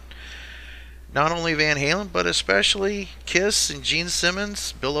about not only Van Halen, but especially Kiss and Gene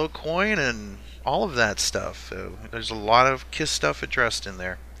Simmons, Bill Aucoin, and all of that stuff. There's a lot of Kiss stuff addressed in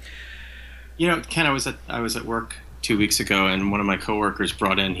there. Ken, I was at work 2 weeks ago, and one of my coworkers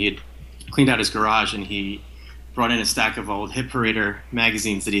brought in, he had cleaned out his garage, and he brought in a stack of old Hit Parader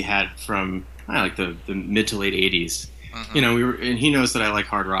magazines that he had from like the mid to late 80s. Mm-hmm. And he knows that I like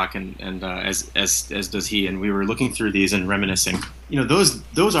hard rock, and as does he. And we were looking through these and reminiscing.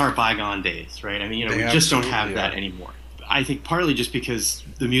 Those are bygone days, right? I mean, we just don't have that anymore. I think partly just because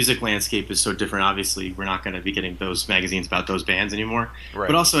the music landscape is so different. Obviously, we're not going to be getting those magazines about those bands anymore. Right.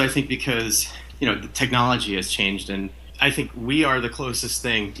 But also, I think because the technology has changed, and I think we are the closest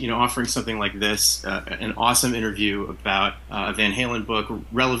thing. Offering something like this, an awesome interview about a Van Halen book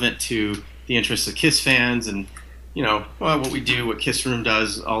relevant to the interests of Kiss fans, and what we do, what Kiss Room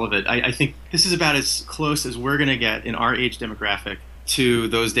does, all of it. I think this is about as close as we're going to get in our age demographic to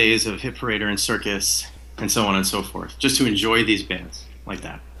those days of Hit Parader and Circus and so on and so forth, just to enjoy these bands like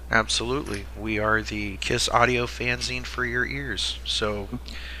that. Absolutely. We are the Kiss audio fanzine for your ears. So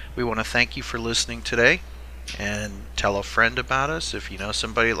we want to thank you for listening today. and tell a friend about us. If you know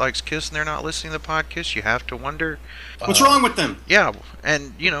somebody that likes Kiss and they're not listening to the podcast, you have to wonder what's wrong with them. Yeah,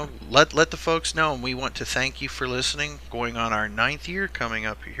 and let the folks know. And we want to thank you for listening. Going on our 9th year, coming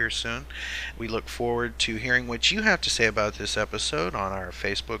up here soon. We look forward to hearing what you have to say about this episode on our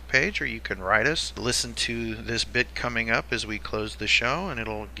Facebook page, or you can write us. Listen to this bit coming up as we close the show, and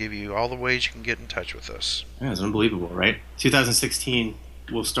it'll give you all the ways you can get in touch with us. Yeah, it's unbelievable, right? 2016,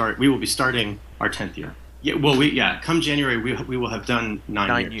 we will be starting our 10th year. Yeah, well, come January, we will have done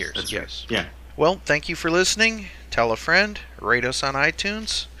 9 years. That's yes. Right. Yeah. Well, thank you for listening. Tell a friend, rate us on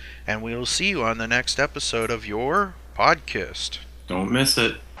iTunes, and we will see you on the next episode of your podcast. Don't miss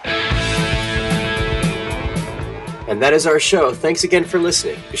it. And that is our show. Thanks again for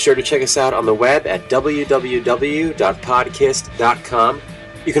listening. Be sure to check us out on the web at www.podkist.com.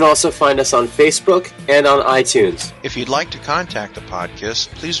 You can also find us on Facebook and on iTunes. If you'd like to contact the podcast,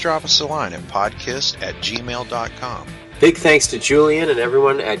 please drop us a line at podkist@gmail.com. Big thanks to Julian and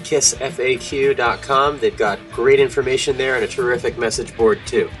everyone at KissFAQ.com. They've got great information there and a terrific message board,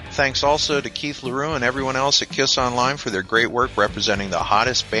 too. Thanks also to Keith LaRue and everyone else at Kiss Online for their great work representing the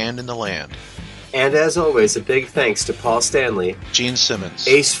hottest band in the land. And as always, a big thanks to Paul Stanley, Gene Simmons,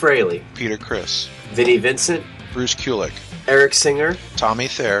 Ace Frehley, Peter Criss, Vinnie Vincent, Bruce Kulick, Eric Singer, Tommy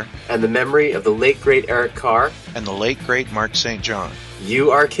Thayer, and the memory of the late great Eric Carr, and the late great Mark St. John.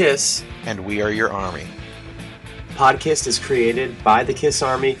 You are Kiss, and we are your army. Podcast is created by the Kiss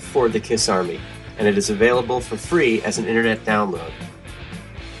Army for the Kiss Army, and it is available for free as an internet download.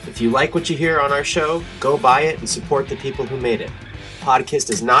 If you like what you hear on our show, go buy it and support the people who made it. Podcast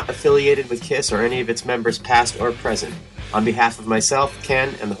is not affiliated with Kiss or any of its members past or present. On behalf of myself,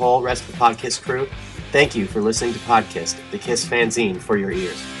 Ken, and the whole rest of the Podcast crew, thank you for listening to Podcast, the Kiss fanzine for your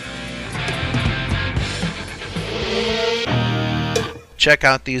ears. Check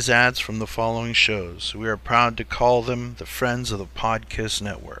out these ads from the following shows. We are proud to call them the Friends of the Podcast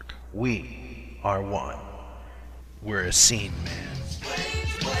Network. We are one. We're a scene man.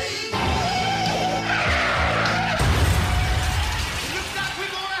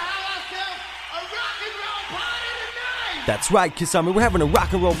 That's right, Kiss Army. We're having a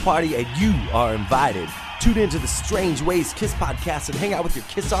rock and roll party, and you are invited. Tune into the Strange Ways Kiss podcast and hang out with your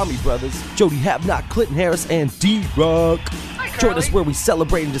Kiss Army brothers, Jody Havnock, Clinton Harris, and D-Rock. Join us where we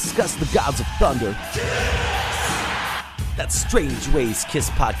celebrate and discuss the gods of thunder. That's Strange Ways Kiss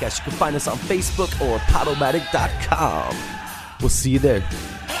podcast. You can find us on Facebook or Podomatic.com. We'll see you there.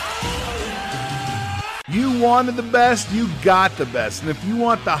 You wanted the best, you got the best. And if you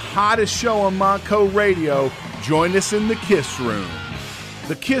want the hottest show on Monco Radio, join us in the Kiss Room.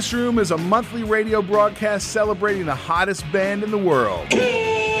 The Kiss Room is a monthly radio broadcast celebrating the hottest band in the world.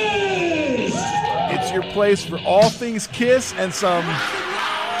 It's your place for all things Kiss and some.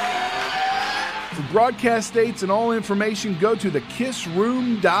 For broadcast dates and all information, go to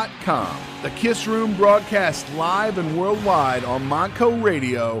thekissroom.com. The Kiss Room broadcasts live and worldwide on Monco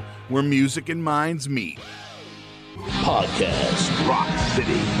Radio, where music and minds meet. Podcast Rock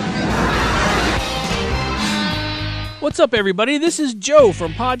City. What's up, everybody? This is Joe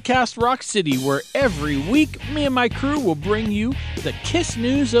from Podcast Rock City, where every week me and my crew will bring you the Kiss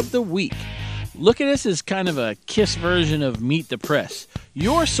news of the week. Look at us as kind of a Kiss version of Meet the Press,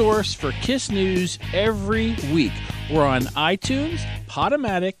 your source for Kiss news every week. We're on iTunes,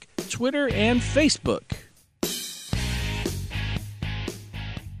 Podomatic, Twitter, and Facebook.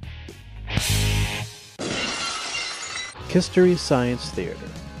 History Science Theater,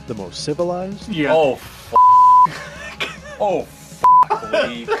 the most civilized. Yeah. Oh, oh,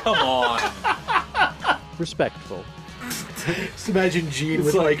 Lee, come on. Respectful. Just imagine Gene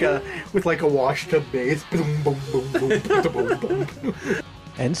with like a washtub bass. Boom, boom, boom, boom, boom, boom, boom.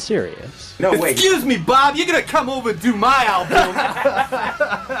 And serious. No, wait. Excuse me, Bob. You're gonna come over and do my album.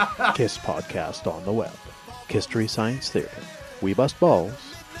 Kiss podcast on the web. History Science Theater. We bust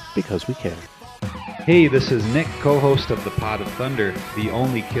balls because we can. Hey, this is Nick, co-host of The Pod of Thunder, the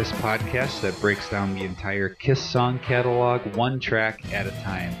only Kiss podcast that breaks down the entire Kiss song catalog one track at a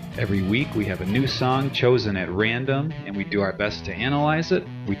time. Every week we have a new song chosen at random, and we do our best to analyze it.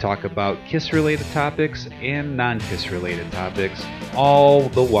 We talk about Kiss-related topics and non-Kiss-related topics, all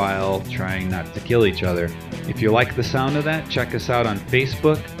the while trying not to kill each other. If you like the sound of that, check us out on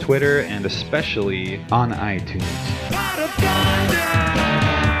Facebook, Twitter, and especially on iTunes.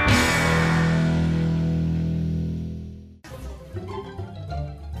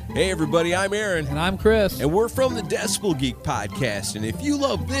 Hey everybody, I'm Aaron. And I'm Chris. And we're from the Decibel Geek Podcast. And if you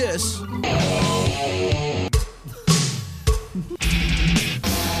love this...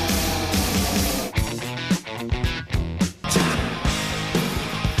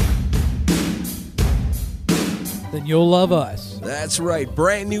 then you'll love us. That's right.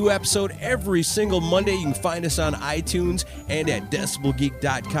 Brand new episode every single Monday. You can find us on iTunes and at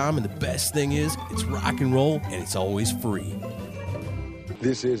decibelgeek.com. And the best thing is, it's rock and roll and it's always free.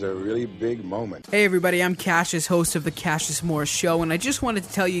 This is a really big moment. Hey everybody, I'm Cassius, host of the Cassius Morris Show, and I just wanted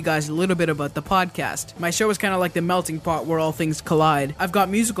to tell you guys a little bit about the podcast. My show is kind of like the melting pot where all things collide. I've got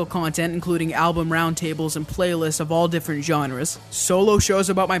musical content, including album roundtables and playlists of all different genres, solo shows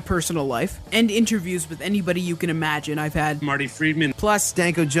about my personal life, and interviews with anybody you can imagine. I've had Marty Friedman, plus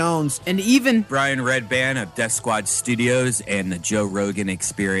Danko Jones, and even Brian Redband of Death Squad Studios and the Joe Rogan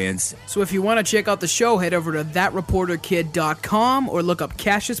Experience. So if you want to check out the show, head over to thatreporterkid.com or look up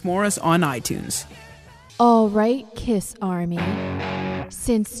Cassius Morris on iTunes. All right, Kiss Army.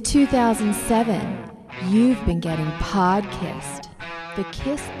 Since 2007, you've been getting Podkissed, the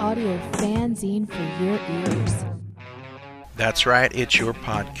Kiss audio fanzine for your ears. That's right, it's your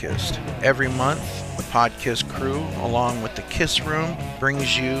Podkissed. Every month, the Podkiss crew, along with the Kiss Room,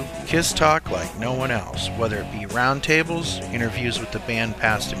 brings you Kiss talk like no one else, whether it be roundtables, interviews with the band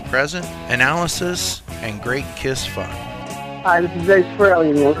past and present, analysis, and great Kiss fun. Hi, this is Ace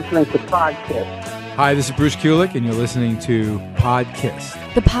Frehley, and you're listening to Podkissed. Hi, this is Bruce Kulick, and you're listening to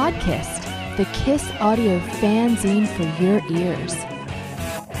Podkissed. The Podkissed, the Kiss audio fanzine for your ears.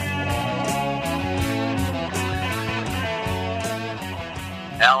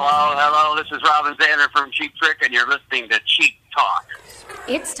 Hello, this is Robin Zander from Cheap Trick, and you're listening to Cheap Talk.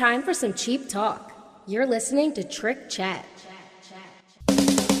 It's time for some cheap talk. You're listening to Trick Chat.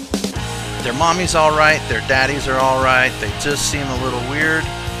 Their mommy's alright, their daddies are alright, they just seem a little weird.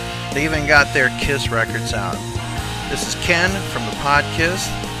 They even got their Kiss records out. This is Ken from the Podkiss.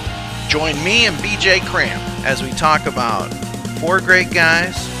 Join me and BJ Cramp as we talk about 4 great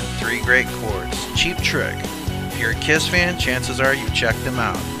guys and 3 great chords. Cheap Trick. If you're a Kiss fan, chances are you've checked them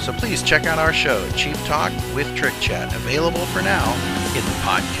out. So please check out our show, Cheap Talk with Trick Chat, available for now in the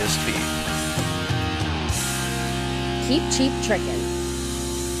Podkiss feed. Keep cheap trickin'.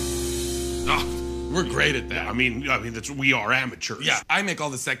 Oh, we're great at that. I mean, we are amateurs. Yeah, I make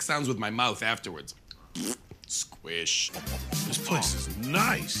all the sex sounds with my mouth afterwards. Squish. This place is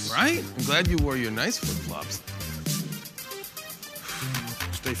nice. Right? I'm glad you wore your nice flip-flops.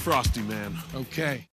 Stay frosty, man. Okay.